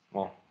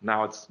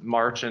it's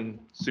March and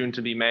soon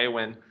to be May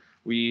when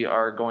we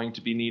are going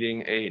to be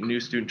needing a new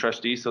student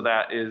trustee. So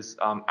that is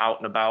out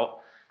and about.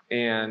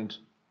 And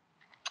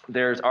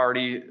there's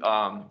already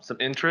some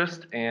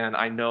interest, and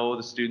I know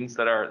the students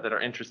that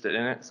are interested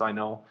in it. So I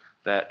know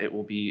that it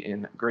will be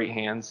in great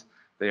hands.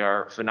 They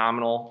are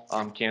phenomenal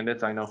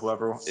candidates. I know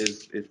whoever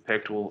is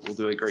picked will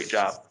do a great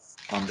job.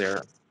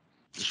 They're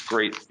just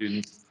great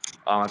students.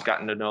 I've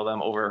gotten to know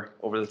them over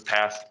this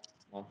past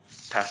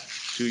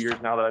 2 years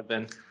now that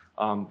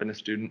I've been a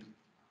student.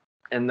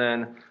 And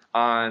then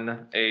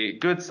on a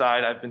good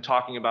side, I've been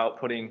talking about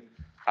putting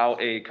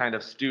out a kind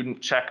of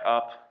student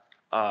checkup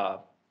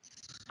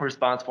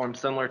response form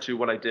similar to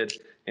what I did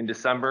in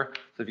December.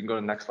 So if you can go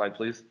to the next slide,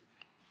 please.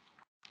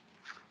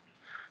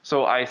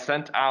 So I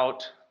sent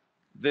out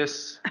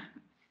this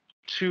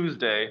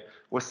Tuesday,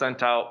 was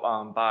sent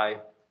out by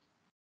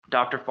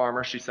Dr.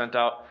 Farmer. She sent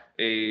out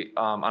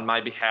on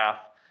my behalf,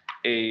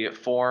 a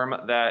form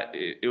that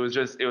it was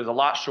a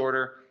lot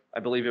shorter. I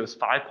believe it was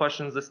 5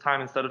 questions this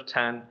time instead of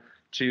 10,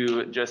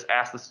 to just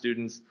ask the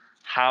students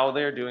how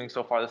they're doing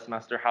so far this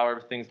semester, how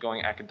everything's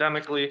going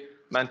academically,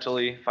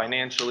 mentally,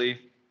 financially,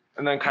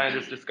 and then kind of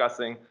just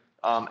discussing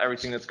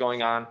everything that's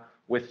going on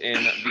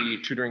within the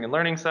Tutoring and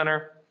Learning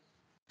Center.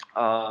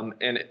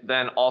 And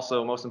then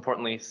also, most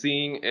importantly,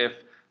 seeing if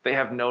they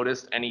have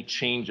noticed any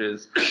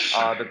changes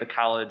that the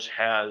college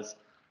has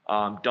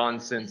done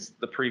since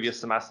the previous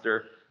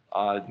semester,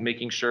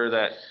 making sure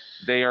that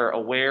they are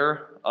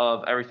aware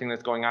of everything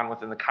that's going on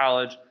within the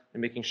college,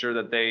 and making sure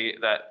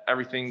that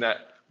everything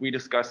that we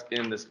discussed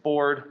in this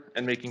board,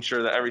 and making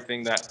sure that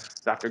everything that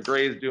Dr.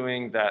 Gray is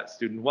doing, that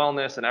student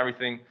wellness and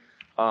everything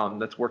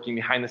that's working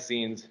behind the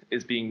scenes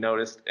is being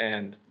noticed.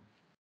 And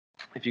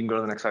if you can go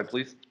to the next slide,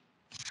 please.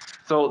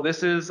 So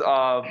this is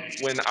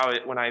when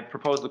I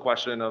proposed the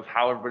question of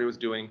how everybody was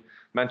doing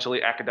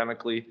mentally,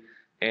 academically,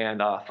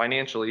 and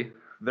financially.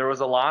 There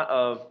was a lot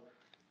of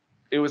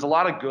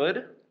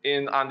good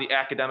on the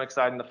academic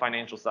side and the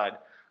financial side.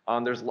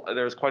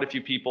 There's quite a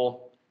few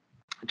people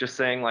just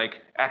saying,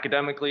 like,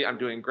 academically, I'm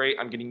doing great.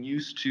 I'm getting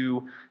used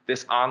to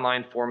this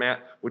online format,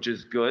 which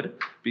is good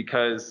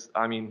because,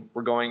 I mean,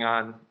 we're going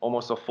on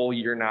almost a full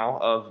year now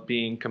of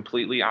being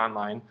completely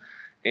online.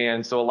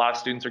 And so a lot of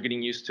students are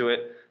getting used to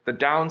it. The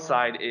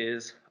downside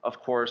is,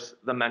 of course,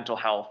 the mental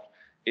health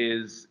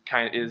is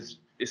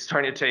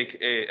starting to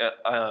take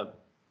a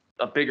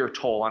bigger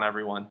toll on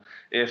everyone.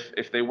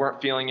 If they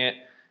weren't feeling it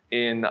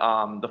in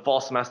the fall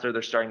semester,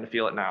 they're starting to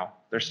feel it now.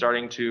 They're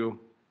starting to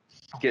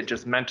get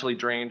just mentally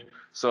drained.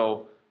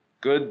 So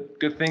good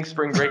thing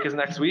spring break is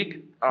next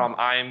week.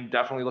 I'm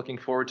definitely looking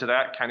forward to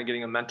that, kind of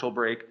getting a mental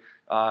break,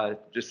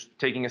 just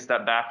taking a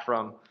step back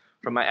from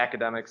my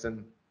academics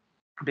and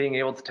being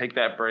able to take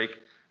that break.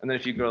 And then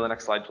if you go to the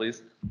next slide,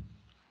 please.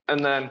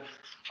 And then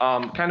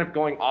kind of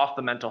going off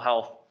the mental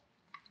health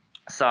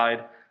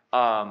side,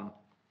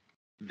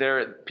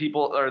 the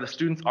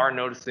students are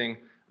noticing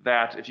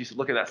that if you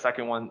look at that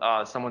second one,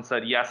 someone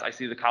said, yes, I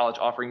see the college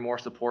offering more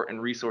support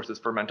and resources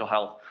for mental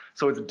health.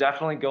 So it's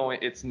definitely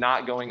it's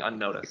not going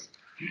unnoticed.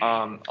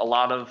 A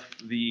lot of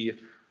the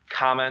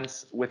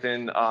comments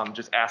within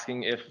just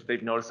asking if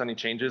they've noticed any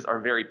changes are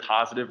very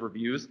positive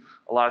reviews.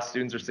 A lot of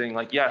students are saying,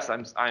 like, yes,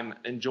 I'm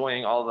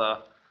enjoying all the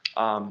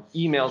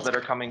emails that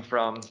are coming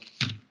from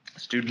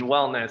student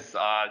wellness,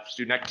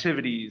 student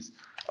activities,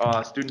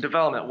 student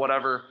development,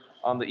 whatever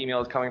the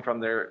email is coming from.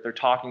 They're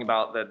talking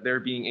about that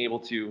they're being able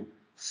to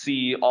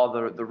see all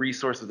the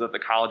resources that the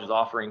college is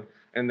offering,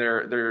 and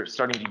they're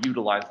starting to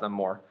utilize them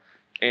more.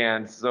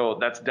 And so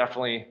that's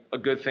definitely a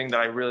good thing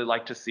that I really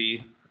like to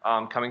see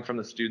coming from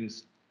the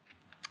students.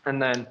 And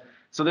then,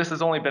 so this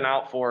has only been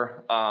out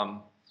for,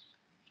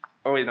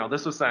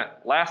 this was sent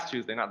last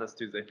Tuesday, not this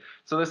Tuesday.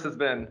 So this has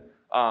been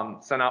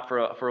sent out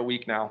for a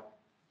week now.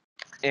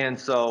 And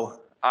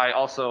so I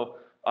also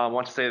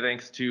want to say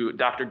thanks to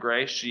Dr.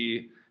 Gray.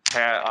 She's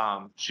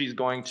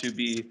going to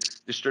be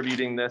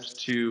distributing this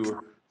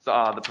to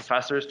the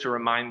professors to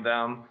remind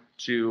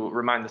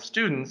the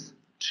students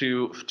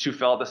to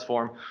fill out this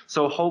form.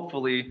 So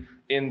hopefully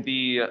in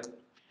the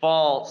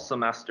fall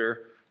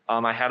semester,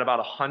 I had about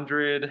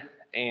 100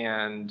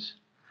 and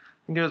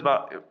I think it was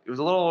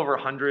a little over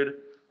 100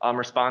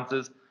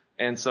 responses.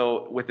 And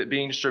so with it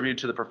being distributed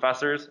to the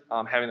professors,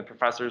 having the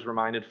professors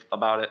reminded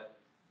about it,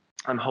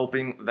 I'm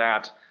hoping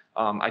that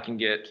I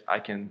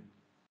can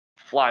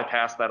fly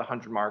past that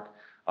 100 mark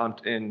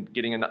in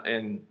getting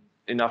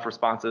enough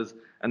responses,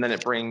 and then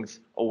it brings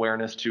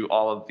awareness to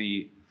all of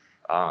the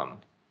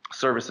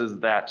services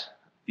that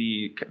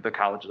the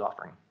college is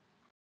offering.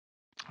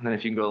 And then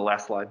if you can go to the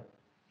last slide.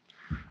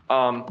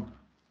 I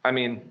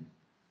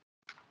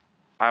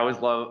always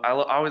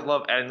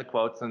love adding the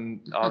quotes,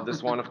 and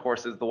this one, of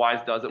course, is "The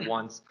wise does it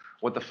once,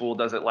 what the fool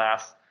does it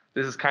last."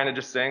 this is kind of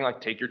just saying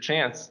like, take your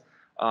chance.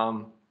 I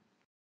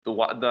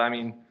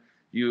mean,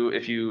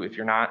 if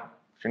you're not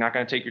going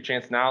to take your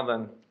chance now,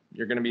 then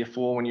you're going to be a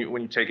fool when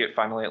you take it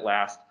finally at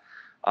last.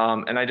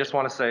 And I just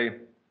want to say,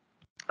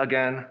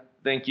 again,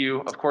 thank you.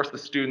 Of course, the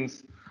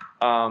students,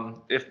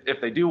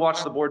 if they do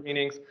watch the board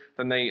meetings,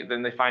 then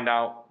they find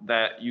out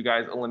that you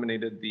guys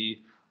eliminated the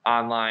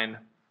online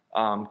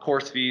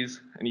course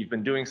fees, and you've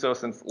been doing so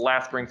since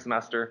last spring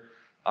semester.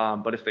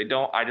 But if they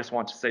don't, I just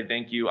want to say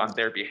thank you on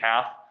their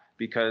behalf,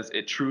 because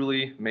it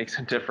truly makes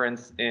a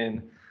difference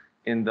in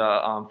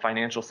the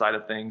financial side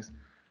of things.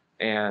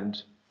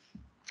 And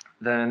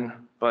then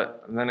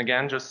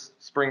again,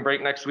 just spring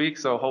break next week.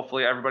 So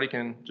hopefully everybody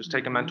can just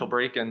take a mental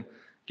break and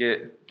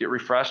get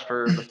refreshed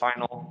for the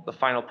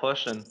final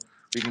push, and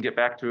we can get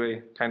back to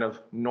a kind of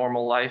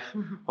normal life,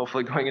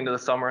 hopefully going into the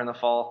summer and the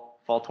fall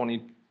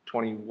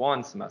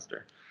 2021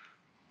 semester.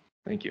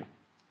 Thank you.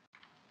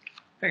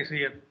 Thanks,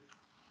 Ian.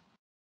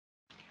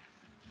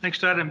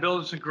 Next item,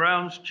 buildings and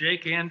grounds,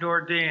 Jake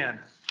and/or Dan.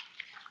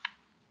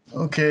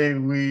 Okay,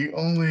 we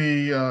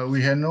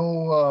had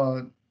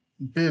no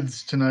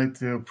bids tonight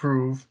to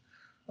approve.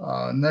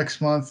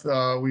 Next month,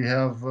 we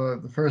have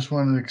the first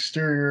one,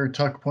 exterior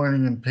tuck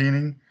pointing and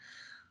painting.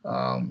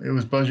 It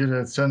was budgeted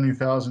at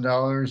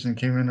 $70,000 and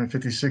came in at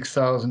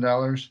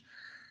 $56,000.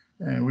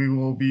 And we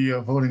will be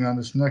voting on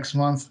this next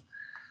month.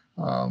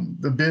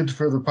 The bid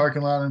for the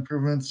parking lot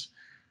improvements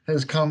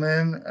has come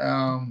in.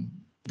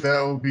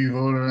 That will be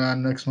voted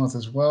on next month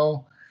as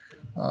well.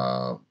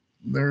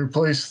 They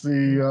replaced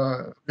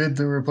the bid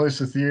to replace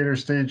the theater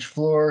stage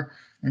floor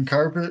and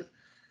carpet.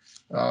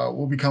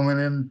 Will be coming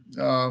in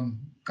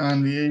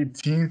on the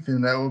 18th,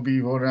 and that will be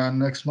voted on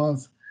next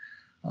month.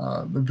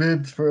 The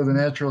bid for the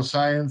natural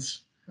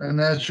science and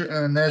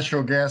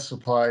natural gas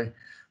supply,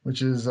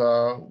 which is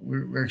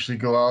we actually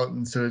go out,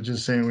 instead of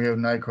just saying we have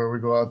NICOR, we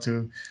go out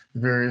to the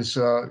various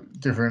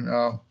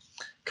different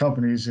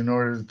companies in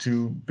order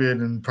to bid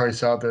and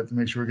price out that to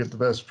make sure we get the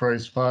best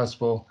price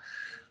possible.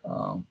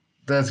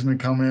 That's going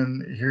to come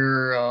in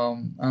here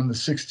on the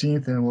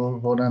 16th, and we'll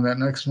vote on that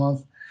next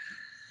month.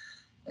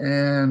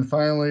 And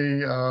finally,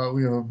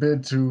 we have a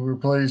bid to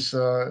replace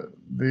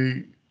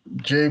the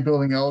J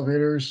building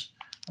elevators,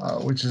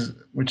 which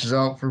is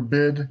out for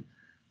bid,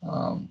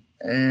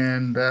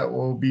 and that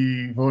will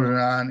be voted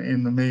on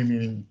in the May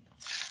meeting.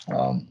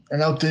 An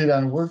update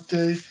on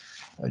Workday.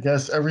 I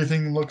guess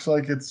everything looks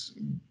like it's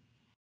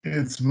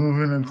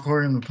moving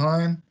according to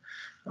plan,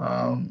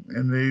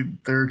 and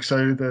they're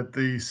excited that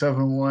the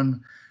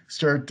 7/1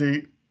 start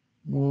date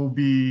will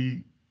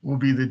be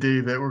the day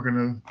that we're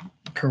going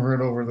to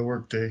convert over the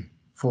Workday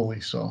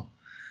fully. So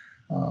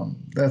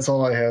that's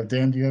all I have.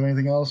 Dan, do you have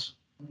anything else?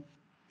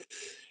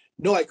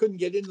 No, I couldn't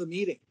get into the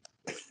meeting.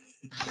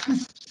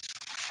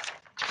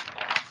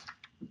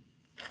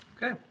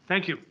 Okay,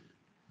 thank you.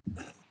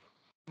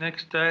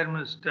 Next item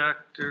is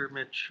Dr.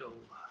 Mitchell.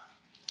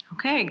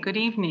 Okay, good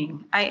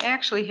evening. I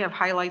actually have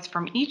highlights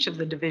from each of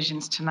the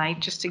divisions tonight,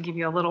 just to give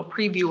you a little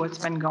preview what's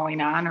been going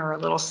on, or a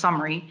little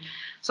summary.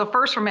 So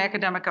first, from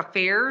academic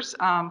affairs,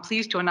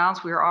 pleased to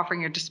announce we are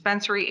offering a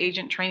dispensary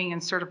agent training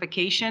and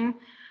certification.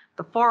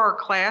 The 4-hour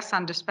class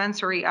on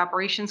dispensary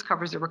operations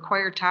covers the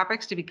required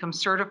topics to become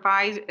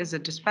certified as a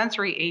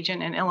dispensary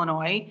agent in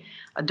Illinois: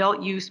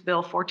 adult use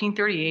bill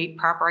 1438,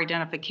 proper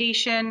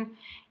identification,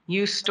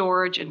 use,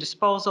 storage and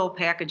disposal,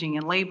 packaging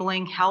and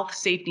labeling, health,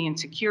 safety and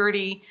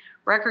security,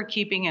 record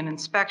keeping and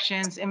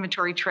inspections,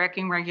 inventory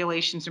tracking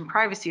regulations, and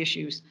privacy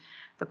issues.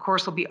 The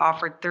course will be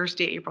offered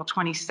Thursday, April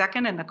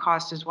 22nd, and the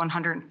cost is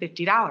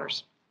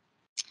 $150.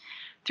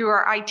 Through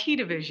our IT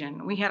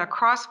division, we had a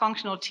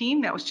cross-functional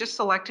team that was just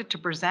selected to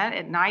present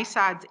at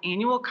NISOD's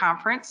annual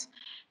conference,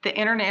 the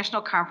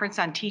International Conference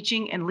on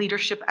Teaching and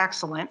Leadership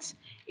Excellence,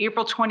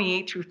 April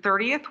 28th through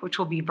 30th, which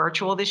will be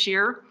virtual this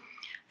year.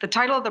 The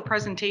title of the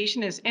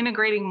presentation is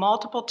Integrating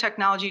Multiple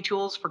Technology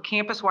Tools for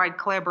Campus-Wide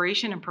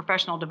Collaboration and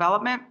Professional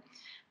Development.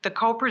 The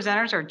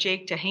co-presenters are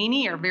Jake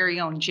Tahaney, our very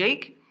own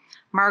Jake,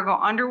 Margot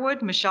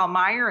Underwood, Michelle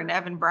Meyer, and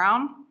Evan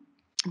Brown.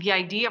 The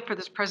idea for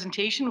this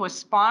presentation was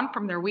spawned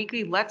from their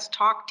weekly Let's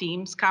Talk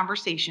Teams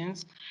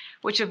conversations,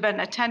 which have been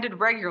attended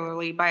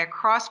regularly by a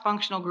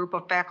cross-functional group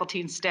of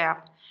faculty and staff.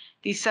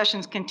 These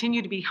sessions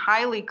continue to be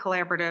highly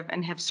collaborative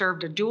and have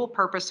served a dual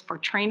purpose for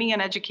training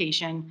and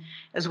education,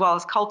 as well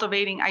as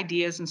cultivating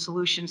ideas and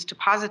solutions to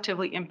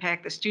positively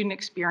impact the student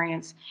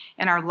experience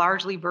in our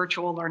largely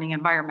virtual learning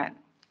environment.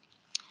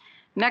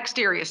 Next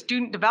area,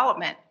 student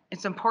development.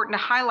 It's important to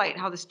highlight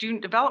how the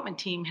student development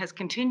team has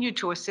continued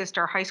to assist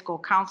our high school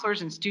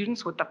counselors and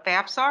students with the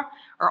FAFSA,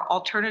 or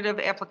Alternative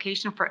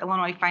Application for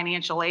Illinois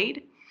Financial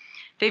Aid.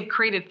 They've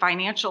created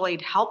financial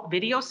aid help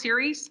video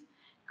series,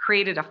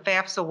 created a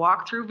FAFSA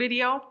walkthrough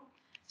video,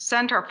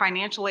 sent our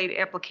financial aid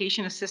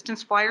application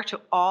assistance flyer to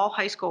all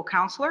high school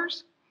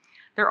counselors.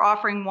 They're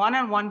offering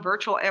one-on-one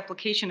virtual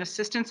application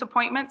assistance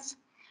appointments.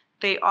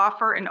 They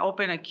offer and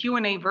open a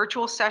Q&A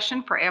virtual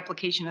session for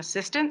application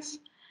assistance.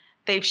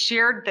 They've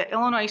shared the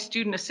Illinois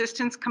Student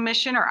Assistance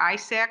Commission, or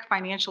ISAC,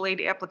 financial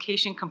aid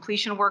application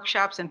completion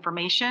workshops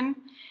information.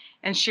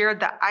 and shared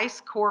the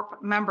ICE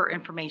Corp member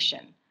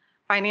information.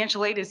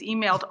 Financial aid has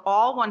emailed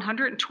all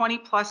 120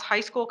 plus high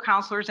school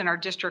counselors in our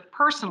district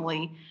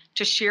personally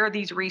to share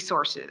these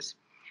resources.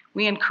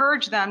 We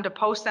encourage them to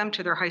post them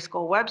to their high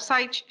school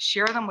website,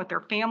 share them with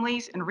their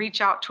families, and reach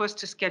out to us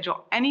to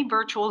schedule any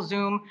virtual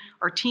Zoom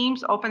or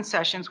Teams open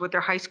sessions with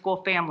their high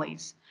school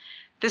families.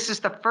 This is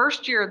the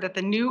first year that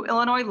the new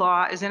Illinois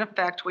law is in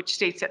effect, which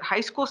states that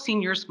high school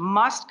seniors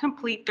must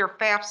complete their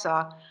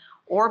FAFSA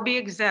or be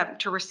exempt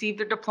to receive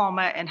their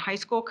diploma, and high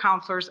school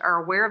counselors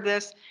are aware of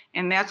this,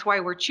 and that's why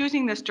we're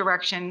choosing this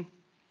direction,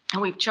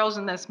 and we've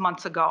chosen this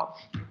months ago.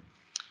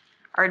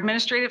 Our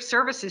administrative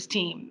services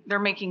team, they're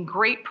making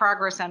great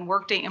progress on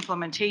Workday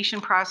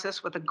implementation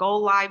process with a go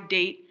live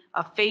date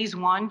of phase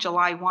 1,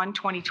 July 1,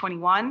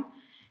 2021.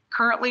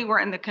 Currently,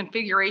 we're in the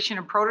configuration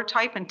and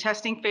prototype and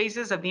testing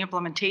phases of the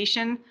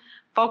implementation,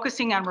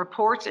 focusing on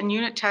reports and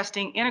unit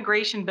testing,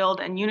 integration build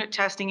and unit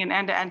testing and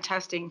end-to-end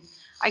testing.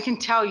 I can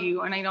tell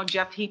you, and I know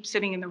Jeff Heap's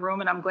sitting in the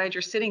room, and I'm glad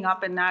you're sitting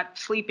up and not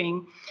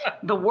sleeping,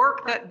 the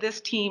work that this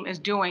team is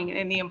doing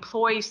and the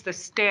employees, the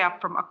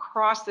staff from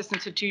across this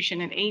institution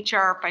in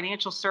HR,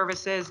 financial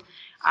services,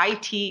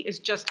 IT is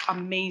just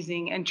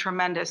amazing and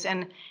tremendous.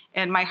 And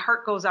my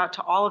heart goes out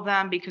to all of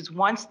them, because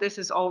once this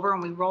is over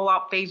and we roll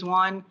out phase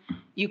 1,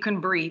 you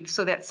can breathe.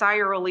 So that sigh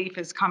of relief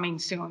is coming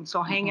soon.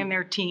 So hang in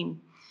there, team.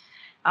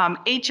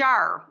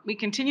 HR, we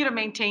continue to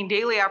maintain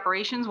daily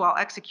operations while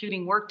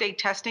executing Workday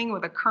testing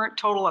with a current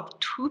total of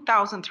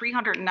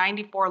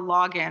 2,394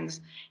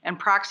 logins and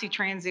proxy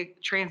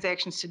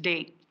transactions to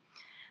date.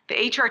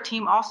 The HR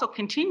team also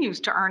continues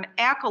to earn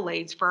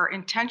accolades for our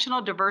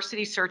intentional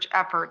diversity search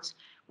efforts,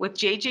 with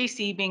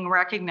JJC being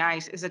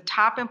recognized as a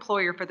top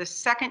employer for the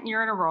second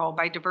year in a row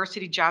by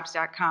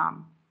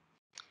diversityjobs.com.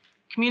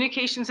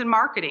 Communications and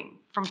marketing.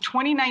 From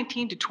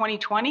 2019 to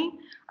 2020,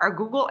 our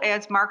Google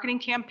Ads marketing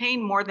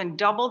campaign more than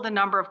doubled the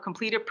number of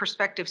completed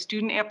prospective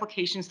student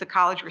applications the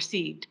college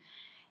received.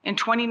 In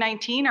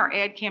 2019, our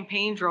ad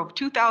campaign drove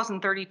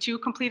 2,032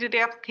 completed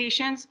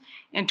applications.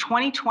 In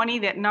 2020,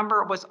 that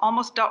number was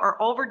almost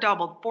or over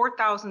doubled,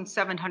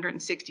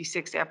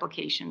 4,766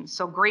 applications.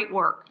 So great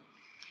work.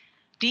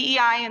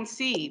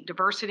 DEI&C,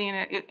 diversity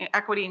and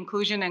equity,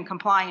 inclusion, and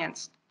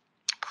compliance.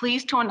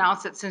 Pleased to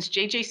announce that since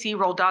JJC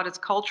rolled out its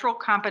cultural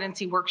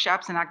competency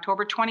workshops in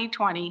October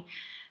 2020,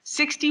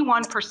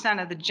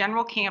 61% of the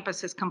general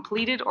campus has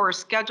completed or is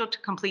scheduled to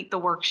complete the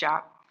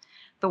workshop.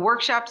 The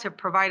workshops have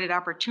provided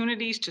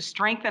opportunities to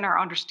strengthen our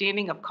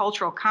understanding of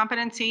cultural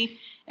competency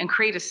and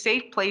create a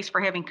safe place for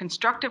having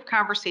constructive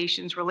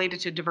conversations related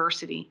to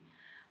diversity.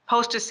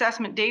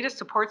 Post-assessment data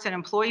supports that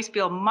employees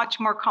feel much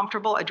more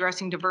comfortable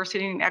addressing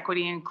diversity and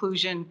equity and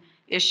inclusion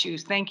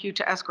issues. Thank you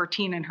to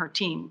Escortine and her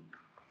team.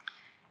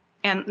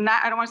 And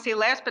I don't want to say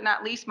last but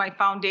not least, my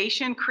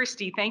foundation,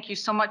 Christy, thank you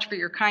so much for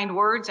your kind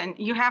words. And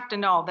you have to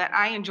know that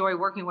I enjoy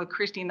working with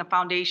Christy and the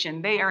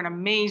foundation. They are an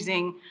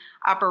amazing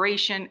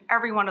operation.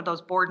 Every one of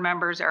those board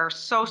members are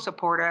so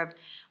supportive.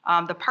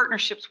 The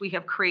partnerships we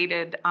have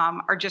created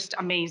are just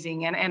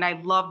amazing. And I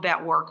love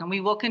that work. And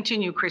we will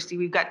continue, Christy.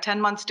 We've got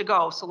 10 months to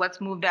go. So let's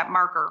move that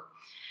marker.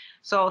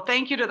 So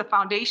thank you to the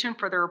foundation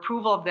for their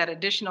approval of that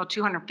additional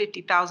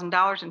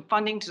 $250,000 in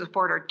funding to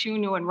support our 2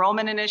 new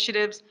enrollment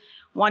initiatives.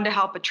 One to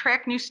help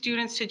attract new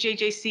students to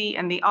JJC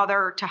and the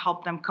other to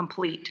help them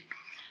complete.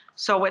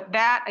 So with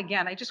that,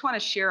 again, I just want to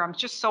share, I'm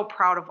just so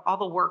proud of all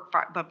the work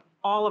of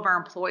all of our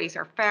employees,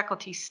 our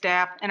faculty,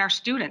 staff, and our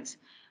students.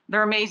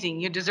 They're amazing.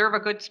 You deserve a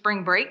good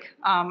spring break.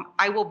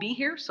 I will be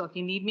here, so if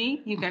you need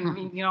me, you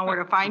can, you know where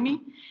to find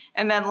me.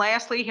 And then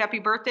lastly, happy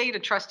birthday to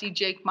Trustee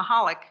Jake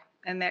Mahalik.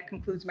 And that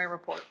concludes my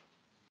report.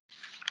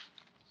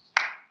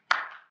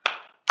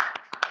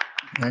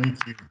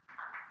 Thank you.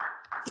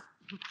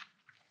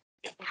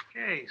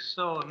 Okay,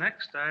 so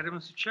next item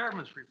is the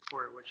chairman's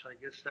report, which I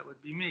guess that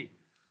would be me.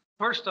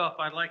 First off,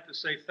 I'd like to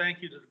say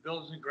thank you to the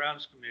Buildings and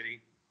Grounds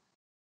Committee.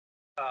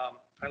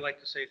 I'd like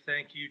to say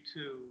thank you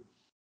to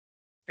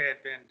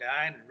Pat Van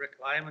Dyne and Rick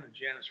Lyman and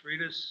Janice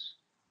Reedus.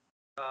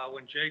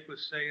 When Jake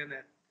was saying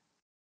that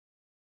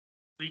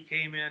we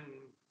came in,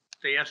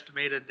 they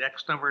estimated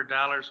X number of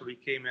dollars, we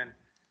came in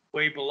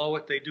way below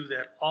it. They do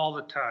that all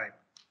the time,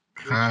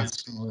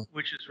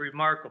 which is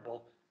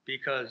remarkable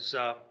because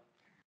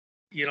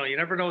you know, you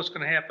never know what's going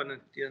to happen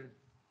in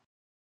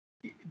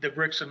the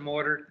bricks and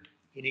mortar,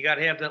 and you got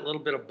to have that little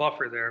bit of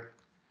buffer there.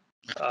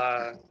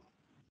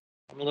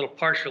 I'm a little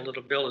partial to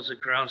the bill as a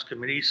grounds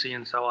committee,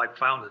 seeing how I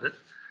founded it.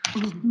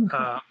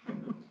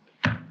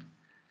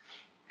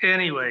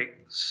 Anyway,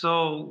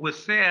 so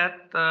with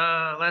that,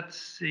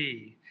 let's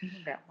see.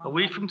 A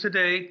week from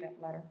today. That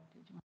letter,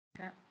 did you want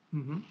that?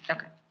 Mm-hmm.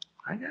 Okay.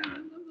 I got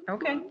it.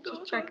 Okay,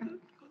 just checking.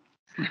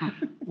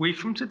 Week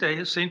from today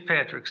is St.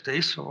 Patrick's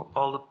Day, so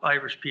all the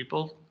Irish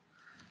people,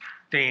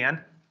 Dan,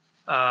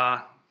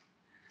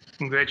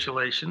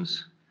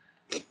 congratulations.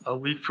 A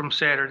week from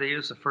Saturday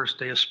is the first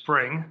day of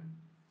spring.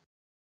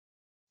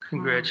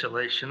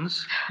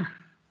 Congratulations.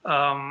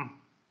 And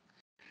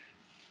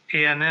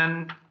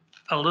then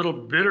a little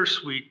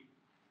bittersweet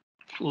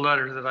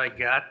letter that I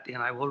got, and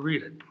I will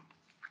read it.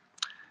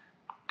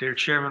 Dear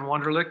Chairman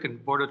Wunderlich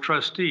and Board of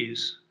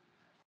Trustees,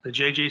 the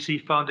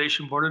JJC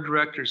Foundation Board of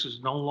Directors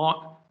is no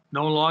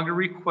longer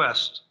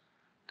request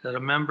that a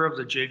member of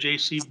the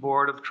JJC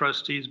Board of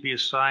Trustees be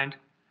assigned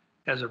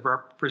as a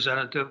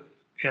representative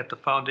at the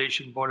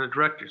Foundation Board of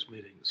Directors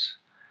meetings.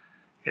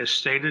 As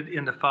stated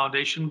in the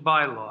Foundation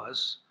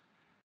bylaws,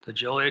 the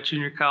Joliet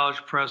Junior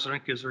College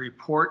president gives a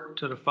report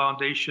to the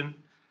Foundation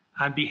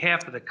on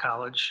behalf of the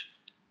college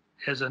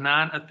as a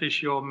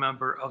non-official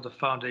member of the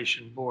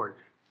Foundation Board.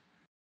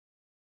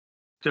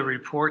 The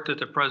report that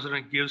the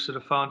president gives to the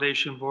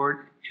Foundation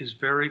Board is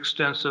very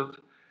extensive.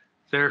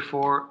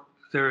 Therefore,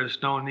 there is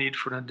no need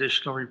for an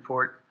additional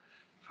report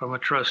from a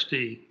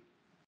trustee.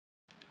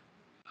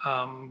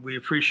 We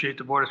appreciate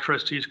the Board of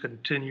Trustees'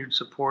 continued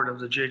support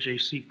of the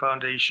JJC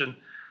Foundation,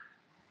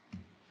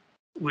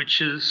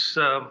 which is,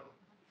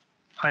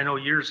 I know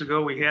years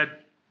ago we had,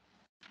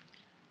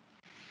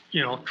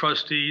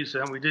 trustees,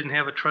 and we didn't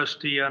have a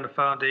trustee on the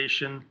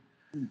foundation.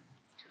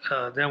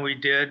 Then we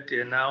did,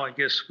 and now I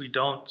guess we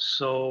don't.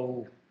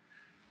 So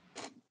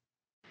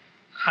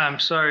I'm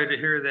sorry to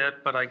hear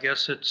that, but I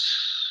guess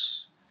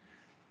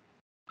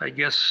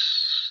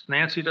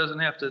Nancy doesn't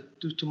have to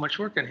do too much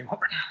work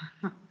anymore,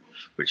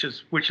 which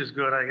is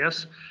good, I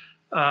guess.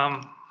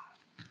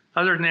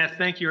 Other than that,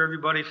 thank you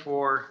everybody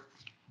for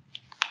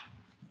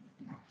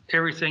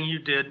everything you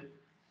did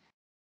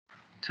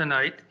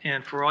tonight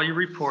and for all your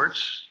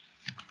reports.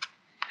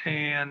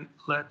 And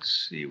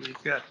let's see,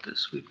 we've got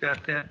this, we've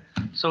got that.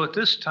 So at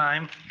this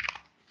time,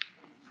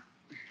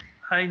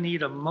 I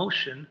need a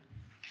motion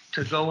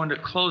to go into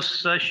closed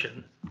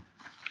session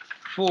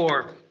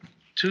for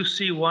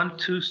 2C1,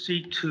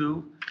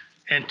 2C2,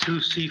 and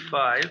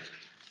 2C5.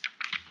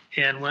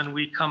 And when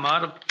we come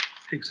out of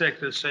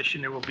executive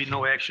session, there will be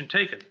no action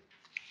taken.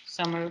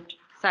 So moved.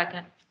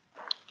 Second.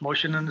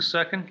 Motion and a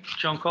second.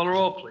 Joan, call the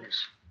roll,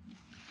 please.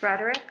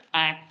 Broderick,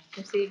 Aye.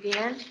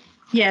 Messigian,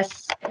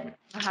 Yes.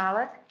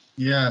 Mahalik,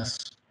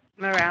 Yes.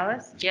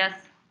 Morales, Yes.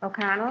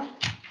 O'Connell,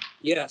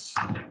 Yes.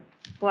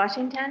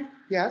 Washington,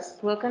 Yes?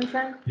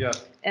 Wilkinson,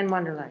 Yes. and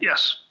Wonderlich.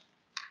 Yes.